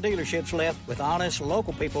hometown dealerships left with honest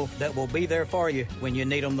local people that will be there for you when you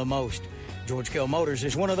need them the most. George Kell Motors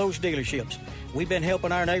is one of those dealerships. We've been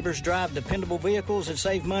helping our neighbors drive dependable vehicles and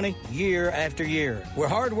save money year after year. We're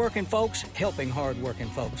hard-working folks helping hard-working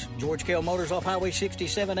folks. George Kell Motors off Highway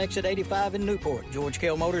 67, exit 85 in Newport. George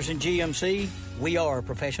Kell Motors and GMC, we are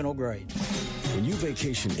professional grade. When you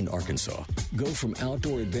vacation in Arkansas, go from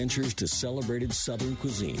outdoor adventures to celebrated Southern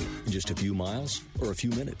cuisine in just a few miles or a few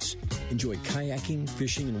minutes. Enjoy kayaking,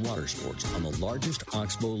 fishing, and water sports on the largest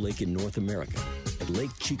oxbow lake in North America at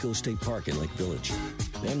Lake Chico State Park in Lake Village.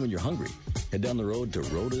 And when you're hungry, head down the road to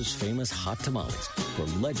Rhoda's famous hot tamales for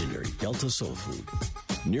legendary Delta soul food.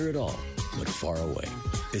 Near it all, but far away.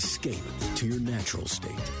 Escape to your natural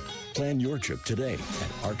state. Plan your trip today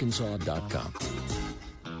at arkansas.com.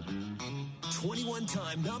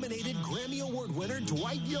 21-time nominated Grammy Award winner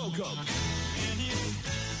Dwight Yoakam.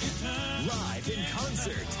 Live in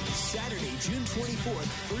concert, Saturday, June 24th,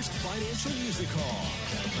 First Financial Music Hall.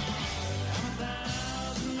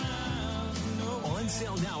 On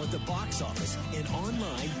sale now at the box office and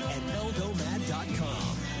online at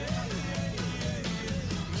eldomad.com.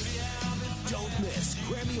 Don't miss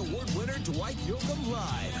Grammy Award winner Dwight Yoakam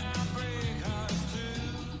live.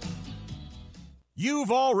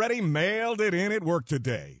 You've already mailed it in at work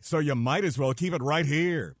today, so you might as well keep it right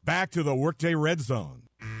here. Back to the Workday Redzone.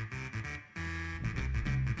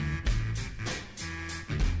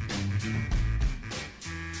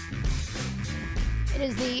 It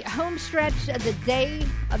is the home stretch of the day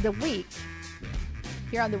of the week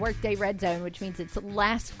here on the Workday Redzone, which means it's the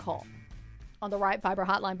last call on the Right Fiber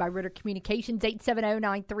Hotline by Ritter Communications,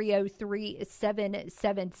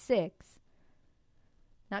 870-930-3776.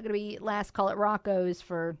 Not going to be last call at Rocco's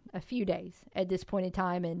for a few days at this point in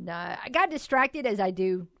time. And I got distracted, as I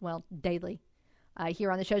do, well, daily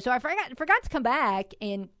here on the show. So I forgot to come back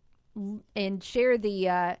and share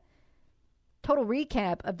the total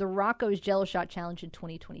recap of the Rocco's Jello Shot Challenge in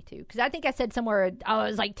 2022. Because I think I said somewhere, it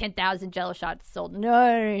was like 10,000 Jello Shots sold.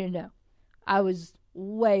 No. I was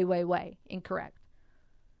way incorrect.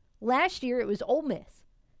 Last year, it was Ole Miss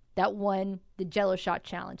that won the Jello Shot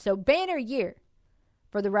Challenge. So banner year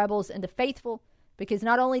for the Rebels and the Faithful, because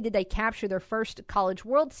not only did they capture their first College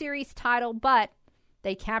World Series title, but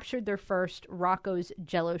they captured their first Rocco's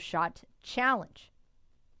Jello Shot Challenge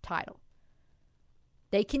title.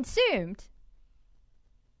 They consumed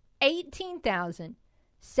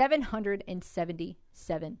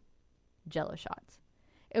 18,777 Jello shots.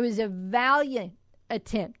 It was a valiant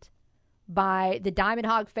attempt by the Diamond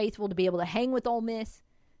Hog Faithful to be able to hang with Ole Miss,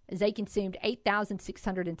 as they consumed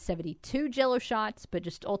 8,672 Jello shots, but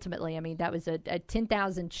just ultimately, I mean, that was a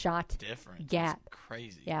 10,000 shot difference gap. That's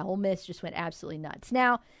crazy. Yeah, Ole Miss just went absolutely nuts.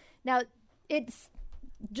 Now it's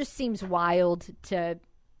just seems wild to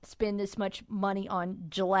spend this much money on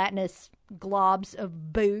gelatinous globs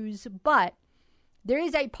of booze, but there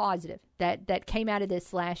is a positive that came out of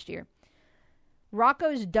this last year.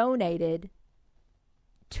 Rocco's donated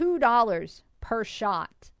 $2 per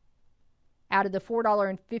shot out of the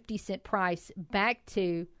 $4.50 price back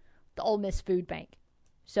to the Ole Miss Food Bank.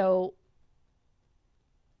 So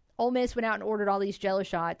Ole Miss went out and ordered all these Jello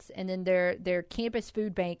shots, and then their campus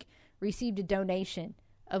food bank received a donation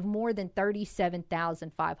of more than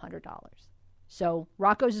 $37,500. So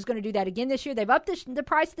Rocco's is going to do that again this year. They've upped the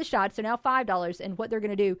price of the shots, so now $5. And what they're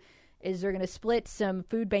going to do is they're going to split some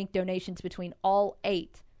food bank donations between all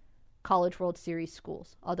 8 College World Series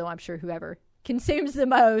schools. Although I'm sure whoever consumes the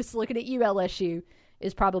most, looking at ULSU,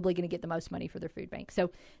 is probably going to get the most money for their food bank.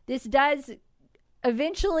 So this does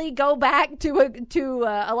eventually go back to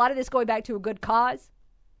a lot of this going back to a good cause.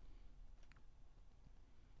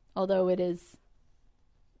 Although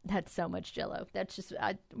that's so much Jello. That's just,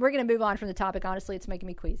 we're going to move on from the topic. Honestly, it's making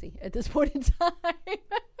me queasy at this point in time.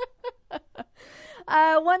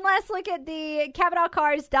 One last look at the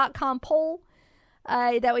CavenaughCars.com poll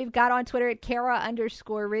that we've got on Twitter at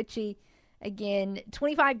Kara_Richey. Again,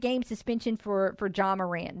 25 game suspension for Ja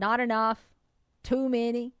Morant. Not enough? Too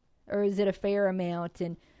many? Or is it a fair amount?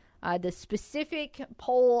 And the specific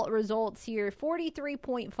poll results here,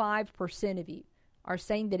 43.5% of you are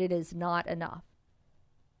saying that it is not enough.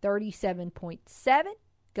 37.7%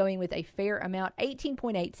 going with a fair amount.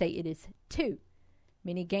 18.8% say it is too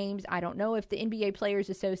many games. I don't know if the NBA Players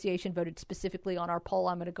Association voted specifically on our poll.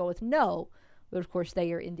 I'm going to go with no. But, of course,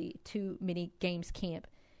 they are in the too many games camp,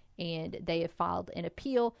 and they have filed an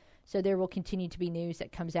appeal. So there will continue to be news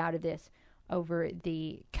that comes out of this over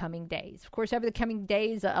the coming days. Of course, over the coming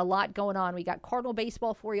days, a lot going on. We got Cardinal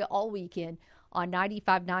baseball for you all weekend on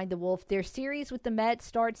 95.9 The Wolf. Their series with the Mets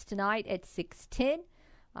starts tonight at 6:10.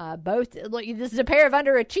 Look, this is a pair of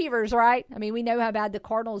underachievers, right? I mean, we know how bad the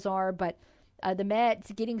Cardinals are, but the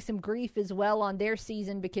Mets getting some grief as well on their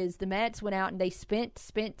season because the Mets went out and they spent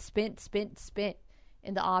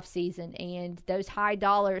in the offseason, and those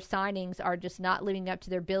high-dollar signings are just not living up to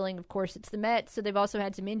their billing. Of course, it's the Mets, so they've also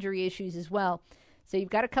had some injury issues as well. So you've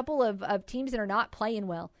got a couple of teams that are not playing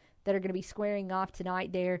well that are going to be squaring off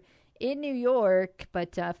tonight there in New York,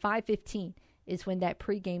 but 5:15 is when that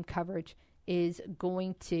pregame coverage is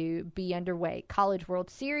going to be underway. College World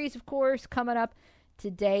Series, of course, coming up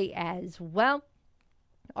today as well.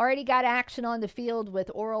 Already got action on the field with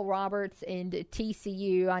Oral Roberts and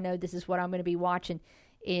TCU. I know this is what I'm going to be watching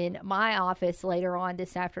in my office later on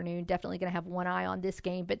this afternoon. Definitely going to have one eye on this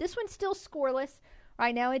game, but this one's still scoreless.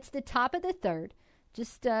 Right now it's the top of the third.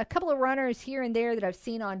 Just a couple of runners here and there that I've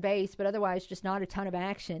seen on base, but otherwise just not a ton of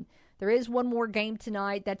action. There is one more game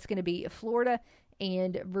tonight. That's going to be Florida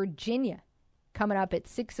and Virginia coming up at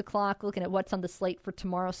 6 o'clock. Looking at what's on the slate for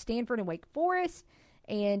tomorrow, Stanford and Wake Forest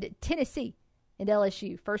and Tennessee and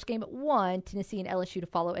LSU. First game at 1, Tennessee and LSU to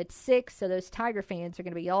follow at 6. So those Tiger fans are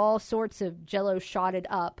going to be all sorts of Jello shotted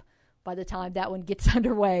up by the time that one gets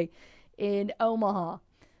underway in Omaha.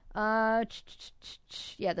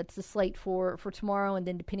 Yeah, that's the slate for tomorrow, and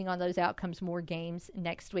then depending on those outcomes, more games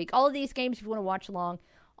next week. All of these games, if you want to watch along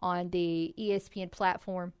on the ESPN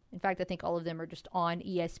platform. In fact, I think all of them are just on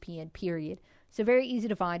ESPN, period. So very easy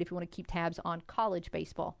to find if you want to keep tabs on college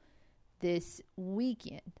baseball this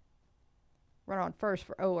weekend. Run on first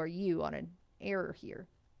for ORU on an error here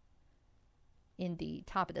in the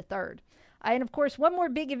top of the third. And, of course, one more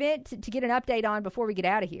big event to get an update on before we get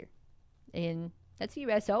out of here. And that's the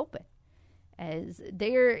U.S. Open. As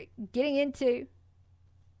they're getting into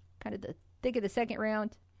kind of the thick of the second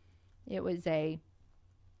round. It was a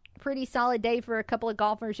pretty solid day for a couple of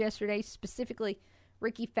golfers yesterday, specifically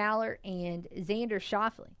Ricky Fowler and Xander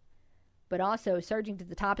Schauffele. But also surging to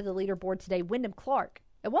the top of the leaderboard today, Wyndham Clark.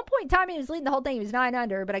 At one point in time, he was leading the whole thing. He was 9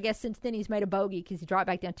 under, but I guess since then he's made a bogey because he dropped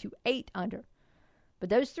back down to 8 under. But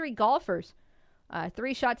those three golfers,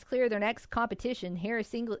 3 shots clear of their next competition,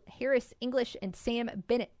 Harris English and Sam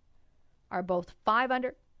Bennett, are both 5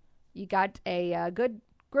 under. You got a good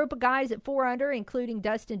group of guys at 4 under, including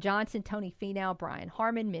Dustin Johnson, Tony Finau, Brian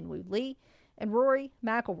Harman, Minwoo Lee, and Rory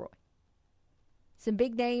McIlroy. Some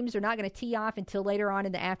big names are not going to tee off until later on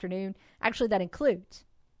in the afternoon. Actually, that includes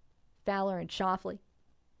Fowler and Schauffele,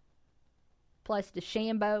 plus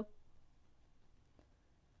DeChambeau,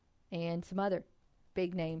 and some other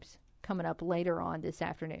big names coming up later on this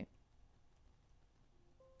afternoon.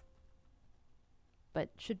 But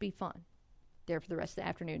should be fun there for the rest of the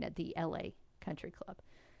afternoon at the LA Country Club.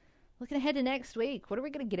 Looking ahead to next week, what are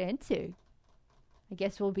we going to get into? I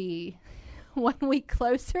guess we'll be 1 week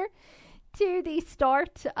closer to the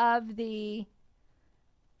start of the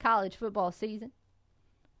college football season.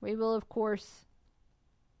 We will, of course,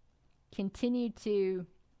 continue to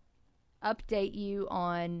update you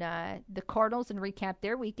on the Cardinals and recap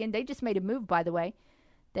their weekend. They just made a move, by the way.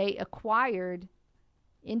 They acquired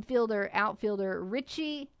outfielder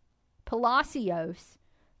Richey Palacios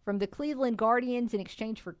from the Cleveland Guardians in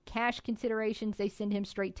exchange for cash considerations. They send him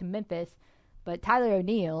straight to Memphis. But Tyler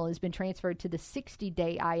O'Neill has been transferred to the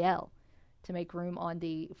 60-day IL to make room on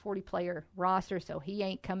the 40-player roster, so he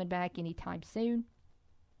ain't coming back anytime soon.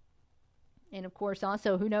 And, of course,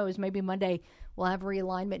 also, who knows, maybe Monday we'll have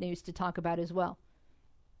realignment news to talk about as well.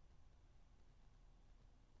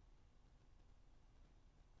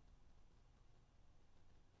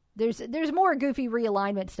 There's more goofy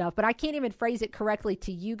realignment stuff, but I can't even phrase it correctly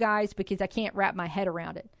to you guys because I can't wrap my head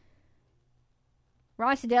around it.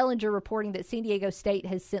 Ross Dellinger reporting that San Diego State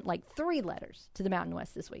has sent like 3 letters to the Mountain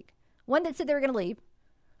West this week. One that said they were going to leave,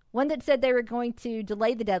 one that said they were going to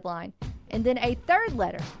delay the deadline, and then a third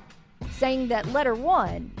letter saying that letter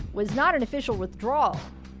 1 was not an official withdrawal.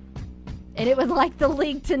 And it would like the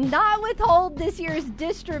league to not withhold this year's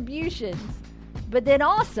distributions, but then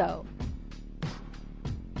also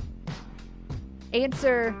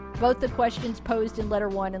answer both the questions posed in letter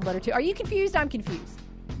 1 and letter 2. Are you confused? I'm confused.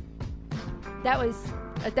 That was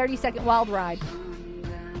a 30-second wild ride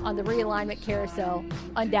on the realignment carousel.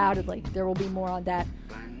 Undoubtedly, there will be more on that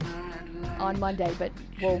on Monday, but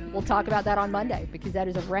we'll talk about that on Monday because that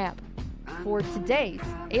is a wrap for today's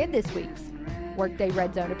and this week's Workday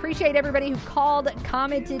Red Zone. Appreciate everybody who called,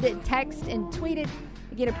 commented, texted, and tweeted.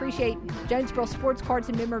 Again, appreciate Jonesboro Sports Cards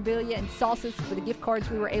and Memorabilia and Salsas for the gift cards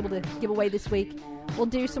we were able to give away this week. We'll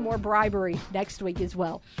do some more bribery next week as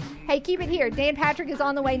well. Hey, keep it here. Dan Patrick is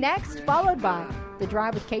on the way next, followed by The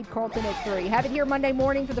Drive with Kate Carlton at 3. Have it here Monday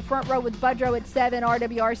morning for the Front Row with Budrow at 7.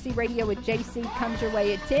 RWRC Radio with JC comes your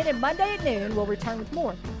way at 10. And Monday at noon, we'll return with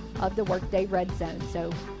more of the Workday Red Zone.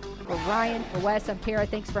 So for Ryan, for Wes, I'm Kara.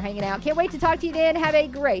 Thanks for hanging out. Can't wait to talk to you then. Have a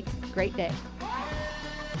great day.